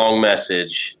super long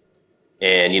message,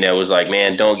 and, was like,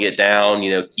 man, don't get down,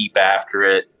 keep after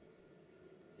it.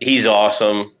 He's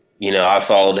awesome. I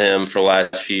followed him for the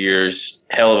last few years.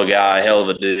 Hell of a guy, hell of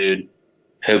a dude.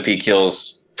 Hope he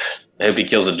kills a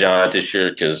giant this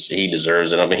year, because he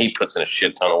deserves it. I mean, he puts in a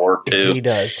shit ton of work too. He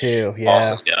does too. Yeah.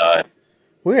 Awesome guy.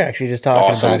 We were actually just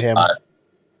talking about him.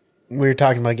 We were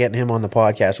talking about getting him on the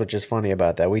podcast, which is funny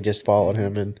about that. We just followed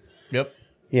him, and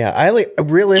yeah. I only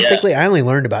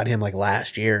learned about him like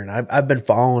last year, and I've been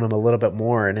following him a little bit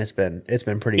more, and it's been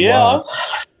pretty wild.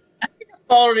 I think I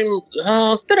followed him.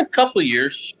 It's been a couple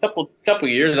years. Couple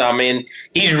years. I mean,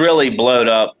 he's really blown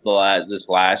up this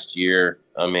last year.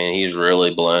 I mean, he's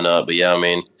really blown up. But yeah, I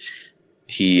mean,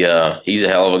 he's a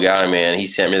hell of a guy, man. He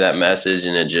sent me that message,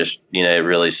 and it just, it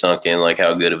really sunk in, like,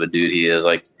 how good of a dude he is.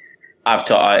 Like, I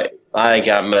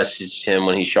got messaged him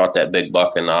when he shot that big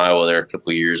buck in Iowa there a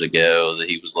couple of years ago that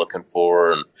he was looking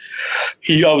for, and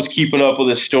I was keeping up with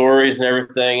his stories and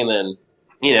everything. And then,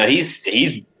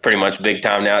 he's pretty much big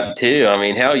time now too. I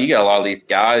mean, hell, you got a lot of these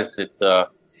guys that,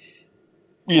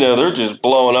 they're just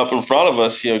blowing up in front of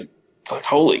us. Like,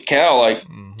 holy cow, like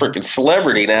freaking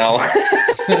celebrity now.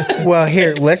 Well,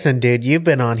 here, listen, dude, you've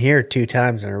been on here 2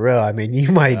 times in a row. I mean,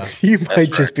 you might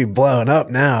just be blowing up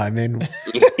now. I mean,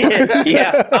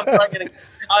 yeah, I'm not gonna.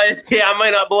 I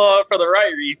might not blow up for the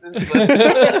right reasons. But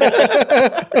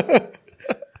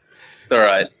it's all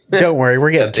right. Don't worry,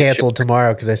 we're getting canceled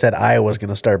tomorrow because I said Iowa's going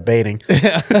to start baiting.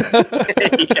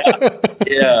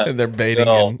 Yeah. And they're baiting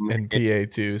in PA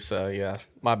too. So yeah,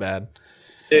 my bad.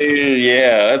 Dude,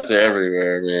 yeah, that's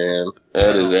everywhere, man.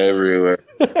 That is everywhere.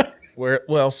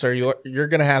 Well, sir, you're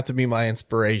going to have to be my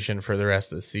inspiration for the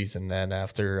rest of the season then,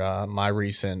 after my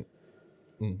recent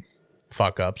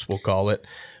fuck ups, we'll call it.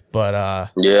 But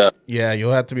yeah,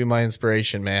 you'll have to be my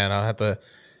inspiration, man. I'll have to.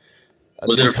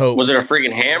 Was it a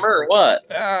freaking hammer or what?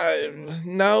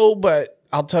 No, but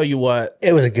I'll tell you what.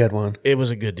 It was a good one. It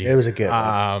was a good deer. It was a good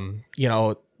one.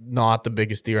 Not the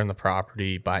biggest deer on the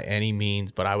property by any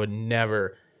means, but I would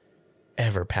never,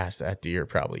 ever pass that deer,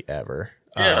 probably ever.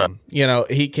 Yeah.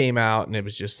 He came out, and it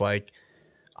was just like,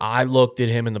 I looked at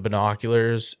him in the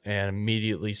binoculars and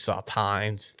immediately saw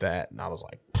tines and I was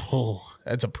like, oh,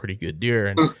 that's a pretty good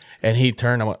deer. And he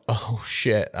turned and went, oh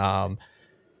shit.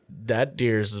 That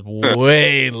deer's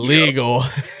way legal.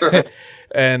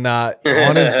 And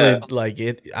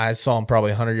honestly, I saw him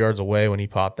probably 100 yards away when he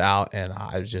popped out, and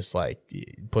I was just like,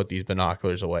 put these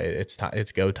binoculars away. It's time.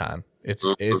 It's go time.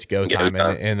 It's go time.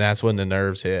 And that's when the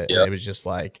nerves hit. Yep. It was just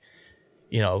like,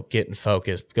 getting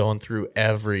focused, going through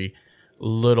every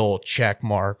little check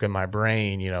mark in my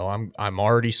brain. I'm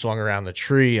already swung around the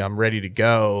tree. I'm ready to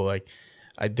go. Like,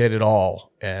 I did it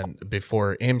all. And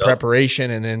in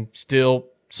preparation, and then still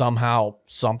somehow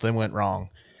something went wrong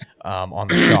on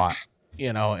the shot.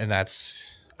 And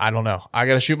that's, I don't know. I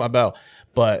got to shoot my bow,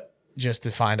 but just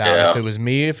to find out if it was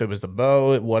me, if it was the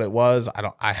bow, what it was,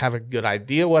 I have a good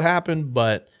idea what happened,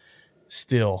 but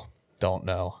still don't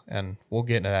know. And we'll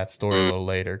get into that story a little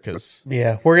later, because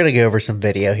we're going to go over some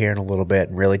video here in a little bit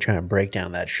and really try and break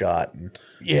down that shot. And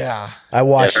I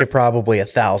watched it probably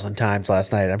 1,000 times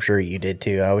last night. I'm sure you did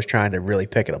too. I was trying to really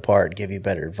pick it apart and give you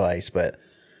better advice, but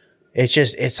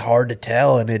it's hard to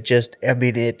tell. And it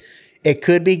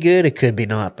could be good. It could be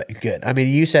not good. I mean,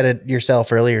 you said it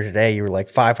yourself earlier today. You were like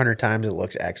 500 times it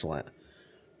looks excellent.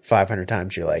 500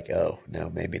 times you're like, oh,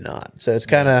 no, maybe not. So it's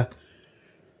kind of.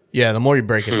 Yeah, the more you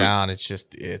break it down,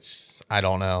 I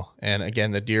don't know. And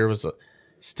again, the deer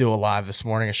still alive this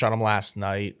morning. I shot him last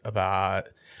night.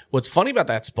 What's funny about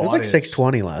that spot? It was like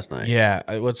 6:20 last night.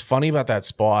 Yeah. What's funny about that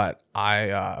spot?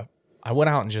 I went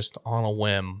out and just on a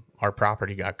whim, our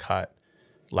property got cut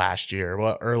last year.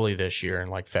 Well, early this year in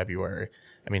like February.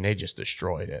 I mean, they just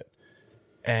destroyed it.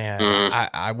 And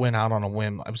I went out on a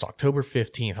whim. It was October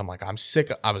 15th. I'm like, I'm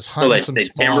sick. I was hunting some they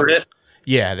spots. timbered it?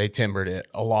 Yeah, they timbered it.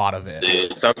 A lot of it.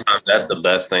 Dude, sometimes that's the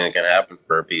best thing that can happen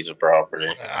for a piece of property.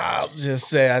 I'll just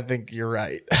say I think you're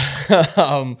right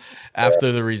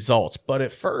after the results. But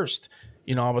at first,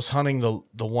 I was hunting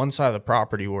the one side of the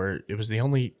property where it was the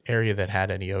only area that had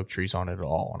any oak trees on it at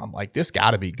all. And I'm like, this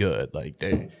got to be good.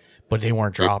 But they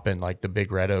weren't dropping. Like the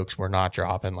big red oaks were not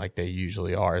dropping like they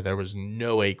usually are. There was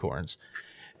no acorns.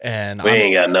 And we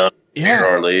ain't got none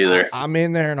hardly either. I'm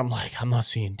in there and I'm like, I'm not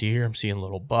seeing deer. I'm seeing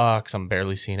little bucks. I'm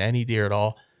barely seeing any deer at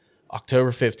all. October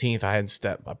 15th, I had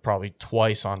stepped probably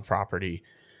twice on property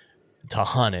to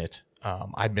hunt it.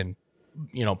 I'd been,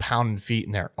 pounding feet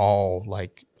in there all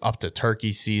like up to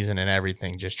turkey season and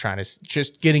everything, just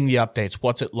getting the updates.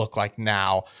 What's it look like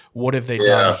now? What have they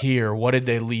done here? What did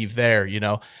they leave there?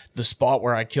 The spot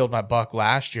where I killed my buck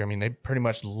last year, I mean, they pretty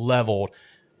much leveled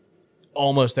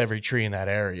almost every tree in that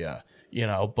area,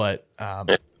 but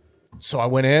so I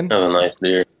went in, that was a nice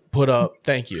deer. put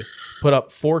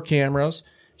up 4 cameras,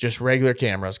 just regular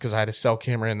cameras, because I had a cell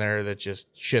camera in there that just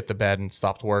shit the bed and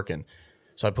stopped working.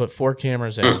 So I put 4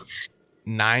 cameras in.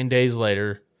 9 days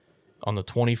later, on the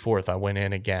 24th, I went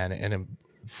in again. And a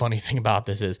funny thing about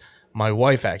this is my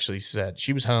wife actually said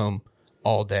she was home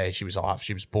all day. She was off.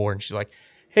 She was bored. And she's like,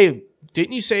 hey,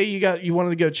 didn't you say you wanted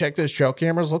to go check those trail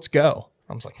cameras? Let's go.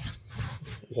 I was like,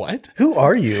 what? Who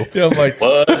are you? Yeah, I'm like,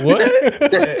 what?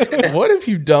 What have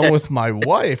you done with my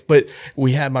wife? But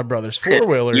we had my brother's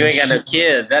 4-wheeler. You ain't got no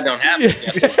kids. That don't happen.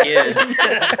 You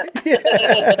got no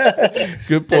kids.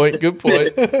 Good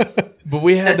point. But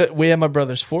we had my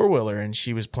brother's 4-wheeler, and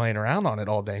she was playing around on it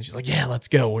all day. And she's like, yeah, let's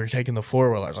go. We're taking the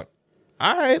 4-wheeler. I was like,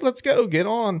 all right, let's go. Get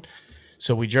on.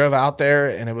 So we drove out there,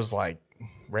 and it was like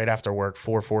right after work,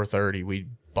 4:30. We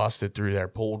busted through there,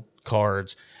 pulled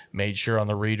cards, made sure on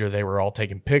the reader they were all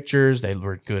taking pictures. They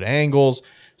were good angles,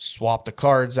 swapped the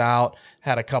cards out,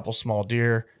 had a couple small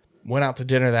deer, went out to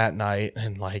dinner that night.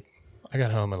 And I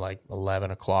got home at like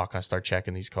 11 o'clock. I start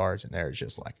checking these cards, and there's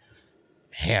just like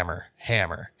hammer.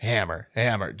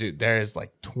 Dude, there is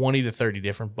like 20 to 30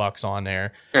 different bucks on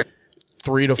there.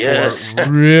 3 to 4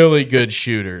 really good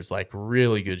shooters.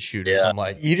 Yeah. I'm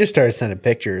like, You just started sending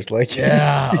pictures.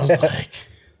 yeah, I was like,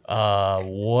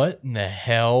 what in the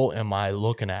hell am I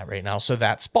looking at right now? So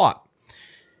that spot,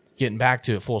 getting back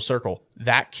to it full circle,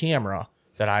 that camera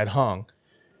that I had hung,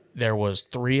 there was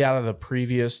 2 out of the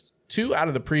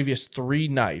previous 3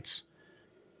 nights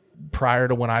prior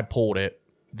to when I pulled it,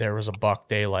 there was a buck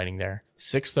daylighting there.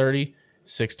 6:30,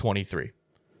 6:23.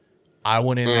 I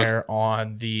went in there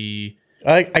on the...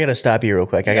 I got to stop you real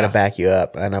quick. I got to back you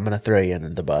up, and I'm going to throw you under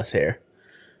the bus here.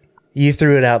 You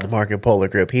threw it out in the Market Polar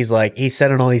group. He's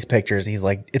sending all these pictures. He's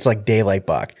like, it's like daylight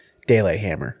buck, daylight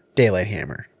hammer.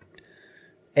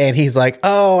 And he's like,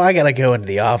 oh, I got to go into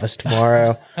the office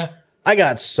tomorrow. I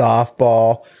got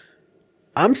softball.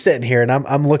 I'm sitting here and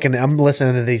I'm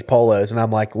listening to these polos, and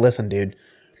I'm like, listen, dude,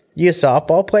 you a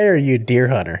softball player or you a deer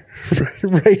hunter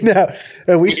right now?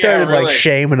 And we started like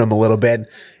shaming him a little bit.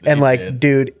 And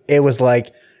dude, it was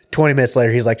like 20 minutes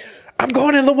later, he's like, I'm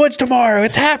going into the woods tomorrow.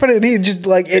 It's happening. He just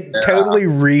totally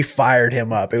refired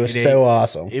him up. It was so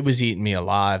awesome. It was eating me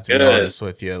alive, to be honest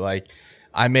with you. Like,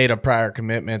 I made a prior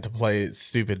commitment to play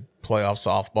stupid playoff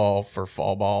softball for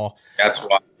fall ball. That's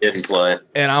why I didn't play.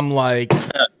 And I'm like,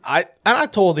 I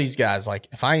told these guys, like,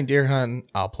 if I ain't deer hunting,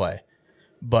 I'll play.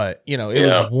 But, it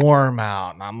was warm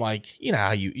out. And I'm like,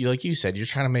 how you like you said, you're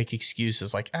trying to make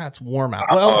excuses like, it's warm out.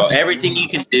 Well, everything you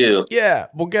can do. Yeah.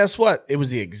 Well, guess what? It was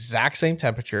the exact same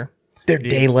temperature. They're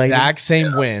daylight. Exact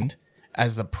same wind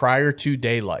as the prior 2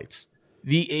 daylights.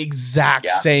 The exact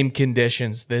same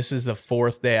conditions. This is the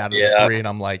 4th day out of the 3. And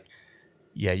I'm like,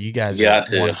 yeah, you guys are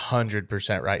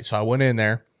 100% right. So I went in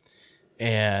there,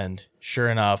 and sure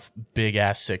enough, big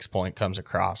ass 6-point comes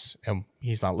across, and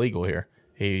he's not legal here.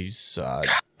 He's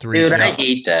 3. Dude, I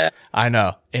hate that. I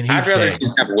know. And he's I'd rather big.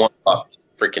 just have one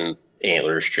freaking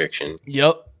antler restriction.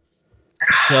 Yep.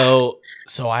 So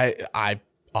I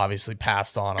obviously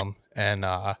passed on him, and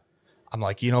I'm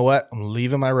like, you know what? I'm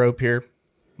leaving my rope here.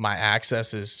 My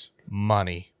access is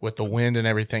money. With the wind and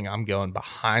everything, I'm going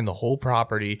behind the whole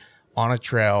property on a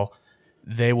trail.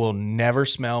 They will never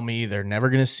smell me. They're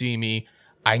never going to see me.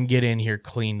 I can get in here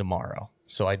clean tomorrow.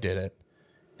 So I did it.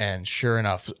 And sure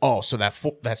enough, so that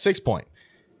 6-point,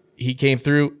 he came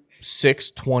through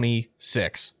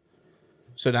 6:26.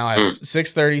 So now I have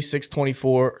 630,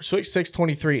 624,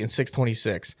 623, and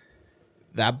 626.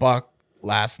 That buck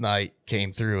last night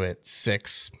came through at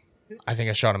 6. I think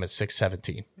I shot him at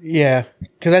 617. Yeah,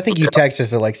 because I think you texted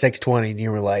us at like 620, and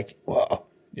you were like, "Whoa,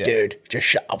 dude, just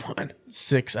shot one."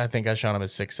 I think I shot him at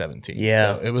 617.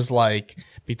 Yeah. So it was like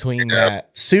between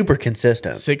that super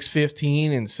consistent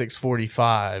 615 and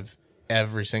 645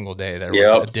 every single day. There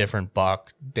was a different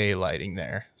buck daylighting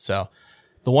there. So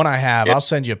the one I have, I'll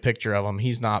send you a picture of him.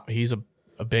 He's a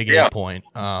big 8-point.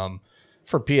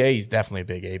 For PA, he's definitely a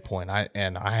big 8-point. I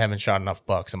haven't shot enough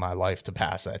bucks in my life to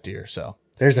pass that deer. So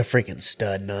there's a freaking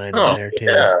stud 9 on there too.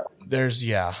 Yeah.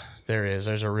 There is.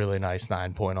 There's a really nice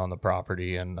 9-point on the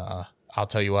property. And I'll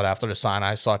tell you what, after the sign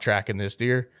I saw tracking this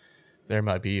deer, there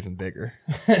might be even bigger.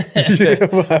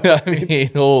 I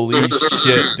mean, holy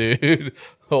shit, dude.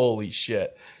 Holy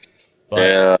shit.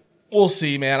 But we'll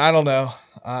see, man. I don't know.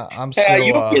 I'm still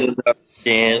you get another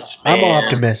chance, man. I'm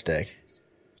optimistic.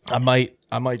 I might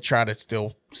try to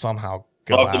still somehow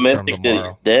go after him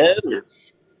tomorrow. That he's dead?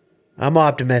 I'm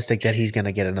optimistic that he's going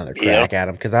to get another crack at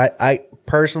him, because I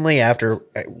personally, after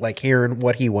like hearing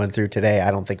what he went through today,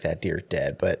 I don't think that deer's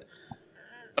dead, but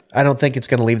I don't think it's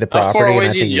going to leave the property. How far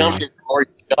away did you jump before you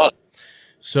shot it?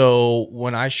 So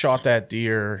when I shot that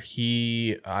deer,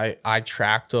 I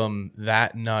tracked him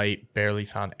that night, barely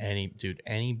found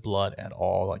any blood at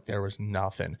all. Like there was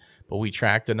nothing, but we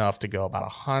tracked enough to go about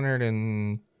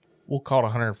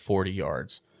 140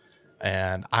 yards.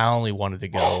 And I only wanted to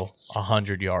go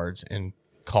 100 yards and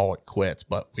call it quits,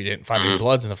 but we didn't find any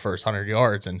bloods in the first 100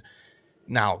 yards. And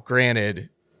now, granted,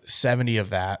 70 of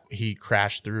that, he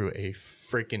crashed through a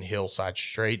freaking hillside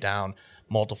straight down,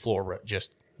 multi-floor,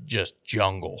 just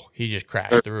jungle. He just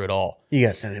crashed through it all. You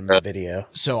got to send him the video.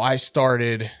 So I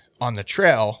started on the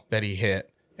trail that he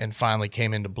hit and finally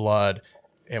came into blood,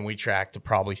 and we tracked to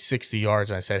probably 60 yards.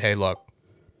 And I said, hey, look,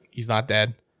 he's not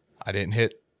dead. I didn't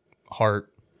hit heart.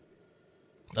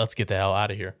 Let's get the hell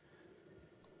out of here.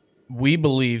 We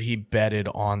believe he bedded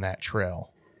on that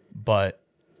trail, but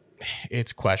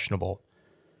it's questionable.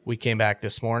 We came back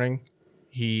this morning.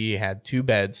 He had 2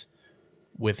 beds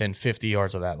within 50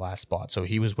 yards of that last spot. So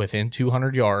he was within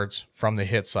 200 yards from the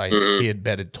hit site. He had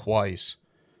bedded twice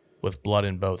with blood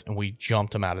in both, and we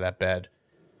jumped him out of that bed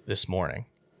this morning.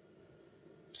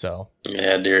 So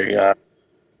yeah, dear God.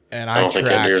 And I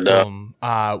tracked him.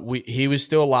 He was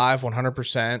still alive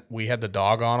 100%. We had the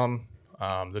dog on him.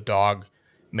 The dog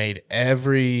made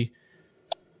every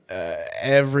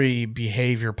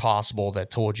behavior possible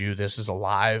that told you this is a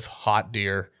live, hot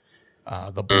deer.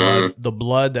 The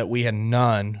blood that we had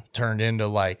none turned into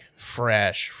like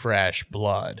fresh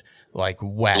blood, like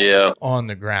wet on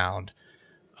the ground.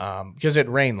 Because it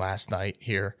rained last night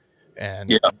here,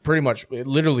 and pretty much it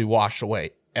literally washed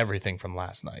away everything from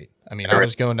last night. I mean, I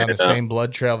was going down the same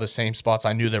blood trail, the same spots.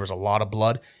 I knew there was a lot of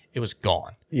blood. It was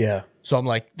gone. Yeah. So I'm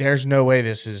like, there's no way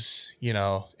this is,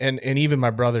 and even my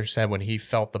brother said when he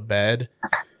felt the bed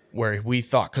where we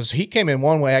thought, because he came in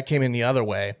one way, I came in the other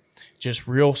way, just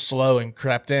real slow and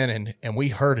crept in, and we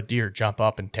heard a deer jump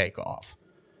up and take off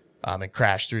and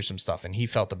crash through some stuff. And he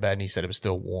felt the bed and he said it was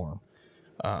still warm.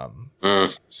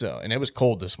 So, and it was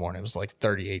cold this morning. It was like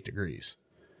 38 degrees.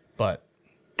 But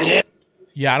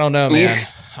yeah, I don't know, man.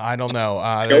 I don't know.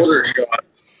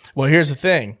 Well, here's the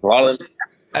thing.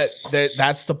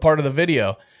 That's the part of the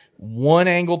video. One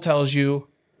angle tells you,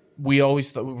 we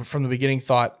always, from the beginning,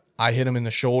 thought I hit him in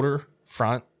the shoulder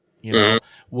front,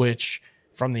 which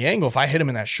from the angle, if I hit him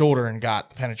in that shoulder and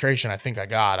got the penetration I think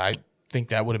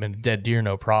that would have been a dead deer,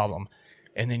 no problem.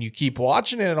 And then you keep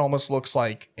watching it, it almost looks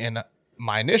like, and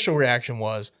my initial reaction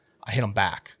was, I hit him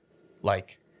back,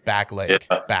 like back leg,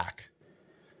 back.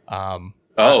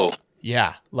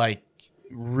 Yeah, like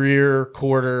rear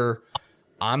quarter.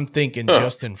 I'm thinking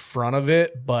just in front of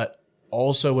it, but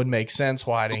also would make sense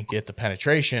why I didn't get the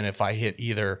penetration if I hit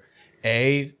either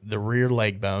A, the rear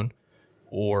leg bone,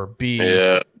 or B,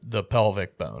 the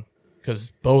pelvic bone,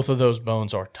 because both of those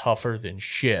bones are tougher than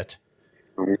shit.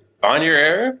 On your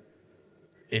arrow?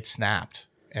 It snapped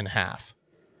in half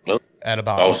at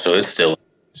about. So it's still.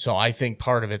 So I think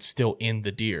part of it's still in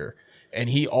the deer, and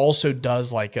he also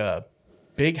does like a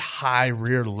big high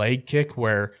rear leg kick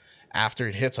where after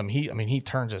it hits him, he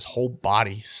turns his whole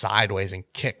body sideways and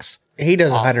kicks. He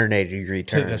does a 180-degree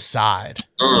turn to the side.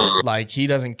 Like he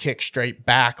doesn't kick straight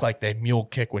back like they mule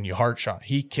kick when you heart shot.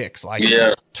 He kicks like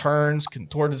turns,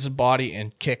 contorts his body,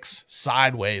 and kicks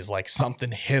sideways like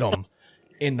something hit him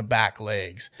in the back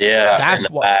legs. Yeah, that's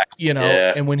what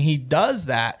And when he does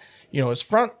that,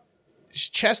 his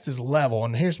chest is level,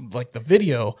 and here's like the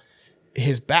video,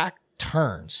 his back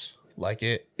turns Like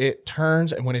it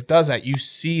turns, and when it does that, you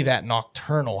see that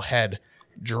nocturnal head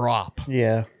drop.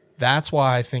 Yeah. That's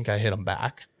why I think I hit him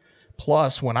back.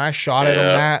 Plus, when I shot at him,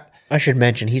 Matt, I should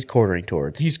mention he's quartering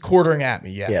towards. he's quartering at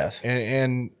me. Yeah. Yes.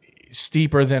 And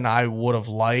steeper than I would have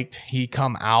liked. He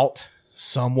come out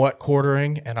somewhat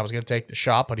quartering, and I was going to take the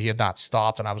shot, but he had not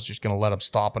stopped, and I was just going to let him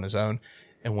stop on his own.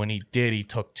 And when he did, he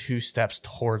took 2 steps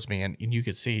towards me, and you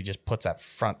could see he just puts that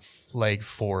front leg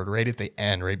forward right at the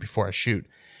end, right before I shoot.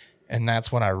 And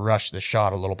that's when I rushed the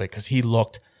shot a little bit, because he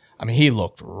looked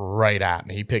right at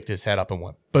me. He picked his head up and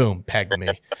went, boom, pegged me.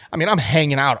 I mean, I'm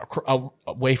hanging out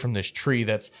away from this tree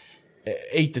that's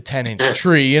 8 to 10 inch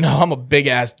tree. You know, I'm a big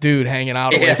ass dude hanging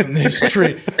out away from this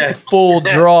tree, full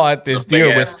draw at this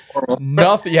deer with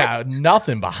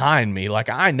nothing behind me. Like,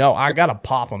 I know I gotta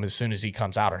pop him as soon as he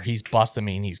comes out, or he's busting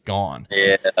me and he's gone.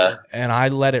 Yeah. And I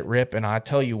let it rip, and I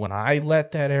tell you, when I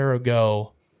let that arrow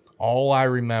go, all I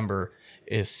remember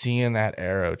is seeing that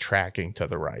arrow tracking to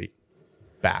the right,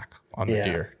 back on the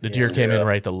deer. The deer came in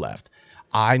right to left.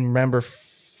 I remember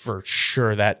for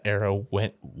sure that arrow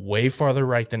went way farther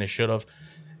right than it should have.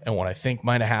 And what I think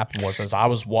might have happened was, as I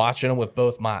was watching him with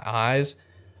both my eyes,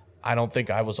 I don't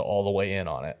think I was all the way in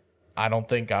on it.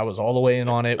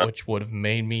 Which would have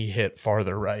made me hit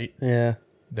farther right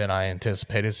than I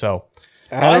anticipated. So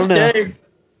I don't know. I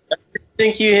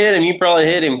think you hit him. You probably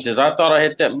hit him, because I thought I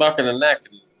hit that buck in the neck.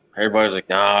 Everybody's like,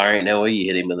 "Nah, there ain't no way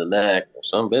you hit him in the neck." Well,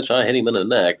 some bitch, I hit him in the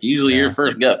neck. Usually your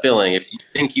first gut feeling, if you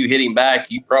think you hit him back,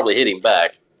 you probably hit him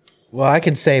back. Well, I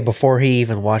can say before he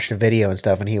even watched the video and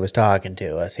stuff and he was talking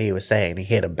to us, he was saying he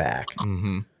hit him back.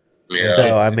 Mm-hmm. Yeah.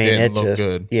 So, I mean, it just,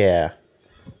 good. Yeah.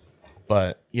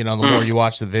 But, you know, the more you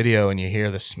watch the video and you hear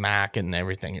the smack and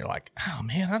everything, you're like, oh,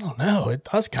 man, I don't know. It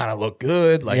does kind of look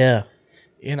good. Like,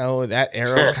 you know, that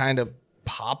arrow kind of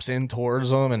pops in towards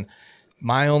him. And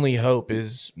my only hope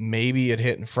is maybe it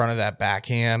hit in front of that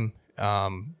backhand.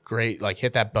 Great, like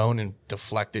hit that bone and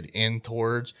deflected in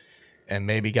towards, and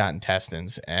maybe got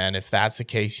intestines. And if that's the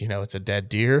case, you know, it's a dead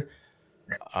deer.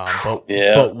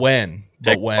 But when,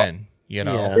 you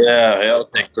know? Yeah, it'll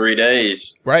take 3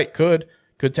 days. Right, could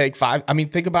take 5. I mean,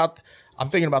 I'm thinking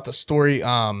about the story,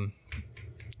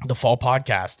 the fall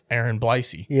podcast, Aaron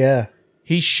Blicey. Yeah.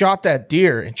 He shot that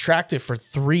deer and tracked it for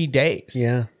 3 days.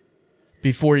 Yeah.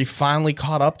 Before he finally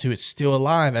caught up to it, still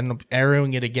alive, and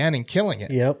arrowing it again and killing it.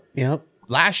 Yep.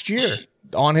 Last year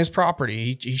on his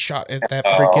property, he shot at that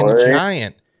freaking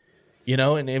giant, you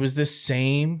know, and it was the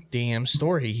same damn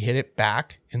story. He hit it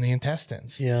back in the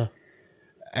intestines. Yeah.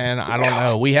 And I don't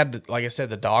know. We had, like I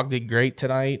said, the dog did great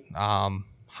tonight.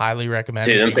 Highly recommend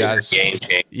Dude, if them you things guys. are game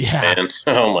changing, Yeah. man.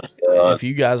 Oh my God. If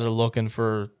you guys are looking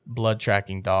for blood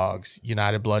tracking dogs,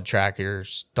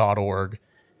 UnitedBloodTrackers.org.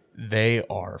 They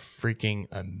are freaking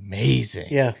amazing.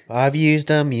 Yeah, I've used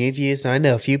them. You've used them. I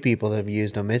know a few people that have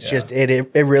used them. It's just, it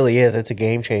really is. It's a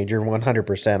game changer,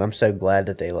 100%. I'm so glad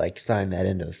that they like signed that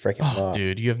into the freaking law.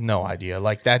 Dude, you have no idea.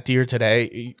 Like that deer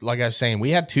today, like I was saying,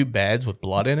 we had 2 beds with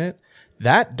blood in it.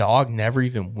 That dog never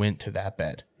even went to that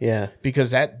bed. Yeah.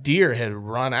 Because that deer had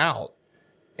run out,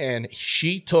 and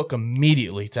she took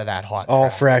immediately to that hot all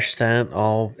track. fresh scent,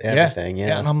 all everything.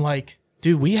 Yeah. And I'm like,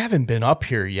 dude, we haven't been up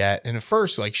here yet. And at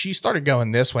first, like, she started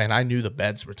going this way, and I knew the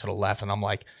beds were to the left. And I'm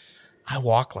like, I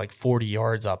walked like 40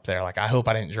 yards up there. Like, I hope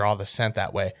I didn't draw the scent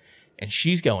that way. And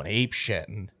she's going ape shit.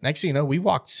 And next thing you know, we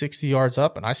walked 60 yards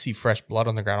up, and I see fresh blood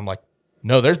on the ground. I'm like,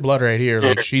 no, there's blood right here.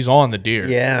 Like, she's on the deer.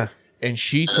 Yeah. And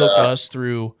she took us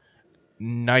through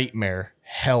nightmare,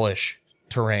 hellish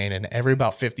terrain. And every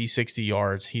about 50, 60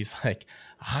 yards, he's like,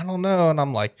 I don't know. And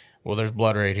I'm like, well, there's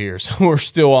blood right here. So we're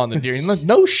still on the deer. And like,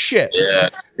 no shit. Yeah.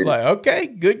 Like, okay,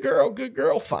 good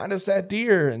girl. Find us that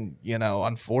deer. And, you know,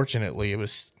 unfortunately, it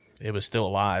was still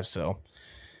alive. So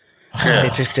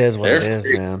it just is what it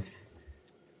is, man.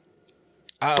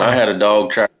 I had a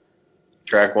dog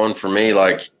track one for me,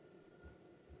 like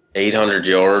 800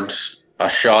 yards. I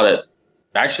shot it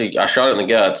in the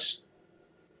guts,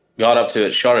 got up to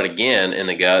it, shot it again in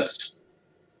the guts,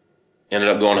 ended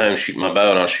up going home shooting my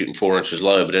bow, and I was shooting 4 inches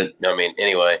low. But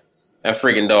anyway, that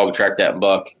freaking dog tracked that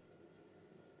buck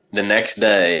the next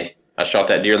day. I shot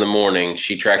that deer in the morning.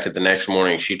 She tracked it the next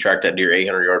morning. She tracked that deer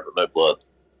 800 yards with no blood,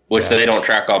 which they don't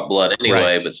track off blood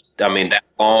anyway. Right. But I mean, that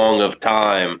long of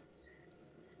time,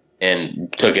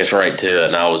 and took us right to it.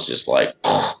 And I was just like,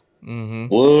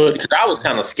 what? Because I was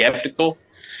kind of skeptical.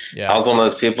 Yeah. I was one of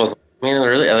those people, man,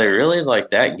 are they really like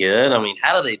that good? I mean,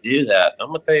 how do they do that? I'm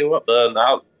going to tell you what, bud,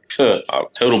 I'm a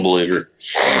total believer.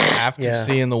 After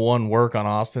seeing the one work on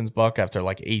Austin's buck after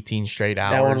like 18 straight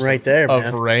hours. That one right there,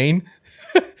 of rain.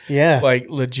 Yeah. Like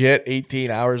legit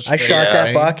 18 hours straight. I shot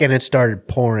that buck and it started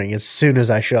pouring as soon as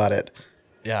I shot it.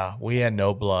 Yeah, we had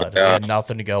no blood. Yeah. We had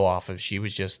nothing to go off of. She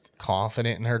was just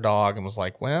confident in her dog and was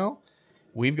like, well,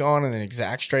 we've gone in an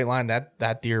exact straight line.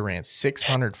 That deer ran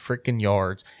 600 freaking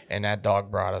yards, and that dog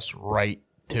brought us right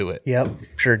to it. Yep,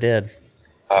 sure did.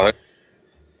 Uh,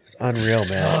 It's unreal,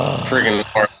 man. Friggin'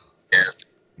 hard.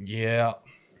 Yeah.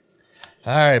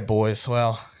 All right, boys.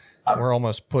 Well, we're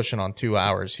almost pushing on 2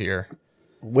 hours here.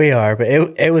 We are, but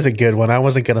it was a good one. I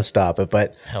wasn't going to stop it,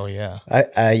 but Hell yeah.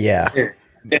 yeah.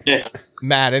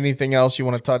 Matt, anything else you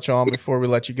want to touch on before we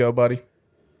let you go, buddy?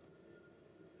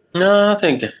 No, I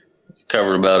think I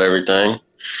covered about everything.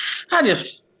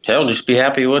 Just be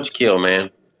happy with what you kill, man.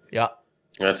 Yeah.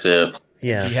 That's it.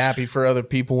 Yeah, Be happy for other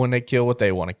people when they kill what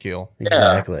they want to kill.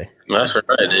 exactly. That's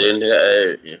right, dude.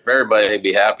 If everybody would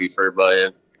be happy for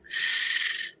everybody,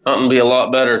 hunting would be a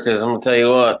lot better, because I'm going to tell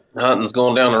you what, hunting's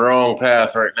going down the wrong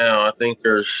path right now. I think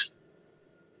there's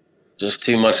just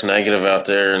too much negative out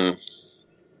there, and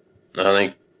I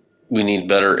think we need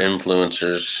better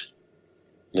influencers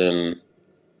than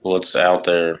what's out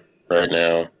there right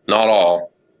now. Not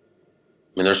all. I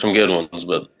mean, there's some good ones,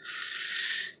 but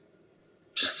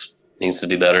just needs to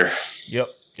be better. Yep.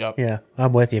 Yeah,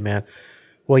 I'm with you, man.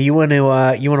 Well, you want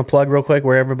to plug real quick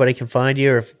where everybody can find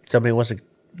you, or if somebody wants to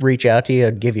reach out to you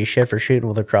and give you shit for shooting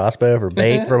with a crossbow or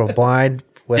bait from a blind.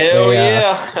 With Hell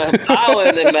yeah. I'll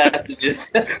end the messages.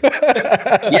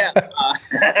 Yeah.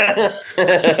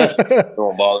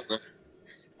 Don't bother me.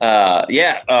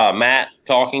 Matt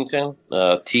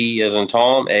Talkington, T as in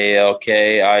Tom,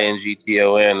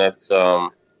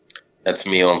 ALKINGTON. That's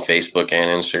me on Facebook and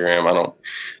Instagram.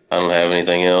 I don't have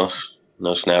anything else.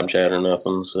 No Snapchat or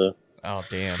nothing. So. Oh,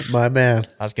 damn. My man.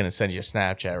 I was going to send you a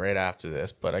Snapchat right after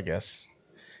this, but I guess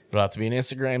it'll have to be an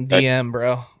Instagram DM,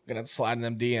 bro. I'm going to slide in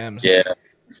them DMs. Yeah.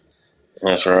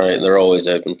 That's right. They're always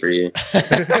open for you.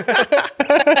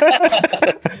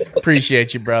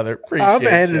 Appreciate you, brother. I'm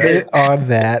ending it on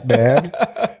that, man.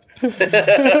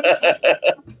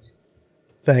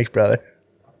 Thanks, brother.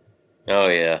 Oh,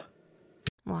 yeah.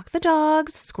 Walk the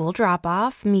dogs, school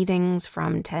drop-off, meetings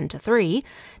from 10 to 3,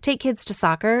 take kids to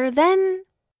soccer, then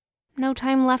no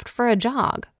time left for a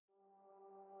jog.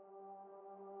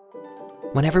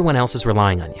 When everyone else is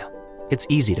relying on you, it's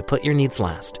easy to put your needs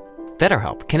last.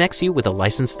 BetterHelp connects you with a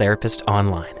licensed therapist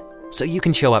online, so you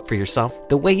can show up for yourself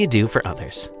the way you do for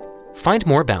others. Find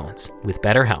more balance with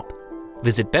BetterHelp.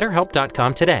 Visit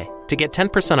BetterHelp.com today to get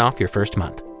 10% off your first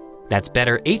month. That's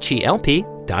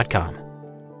BetterHelp.com.